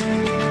coming year.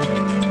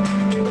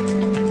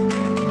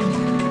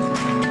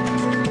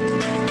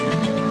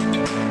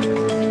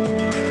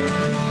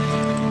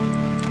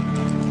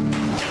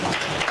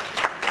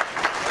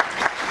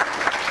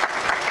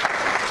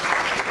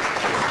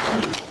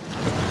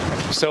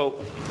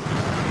 So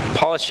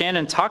Paula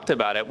Shannon talked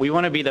about it. We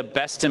want to be the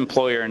best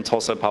employer in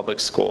Tulsa Public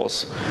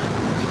Schools.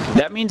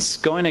 That means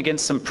going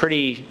against some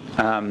pretty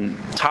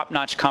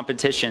top-notch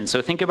competition.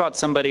 So think about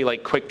somebody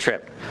like Quick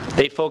Trip.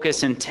 They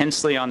focus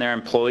intensely on their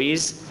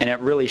employees, and it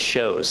really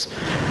shows.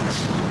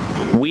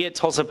 We at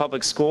Tulsa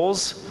Public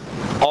Schools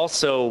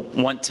also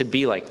want to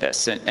be like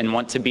this and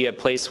want to be a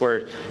place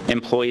where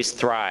employees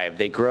thrive,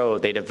 they grow,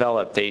 they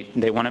develop, they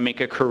want to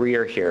make a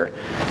career here.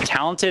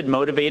 Talented,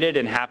 motivated,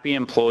 and happy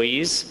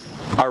employees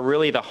are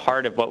really the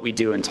heart of what we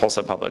do in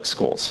Tulsa Public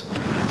Schools.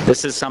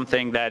 This is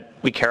something that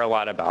we care a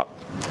lot about.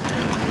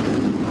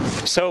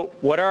 So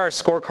what are our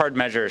scorecard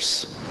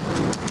measures?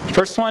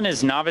 First one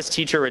is novice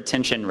teacher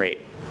retention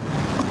rate.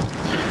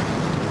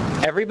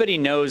 Everybody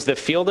knows the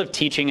field of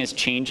teaching is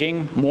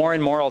changing. More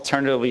and more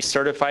alternatively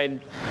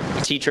certified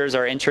teachers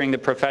are entering the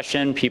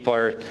profession. People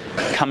are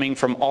coming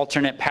from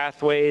alternate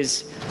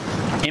pathways.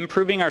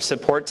 Improving our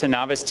support to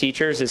novice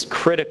teachers is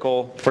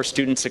critical for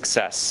student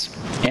success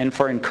and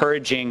for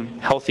encouraging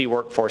healthy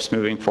workforce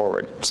moving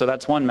forward. So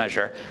that's one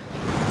measure.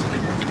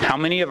 How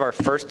many of our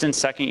first and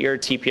second year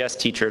TPS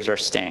teachers are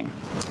staying?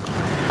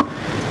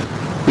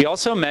 We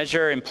also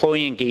measure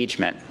employee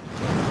engagement.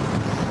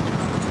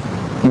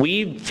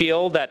 We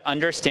feel that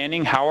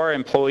understanding how our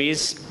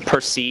employees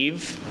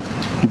perceive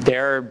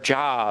their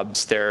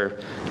jobs,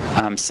 their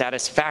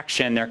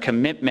satisfaction, their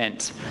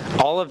commitment,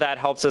 all of that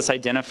helps us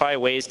identify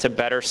ways to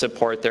better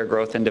support their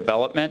growth and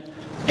development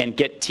and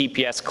get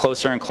TPS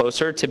closer and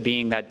closer to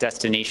being that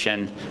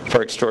destination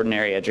for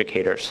extraordinary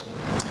educators.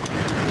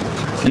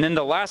 And then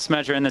the last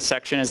measure in this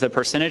section is the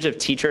percentage of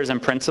teachers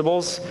and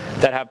principals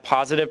that have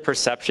positive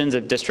perceptions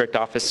of district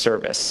office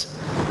service.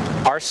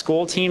 Our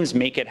school teams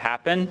make it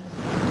happen,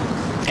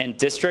 and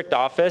district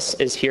office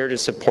is here to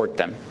support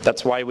them.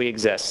 That's why we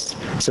exist.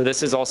 So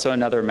this is also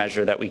another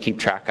measure that we keep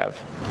track of.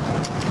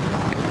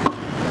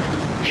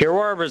 Here are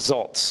our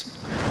results.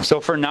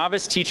 So for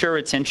novice teacher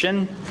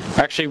retention,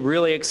 we're actually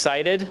really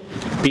excited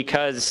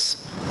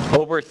because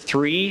over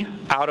 3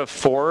 out of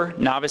 4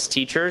 novice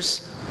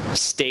teachers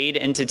stayed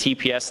into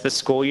TPS this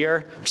school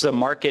year, which is a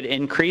marked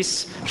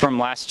increase from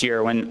last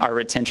year when our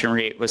retention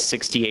rate was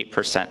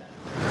 68%.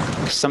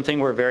 Something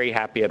we're very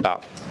happy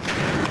about.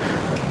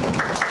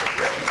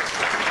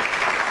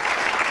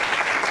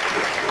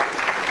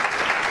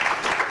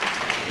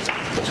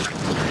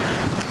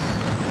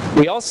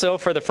 We also,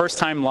 for the first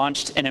time,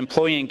 launched an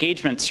employee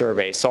engagement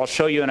survey. So I'll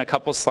show you in a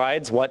couple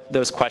slides what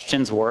those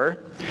questions were.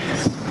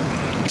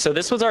 So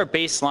this was our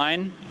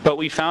baseline, but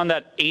we found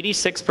that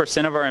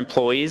 86% of our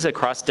employees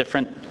across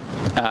different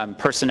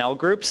personnel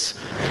groups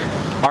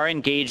are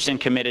engaged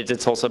and committed to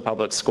Tulsa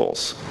Public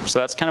Schools. So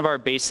that's kind of our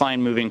baseline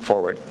moving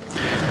forward.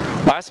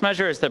 Last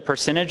measure is the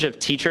percentage of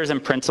teachers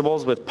and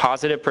principals with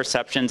positive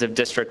perceptions of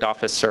district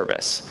office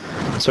service.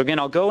 So again,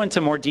 I'll go into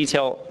more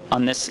detail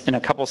on this in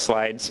a couple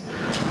slides.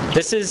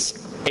 This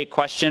is a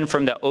question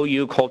from the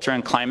OU Culture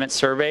and Climate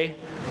Survey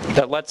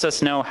that lets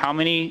us know how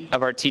many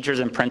of our teachers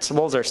and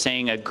principals are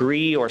saying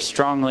agree or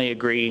strongly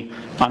agree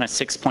on a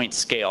 6-point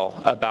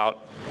scale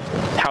about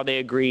how they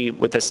agree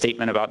with the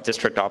statement about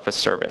district office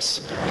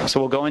service. So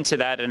we'll go into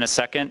that in a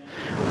second.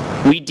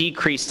 We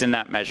decreased in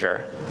that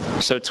measure.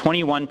 So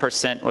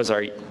 21%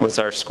 was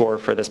our score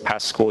for this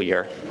past school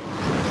year.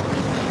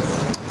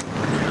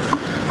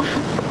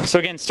 So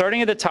again,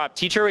 starting at the top,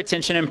 teacher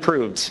retention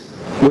improved.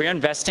 We're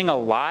investing a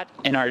lot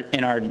in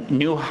our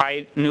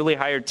newly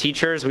hired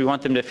teachers. We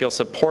want them to feel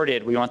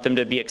supported. We want them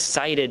to be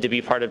excited to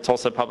be part of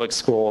Tulsa Public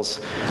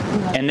Schools.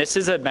 And this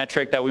is a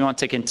metric that we want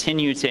to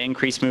continue to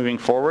increase moving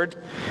forward.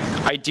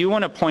 I do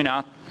want to point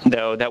out,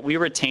 though, that we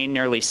retained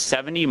nearly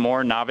 70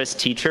 more novice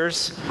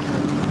teachers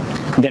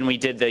than we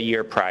did the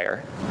year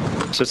prior.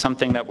 So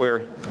something that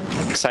we're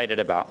excited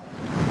about.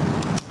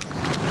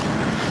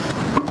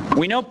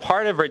 We know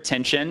part of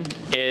retention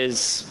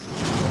is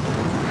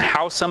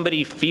how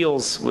somebody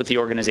feels with the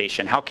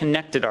organization. How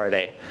connected are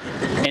they?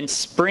 In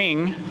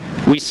spring,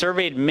 we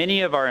surveyed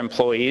many of our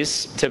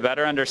employees to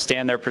better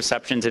understand their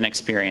perceptions and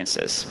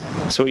experiences.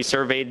 So we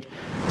surveyed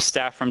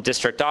staff from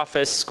district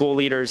office, school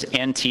leaders,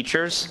 and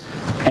teachers.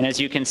 And as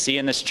you can see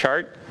in this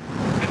chart,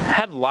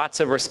 had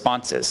lots of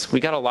responses. We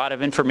got a lot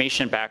of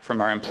information back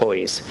from our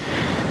employees.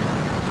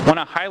 I want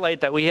to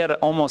highlight that we had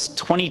almost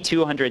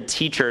 2,200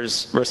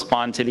 teachers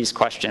respond to these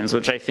questions,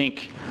 which I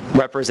think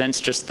represents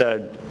just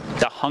the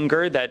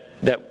hunger that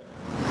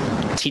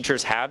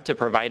teachers have to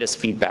provide us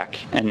feedback,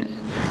 and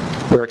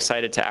we're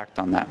excited to act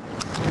on that.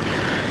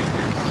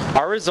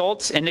 Our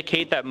results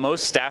indicate that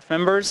most staff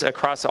members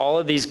across all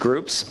of these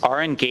groups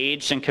are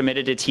engaged and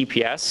committed to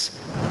TPS,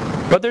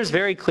 but there's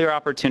very clear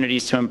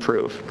opportunities to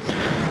improve.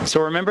 So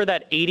remember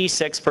that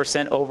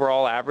 86%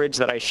 overall average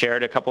that I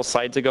shared a couple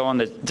slides ago on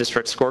the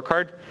district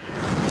scorecard?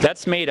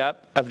 That's made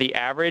up of the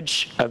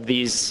average of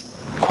these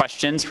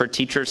questions for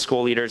teachers,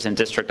 school leaders, and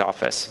district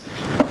office.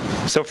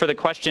 So for the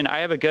question, I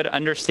have a good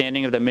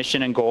understanding of the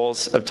mission and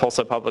goals of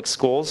Tulsa Public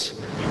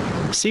Schools.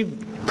 See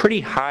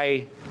pretty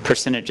high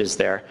percentages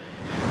there.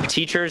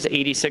 Teachers,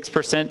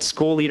 86%,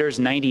 school leaders,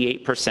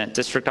 98%,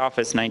 district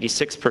office,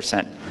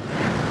 96%.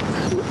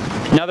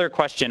 Another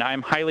question,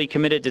 I'm highly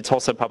committed to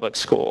Tulsa Public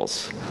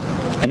Schools.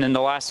 And then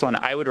the last one,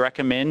 I would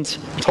recommend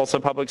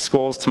Tulsa Public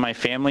Schools to my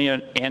family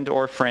and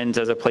or friends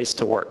as a place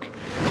to work.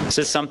 This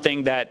is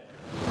something that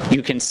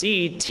you can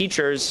see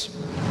teachers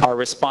are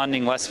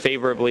responding less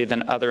favorably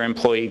than other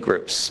employee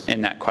groups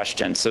in that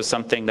question. So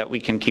something that we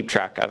can keep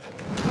track of.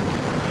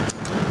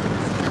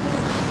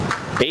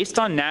 Based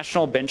on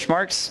national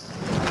benchmarks,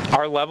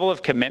 our level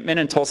of commitment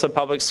in Tulsa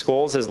Public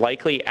Schools is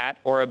likely at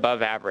or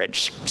above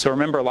average. So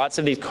remember, lots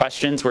of these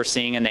questions we're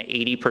seeing in the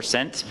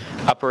 80%,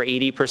 upper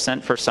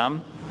 80% for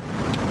some.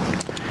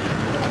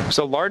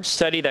 So a large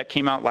study that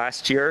came out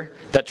last year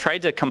that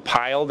tried to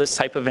compile this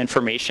type of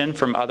information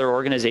from other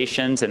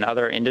organizations and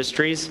other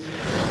industries.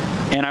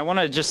 And I want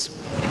to just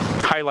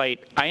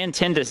highlight, I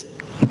intend to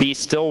be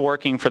still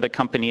working for the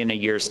company in a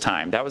year's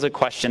time. That was a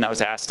question that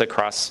was asked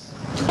across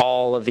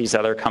all of these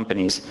other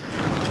companies.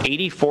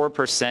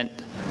 84%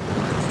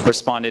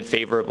 responded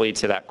favorably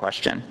to that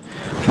question.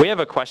 We have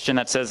a question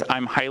that says,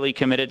 I'm highly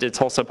committed to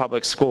Tulsa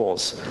Public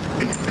Schools.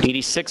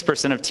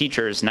 86% of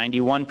teachers,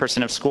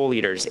 91% of school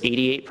leaders,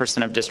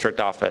 88% of district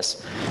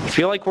office. I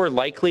feel like we're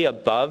likely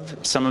above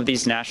some of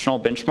these national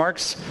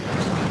benchmarks,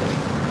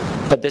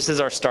 but this is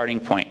our starting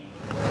point.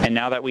 And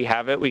now that we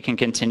have it, we can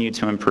continue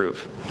to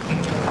improve.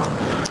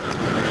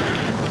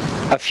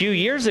 A few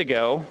years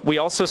ago, we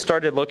also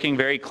started looking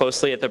very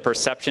closely at the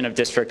perception of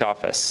district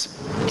office.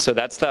 So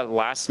that's the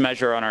last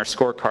measure on our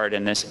scorecard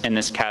in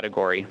this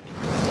category.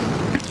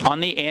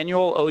 On the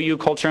annual OU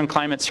Culture and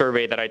Climate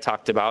Survey that I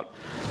talked about,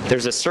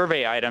 there's a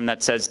survey item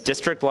that says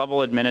district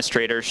level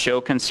administrators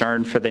show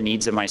concern for the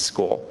needs of my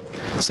school.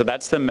 So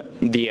that's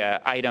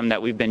the item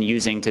that we've been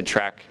using to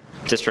track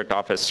district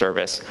office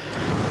service.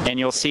 And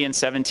you'll see in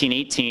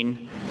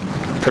 17-18,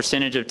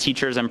 percentage of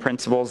teachers and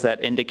principals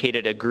that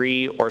indicated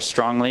agree or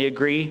strongly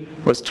agree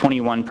was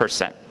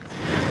 21%.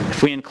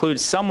 If we include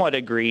somewhat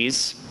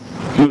agrees,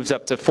 moves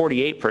up to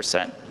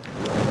 48%.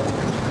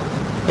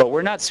 But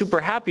we're not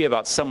super happy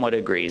about somewhat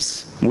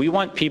agrees. We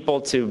want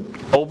people to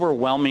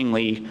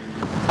overwhelmingly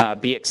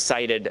be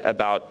excited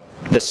about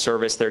the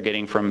service they're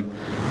getting from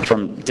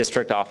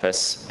district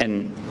office,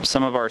 and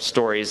some of our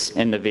stories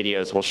in the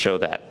videos will show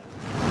that.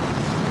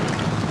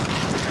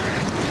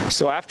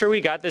 So after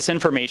we got this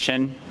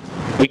information,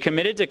 we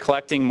committed to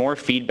collecting more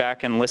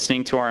feedback and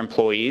listening to our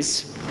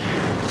employees.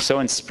 So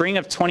in spring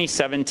of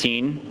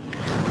 2017,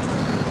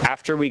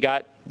 after we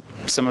got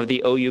some of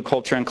the OU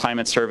Culture and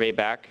Climate Survey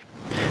back,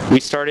 we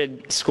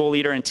started school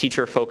leader and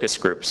teacher focus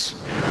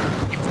groups.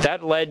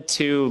 That led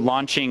to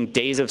launching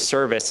days of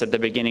service at the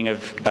beginning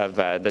of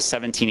the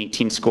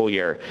 17-18 school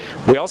year.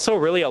 We also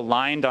really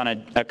aligned on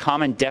a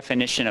common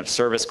definition of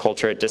service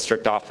culture at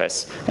district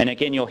office. And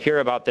again, you'll hear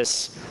about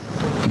this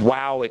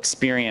wow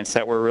experience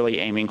that we're really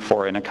aiming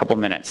for in a couple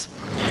minutes.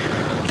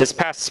 This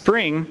past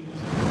spring,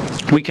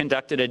 we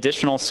conducted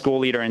additional school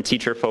leader and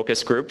teacher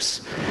focus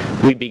groups.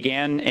 We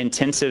began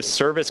intensive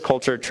service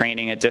culture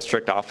training at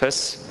district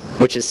office,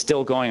 which is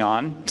still going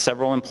on.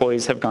 Several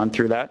employees have gone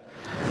through that.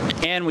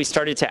 And we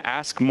started to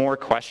ask more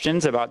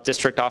questions about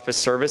district office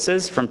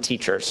services from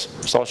teachers.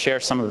 So I'll share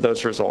some of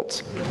those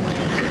results.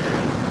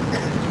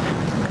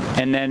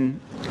 And then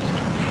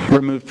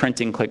remove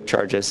printing click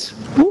charges.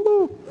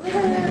 Woo!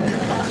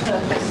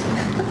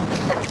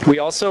 We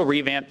also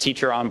revamped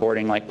teacher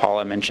onboarding, like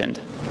Paula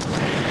mentioned.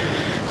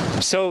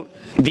 So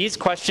these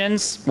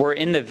questions were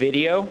in the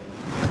video,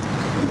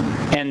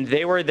 and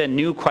they were the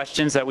new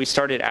questions that we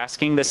started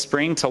asking this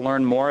spring to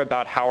learn more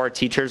about how our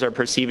teachers are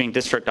perceiving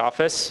district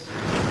office.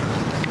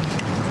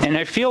 And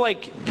I feel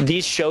like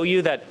these show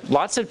you that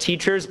lots of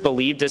teachers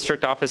believe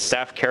district office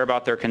staff care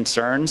about their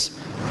concerns.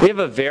 We have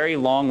a very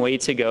long way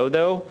to go,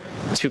 though,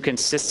 to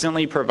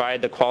consistently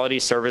provide the quality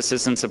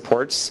services and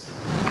supports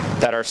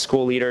that our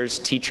school leaders,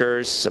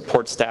 teachers,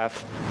 support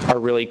staff are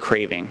really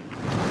craving.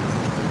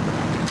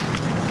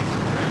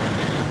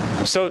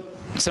 So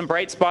some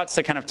bright spots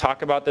to kind of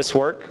talk about this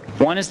work.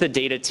 One is the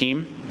data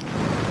team.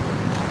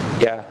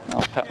 Yeah,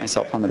 I'll pat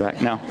myself on the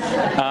back. No.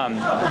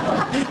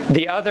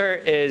 The other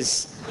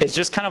is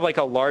just kind of like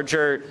a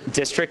larger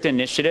district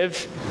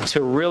initiative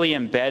to really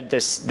embed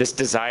this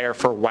desire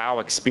for wow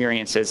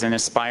experiences and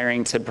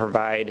aspiring to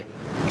provide,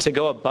 to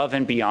go above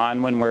and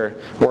beyond when we're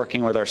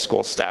working with our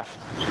school staff.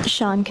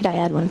 Sean, could I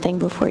add one thing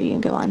before you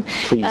go on?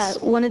 Please.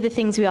 One of the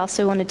things we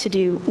also wanted to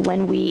do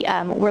when we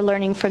were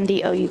learning from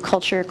the OU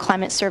Culture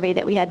Climate Survey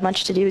that we had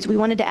much to do is we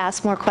wanted to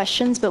ask more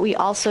questions, but we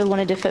also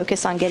wanted to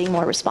focus on getting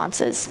more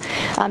responses.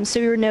 So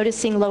we were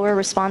noticing lower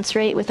response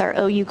rate with our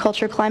OU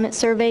Culture Climate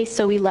Survey,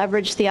 so we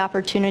leveraged the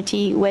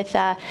opportunity with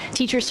a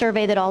teacher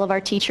survey that all of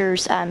our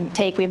teachers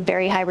take. We have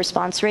very high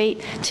response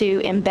rate to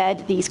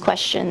embed these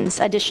questions,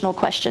 additional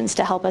questions,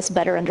 to help us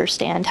better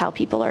understand how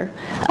people are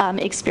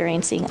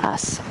experiencing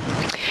us.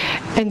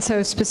 And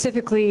so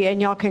specifically, and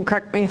y'all can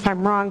correct me if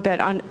I'm wrong, but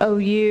on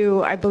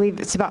OU, I believe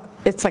it's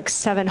like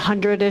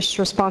 700-ish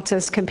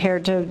responses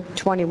compared to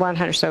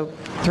 2,100, so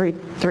three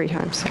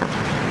times.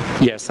 Yeah.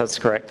 Yes, that's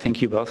correct.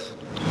 Thank you both.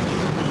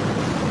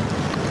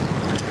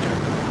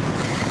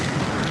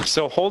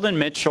 So Holden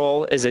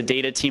Mitchell is a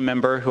data team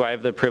member who I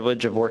have the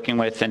privilege of working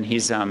with, and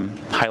he's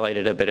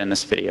highlighted a bit in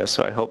this video,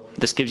 so I hope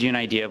this gives you an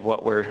idea of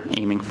what we're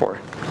aiming for.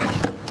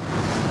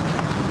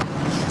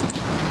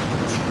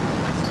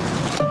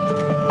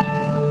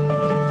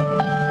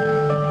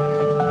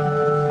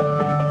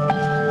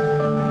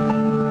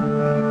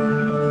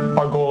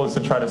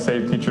 try to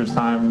save teachers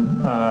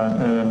time,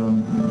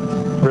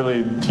 and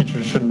really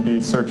teachers shouldn't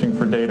be searching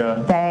for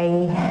data.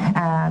 They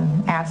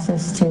asked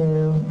us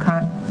to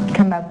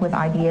come up with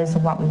ideas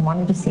of what we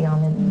wanted to see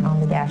on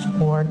the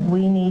dashboard.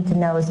 We need to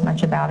know as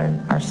much about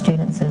our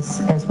students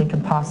as we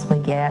can possibly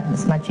get,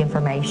 as much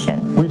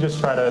information. We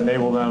just try to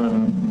enable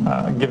them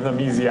and give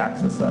them easy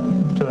access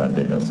to that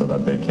data so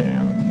that they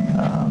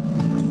can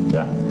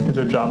do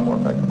their job more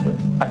effectively.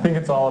 I think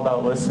it's all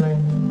about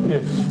listening.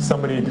 If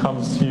somebody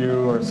comes to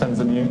you or sends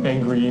an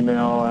angry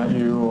email at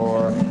you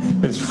or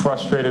is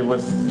frustrated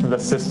with the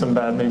system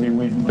that maybe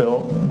we've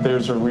built,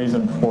 there's a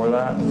reason for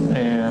that.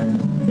 And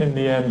in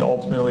the end,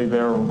 ultimately,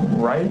 they're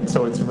right.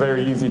 So it's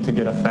very easy to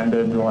get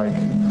offended, like,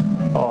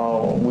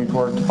 oh, we've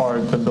worked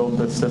hard to build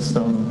this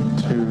system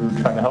to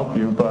try to help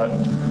you, but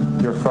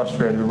you're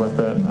frustrated with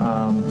it.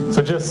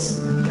 So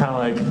just kind of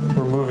like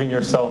removing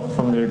yourself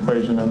from the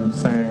equation and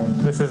saying,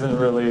 this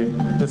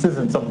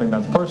isn't something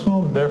that's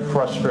personal. They're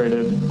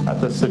frustrated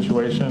at this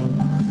situation.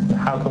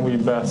 How can we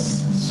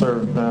best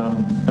serve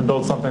them and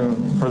build something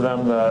for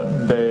them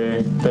that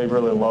they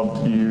really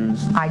love to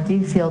use? I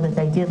do feel that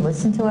they did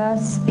listen to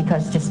us,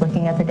 because just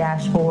looking at the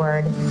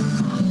dashboard,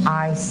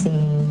 I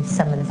see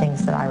some of the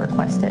things that I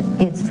requested.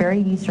 It's very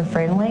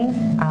user-friendly.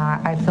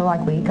 I feel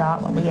like we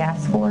got what we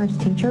asked for as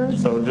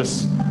teachers. So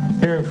just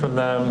hearing from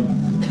them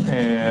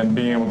and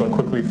being able to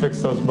quickly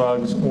fix those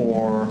bugs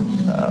or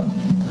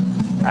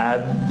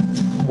add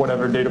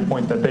whatever data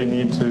point that they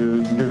need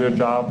to do their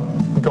job,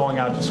 going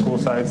out to school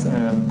sites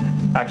and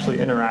actually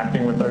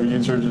interacting with our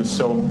users is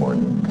so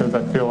important, because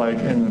I feel like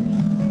in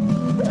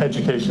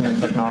education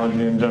and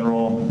technology in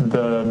general,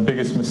 the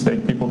biggest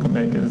mistake people can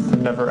make is to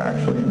never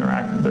actually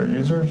interact with their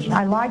users.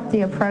 I liked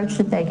the approach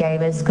that they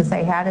gave us, because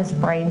they had us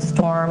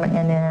brainstorm,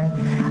 and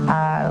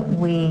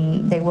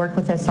then they worked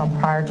with us on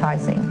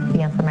prioritizing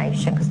the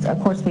information, because of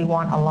course we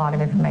want a lot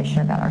of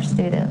information about our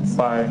students.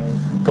 By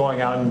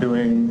going out and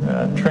doing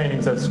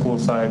trainings at school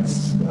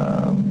sites,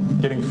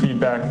 getting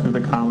feedback through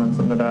the comments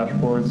and the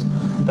dashboards,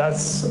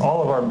 that's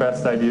all of our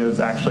best ideas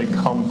actually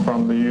come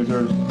from the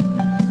users.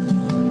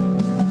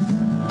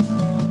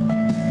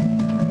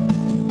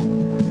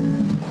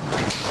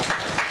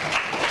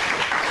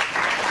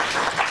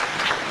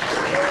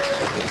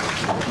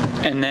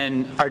 And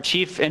then our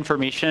Chief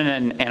Information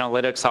and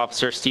Analytics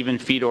Officer, Stephen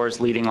Fedor, is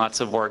leading lots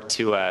of work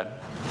to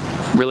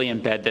really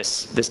embed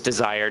this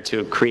desire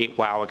to create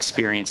wow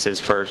experiences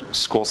for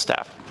school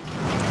staff.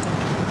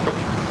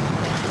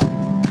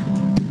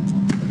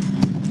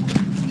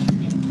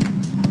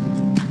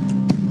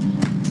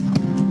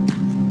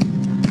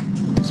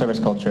 Service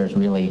culture is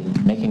really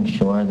making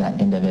sure that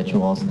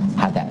individuals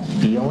have that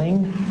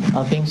feeling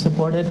of being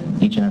supported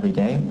each and every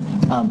day,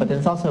 but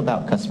it's also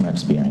about customer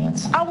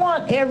experience. I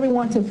want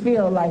everyone to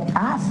feel like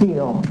I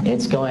feel.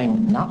 It's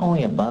going not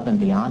only above and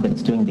beyond, but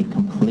it's doing the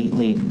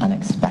completely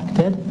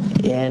unexpected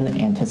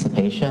in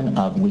anticipation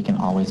of we can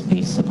always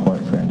be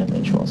support for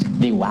individuals.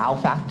 The wow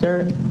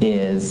factor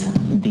is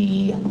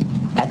the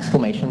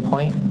exclamation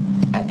point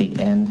at the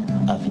end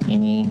of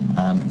any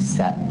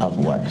set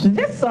of work.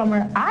 This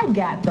summer, I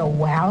got the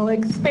wow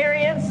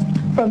experience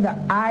from the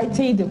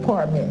IT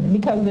department,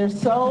 because they're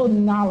so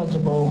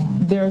knowledgeable.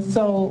 Their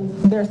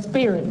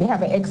spirit, they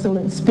have an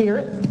excellent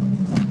spirit.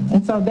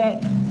 And so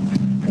that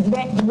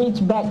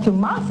reached back to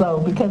my soul,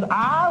 because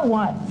I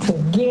want to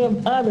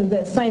give others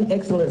that same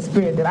excellent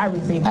spirit that I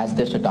received. As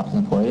district office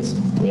employees,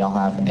 we all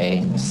have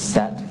a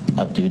set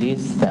of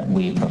duties that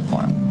we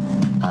perform.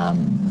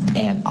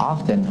 And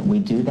often we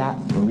do that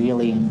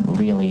really,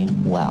 really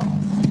well.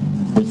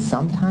 We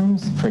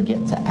sometimes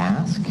forget to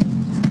ask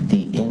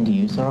the end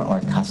user or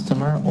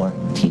customer or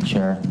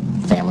teacher,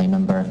 family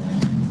member,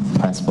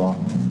 principal,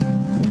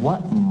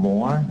 what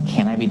more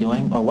can I be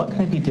doing, or what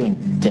could I be doing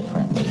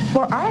differently?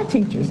 For our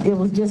teachers, it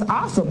was just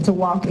awesome to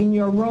walk in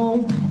your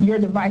room. Your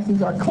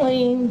devices are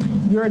clean,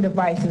 your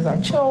devices are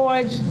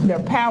charged, they're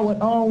powered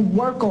on,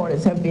 work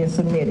orders have been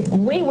submitted.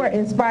 We were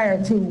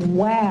inspired to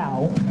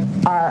wow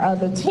our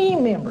other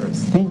team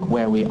members. I think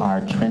where we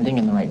are trending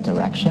in the right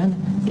direction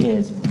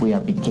is we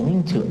are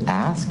beginning to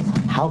ask,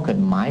 how could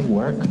my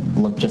work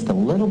look just a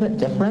little bit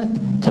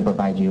different to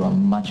provide you a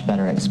much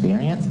better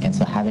experience? And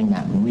so having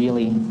that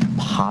really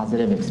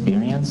positive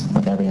experience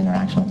with every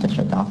interaction with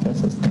district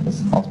office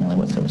is ultimately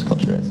what service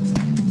culture is.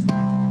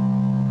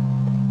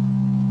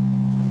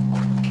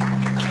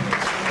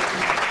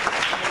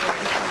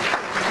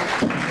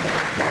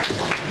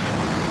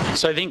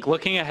 So I think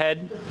looking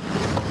ahead,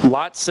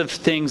 lots of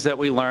things that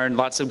we learned,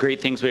 lots of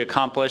great things we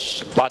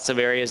accomplished, lots of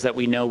areas that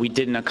we know we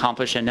didn't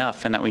accomplish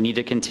enough and that we need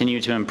to continue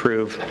to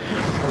improve.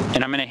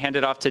 And I'm going to hand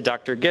it off to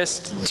Dr.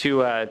 Gist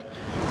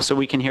so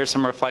we can hear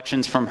some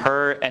reflections from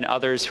her and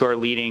others who are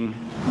leading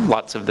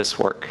lots of this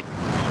work.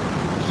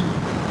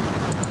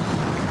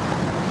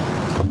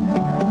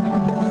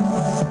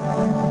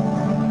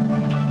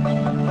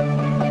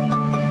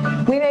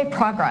 We made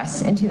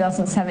progress in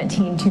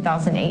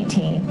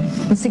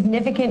 2017-2018 with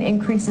significant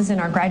increases in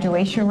our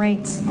graduation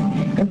rates,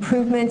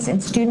 improvements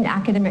in student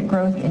academic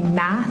growth in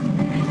math,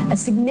 a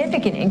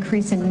significant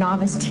increase in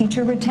novice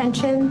teacher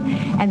retention,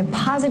 and a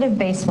positive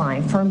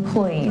baseline for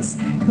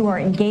employees who are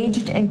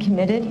engaged and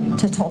committed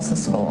to Tulsa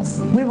schools.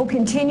 We will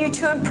continue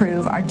to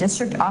improve our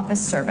district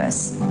office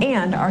service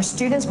and our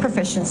students'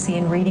 proficiency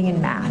in reading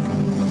and math.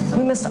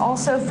 We must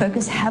also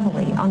focus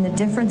heavily on the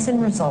difference in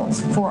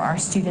results for our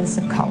students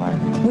of color.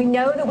 We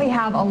know that we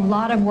have a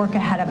lot of work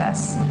ahead of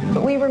us,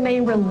 but we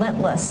remain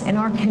relentless in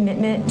our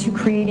commitment to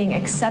creating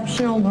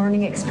exceptional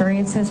learning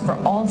experiences for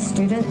all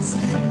students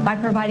by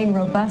providing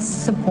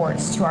robust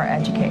supports to our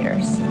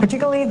educators,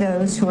 particularly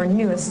those who are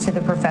newest to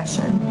the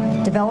profession,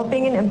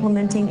 developing and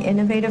implementing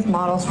innovative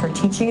models for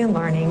teaching and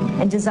learning,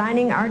 and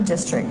designing our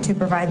district to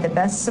provide the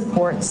best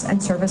supports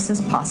and services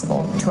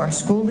possible to our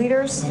school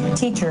leaders,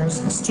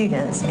 teachers,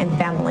 students, and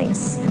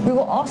families. We will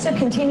also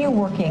continue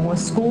working with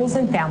schools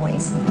and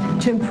families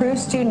to improve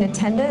student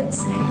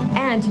attendance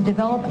and to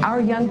develop our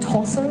young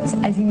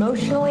Tulsans as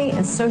emotionally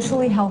and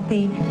socially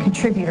healthy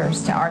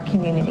contributors to our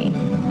community.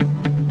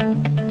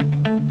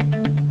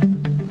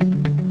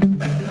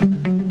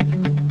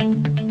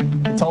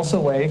 Tulsa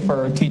Way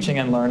for Teaching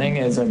and Learning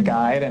is a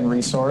guide and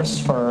resource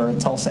for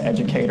Tulsa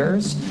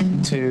educators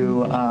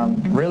to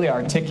really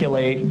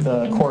articulate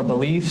the core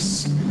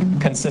beliefs,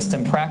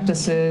 consistent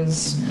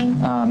practices,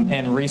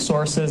 and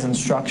resources and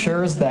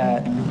structures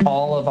that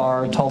all of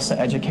our Tulsa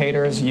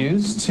educators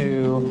use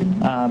to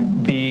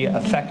be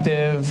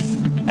effective,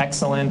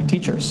 excellent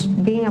teachers.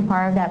 Being a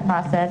part of that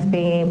process,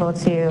 being able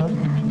to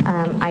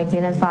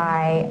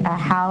identify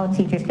how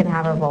teachers can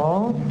have a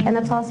role in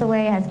the Tulsa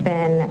Way has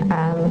been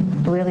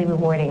really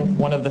rewarding.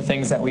 One of the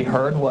things that we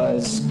heard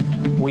was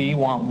we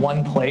want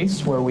one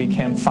place where we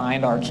can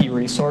find our key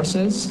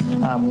resources.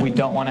 We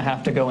don't want to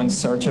have to go in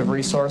search of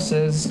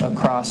resources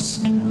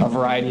across a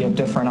variety of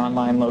different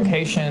online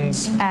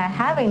locations.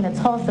 Having the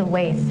Tulsa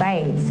Way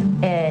site,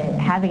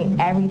 having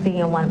everything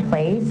in one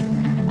place,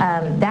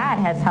 that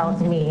has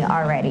helped me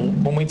already.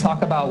 When we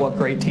talk about what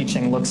great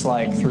teaching looks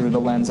like through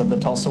the lens of the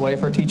Tulsa Way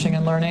for Teaching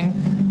and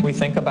Learning, we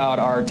think about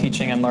our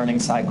teaching and learning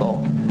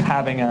cycle,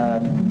 having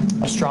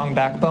a strong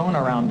backbone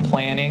around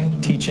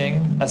planning,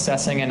 teaching,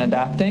 assessing, and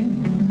adapting,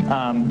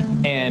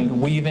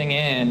 and weaving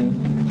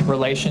in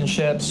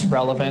relationships,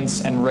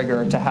 relevance, and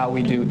rigor to how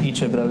we do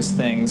each of those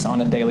things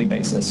on a daily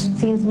basis.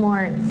 Seems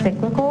more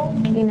cyclical,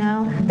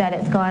 that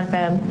it's gone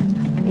from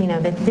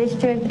the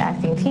district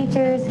asking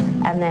teachers,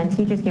 and then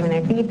teachers giving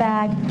their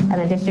feedback, and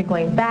the district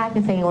going back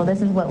and saying, well,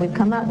 this is what we've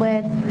come up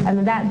with. And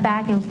then that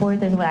back and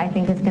forth is what I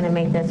think is going to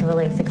make this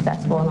really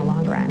successful in the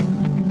long run.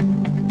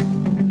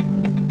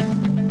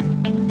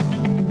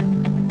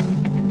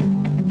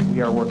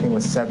 We are working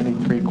with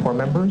 73 core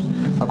members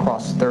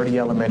across 30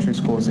 elementary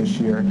schools this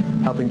year,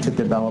 helping to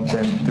develop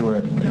them through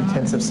an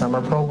intensive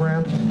summer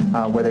program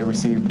where they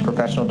received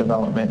professional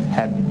development,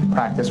 had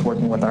practice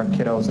working with our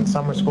kiddos in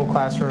summer school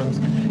classrooms,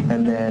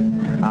 and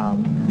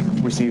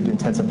then received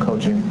intensive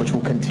coaching, which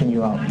will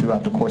continue out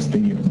throughout the course of the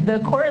year. The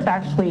course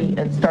actually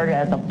started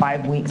as a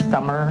 5-week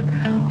summer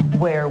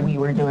where we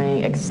were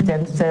doing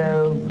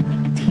extensive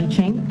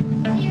teaching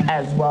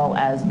as well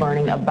as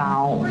learning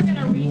about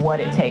what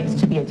it takes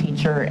to be a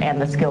teacher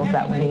and the skills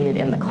that we needed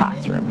in the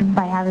classroom.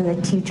 By having the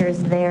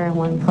teachers there in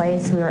one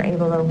place, we were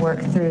able to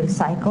work through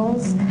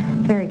cycles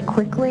very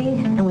quickly,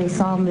 and we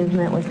saw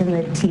movement within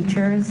the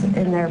teachers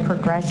in their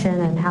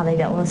progression and how they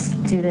dealt with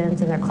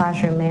students and their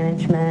classroom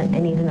management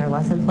and even their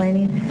lesson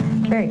planning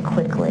very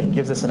quickly. It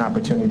gives us an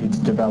opportunity to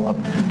develop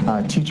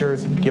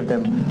teachers, give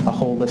them a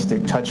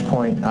holistic touch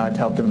point to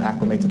help them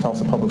acclimate to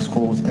Tulsa Public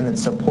Schools, and then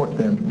support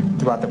them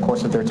throughout the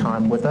course of their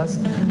time with us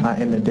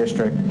in the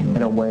district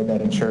in a way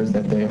that ensures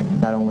that they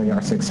not only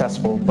are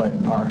successful but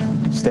are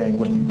staying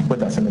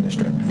with us in the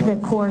district. The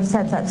core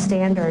sets up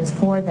standards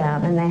for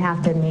them, and they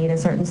have to meet a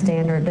certain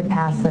standard to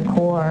pass the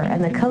core,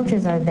 and the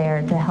coaches are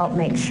there to help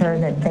make sure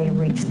that they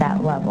reach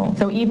that level.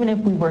 So even if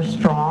we were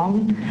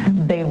strong,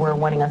 they were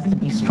wanting us to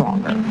be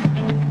stronger.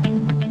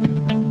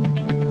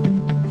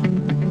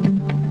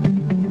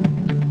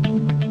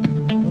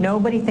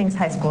 Nobody thinks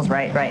high school's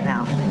right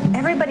now.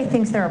 Everybody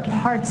thinks there are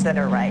parts that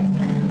are right,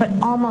 but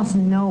almost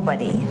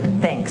nobody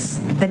thinks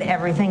that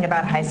everything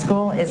about high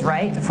school is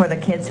right for the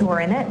kids who are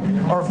in it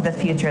or for the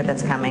future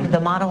that's coming. The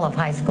model of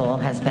high school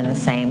has been the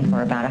same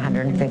for about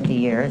 150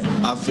 years.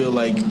 I feel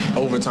like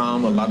over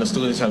time a lot of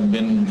students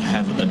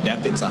have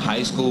adapted to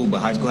high school, but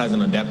high school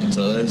hasn't adapted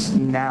to us.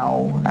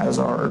 Now, as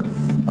our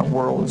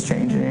world is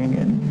changing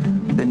and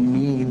the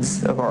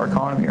needs of our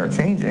economy are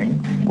changing,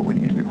 what we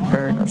need to be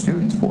preparing our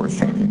students for is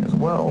changing as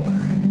well.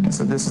 And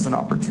so this is an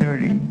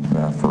opportunity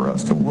for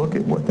us to look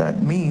at what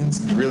that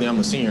means. Really, I'm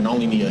a senior and I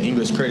only need an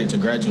English credit to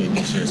graduate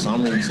this year. So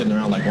I'm really sitting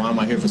around like, why am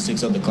I here for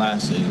 6 other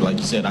classes? Like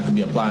you said, I could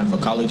be applying for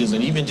colleges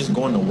and even just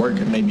going to work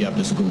maybe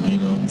after school,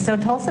 So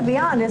Tulsa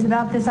Beyond is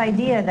about this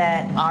idea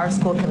that our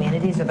school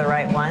communities are the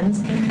right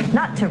ones,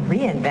 not to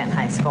reinvent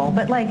high school,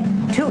 but like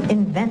to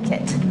invent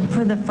it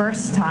for the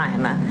first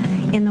time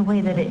in the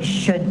way that it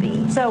should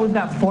be. So we've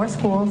got 4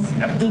 schools.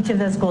 Each of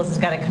those schools has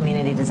got a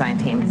community design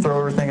team. Throw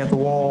everything at the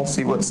wall,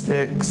 see what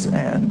sticks,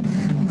 and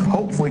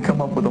hopefully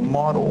come up with a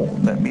model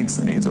that meets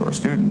the needs of our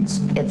students.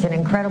 It's an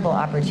incredible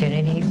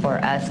opportunity for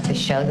us to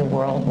show the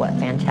world what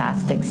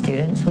fantastic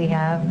students we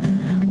have,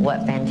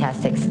 what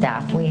fantastic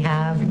staff we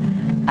have,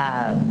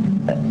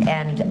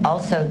 and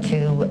also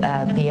to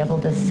be able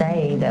to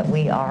say that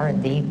we are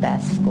the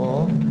best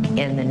school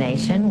in the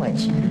nation,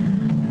 which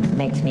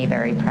makes me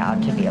very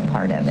proud to be a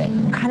part of it.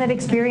 What kind of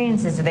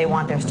experiences do they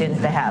want their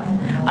students to have?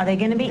 Are they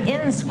going to be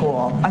in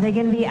school? Are they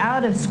going to be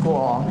out of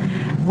school?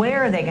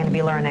 Where are they going to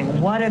be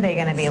learning? What are they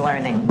going to be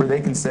learning? Where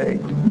they can say,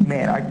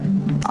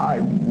 man, I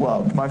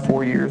loved my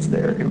 4 years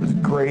there. It was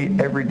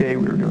great. Every day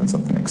we were doing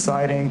something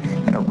exciting,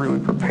 and it really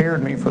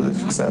prepared me for the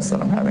success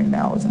that I'm having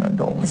now as an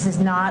adult. This is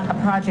not a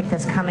project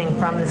that's coming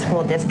from the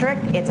school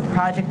district. It's a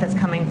project that's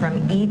coming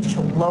from each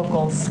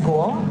local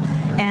school,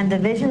 and the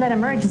vision that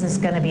emerges is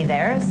going to be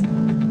theirs.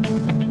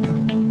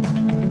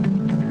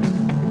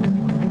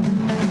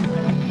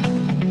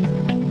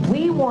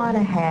 We want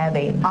to have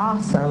an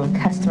awesome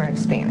customer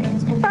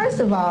experience. First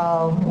of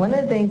all, one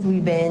of the things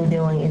we've been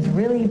doing is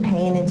really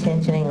paying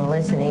attention and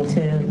listening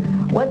to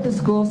what the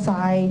school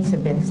sides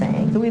have been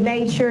saying. So we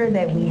made sure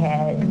that we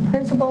had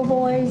principal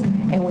voice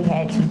and we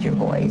had teacher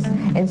voice.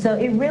 And so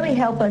it really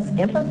helped us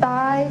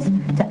empathize,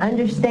 to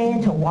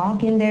understand, to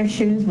walk in their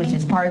shoes, which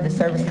is part of the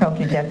service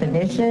culture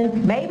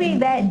definition. Maybe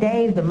that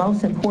day the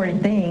most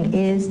important thing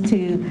is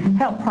to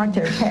help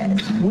proctor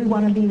tests. We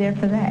want to be there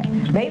for that.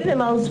 Maybe the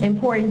most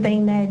important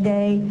thing that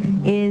day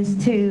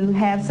is to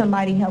have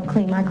somebody help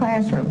clean my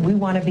classroom. We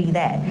want to be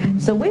that.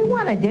 So we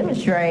want to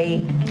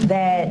demonstrate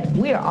that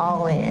we are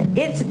all in.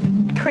 It's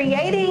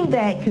creating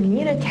that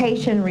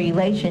communication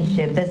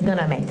relationship that's going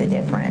to make the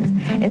difference.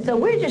 And so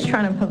we're just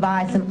trying to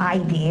provide some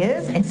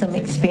ideas and some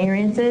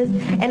experiences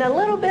and a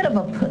little bit of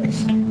a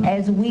push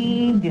as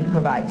we do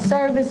provide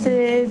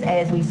services,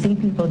 as we see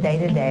people day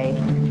to day,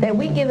 that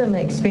we give them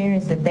an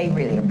experience that they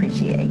really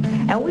appreciate.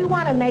 And we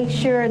want to make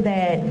sure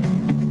that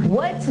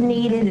what's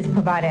needed is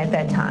provided at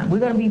that time. We're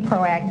going to be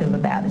proactive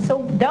about it.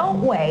 So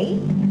don't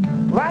wait.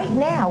 Right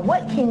now,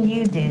 what can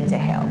you do to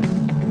help?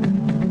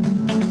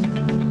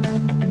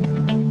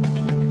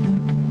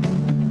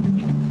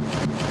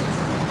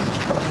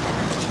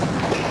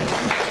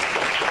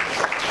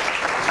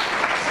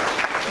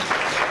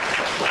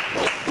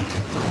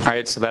 All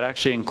right, so that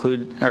actually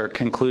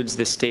concludes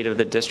the State of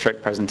the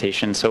District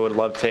presentation. So would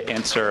love to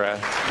answer,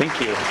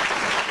 thank you.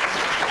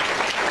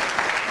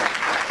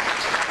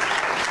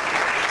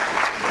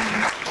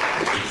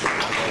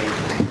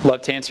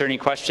 Love to answer any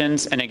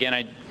questions. And again,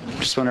 I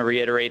just want to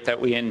reiterate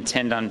that we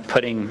intend on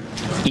putting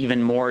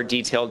even more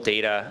detailed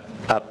data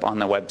up on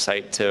the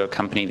website to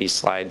accompany these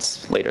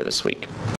slides later this week.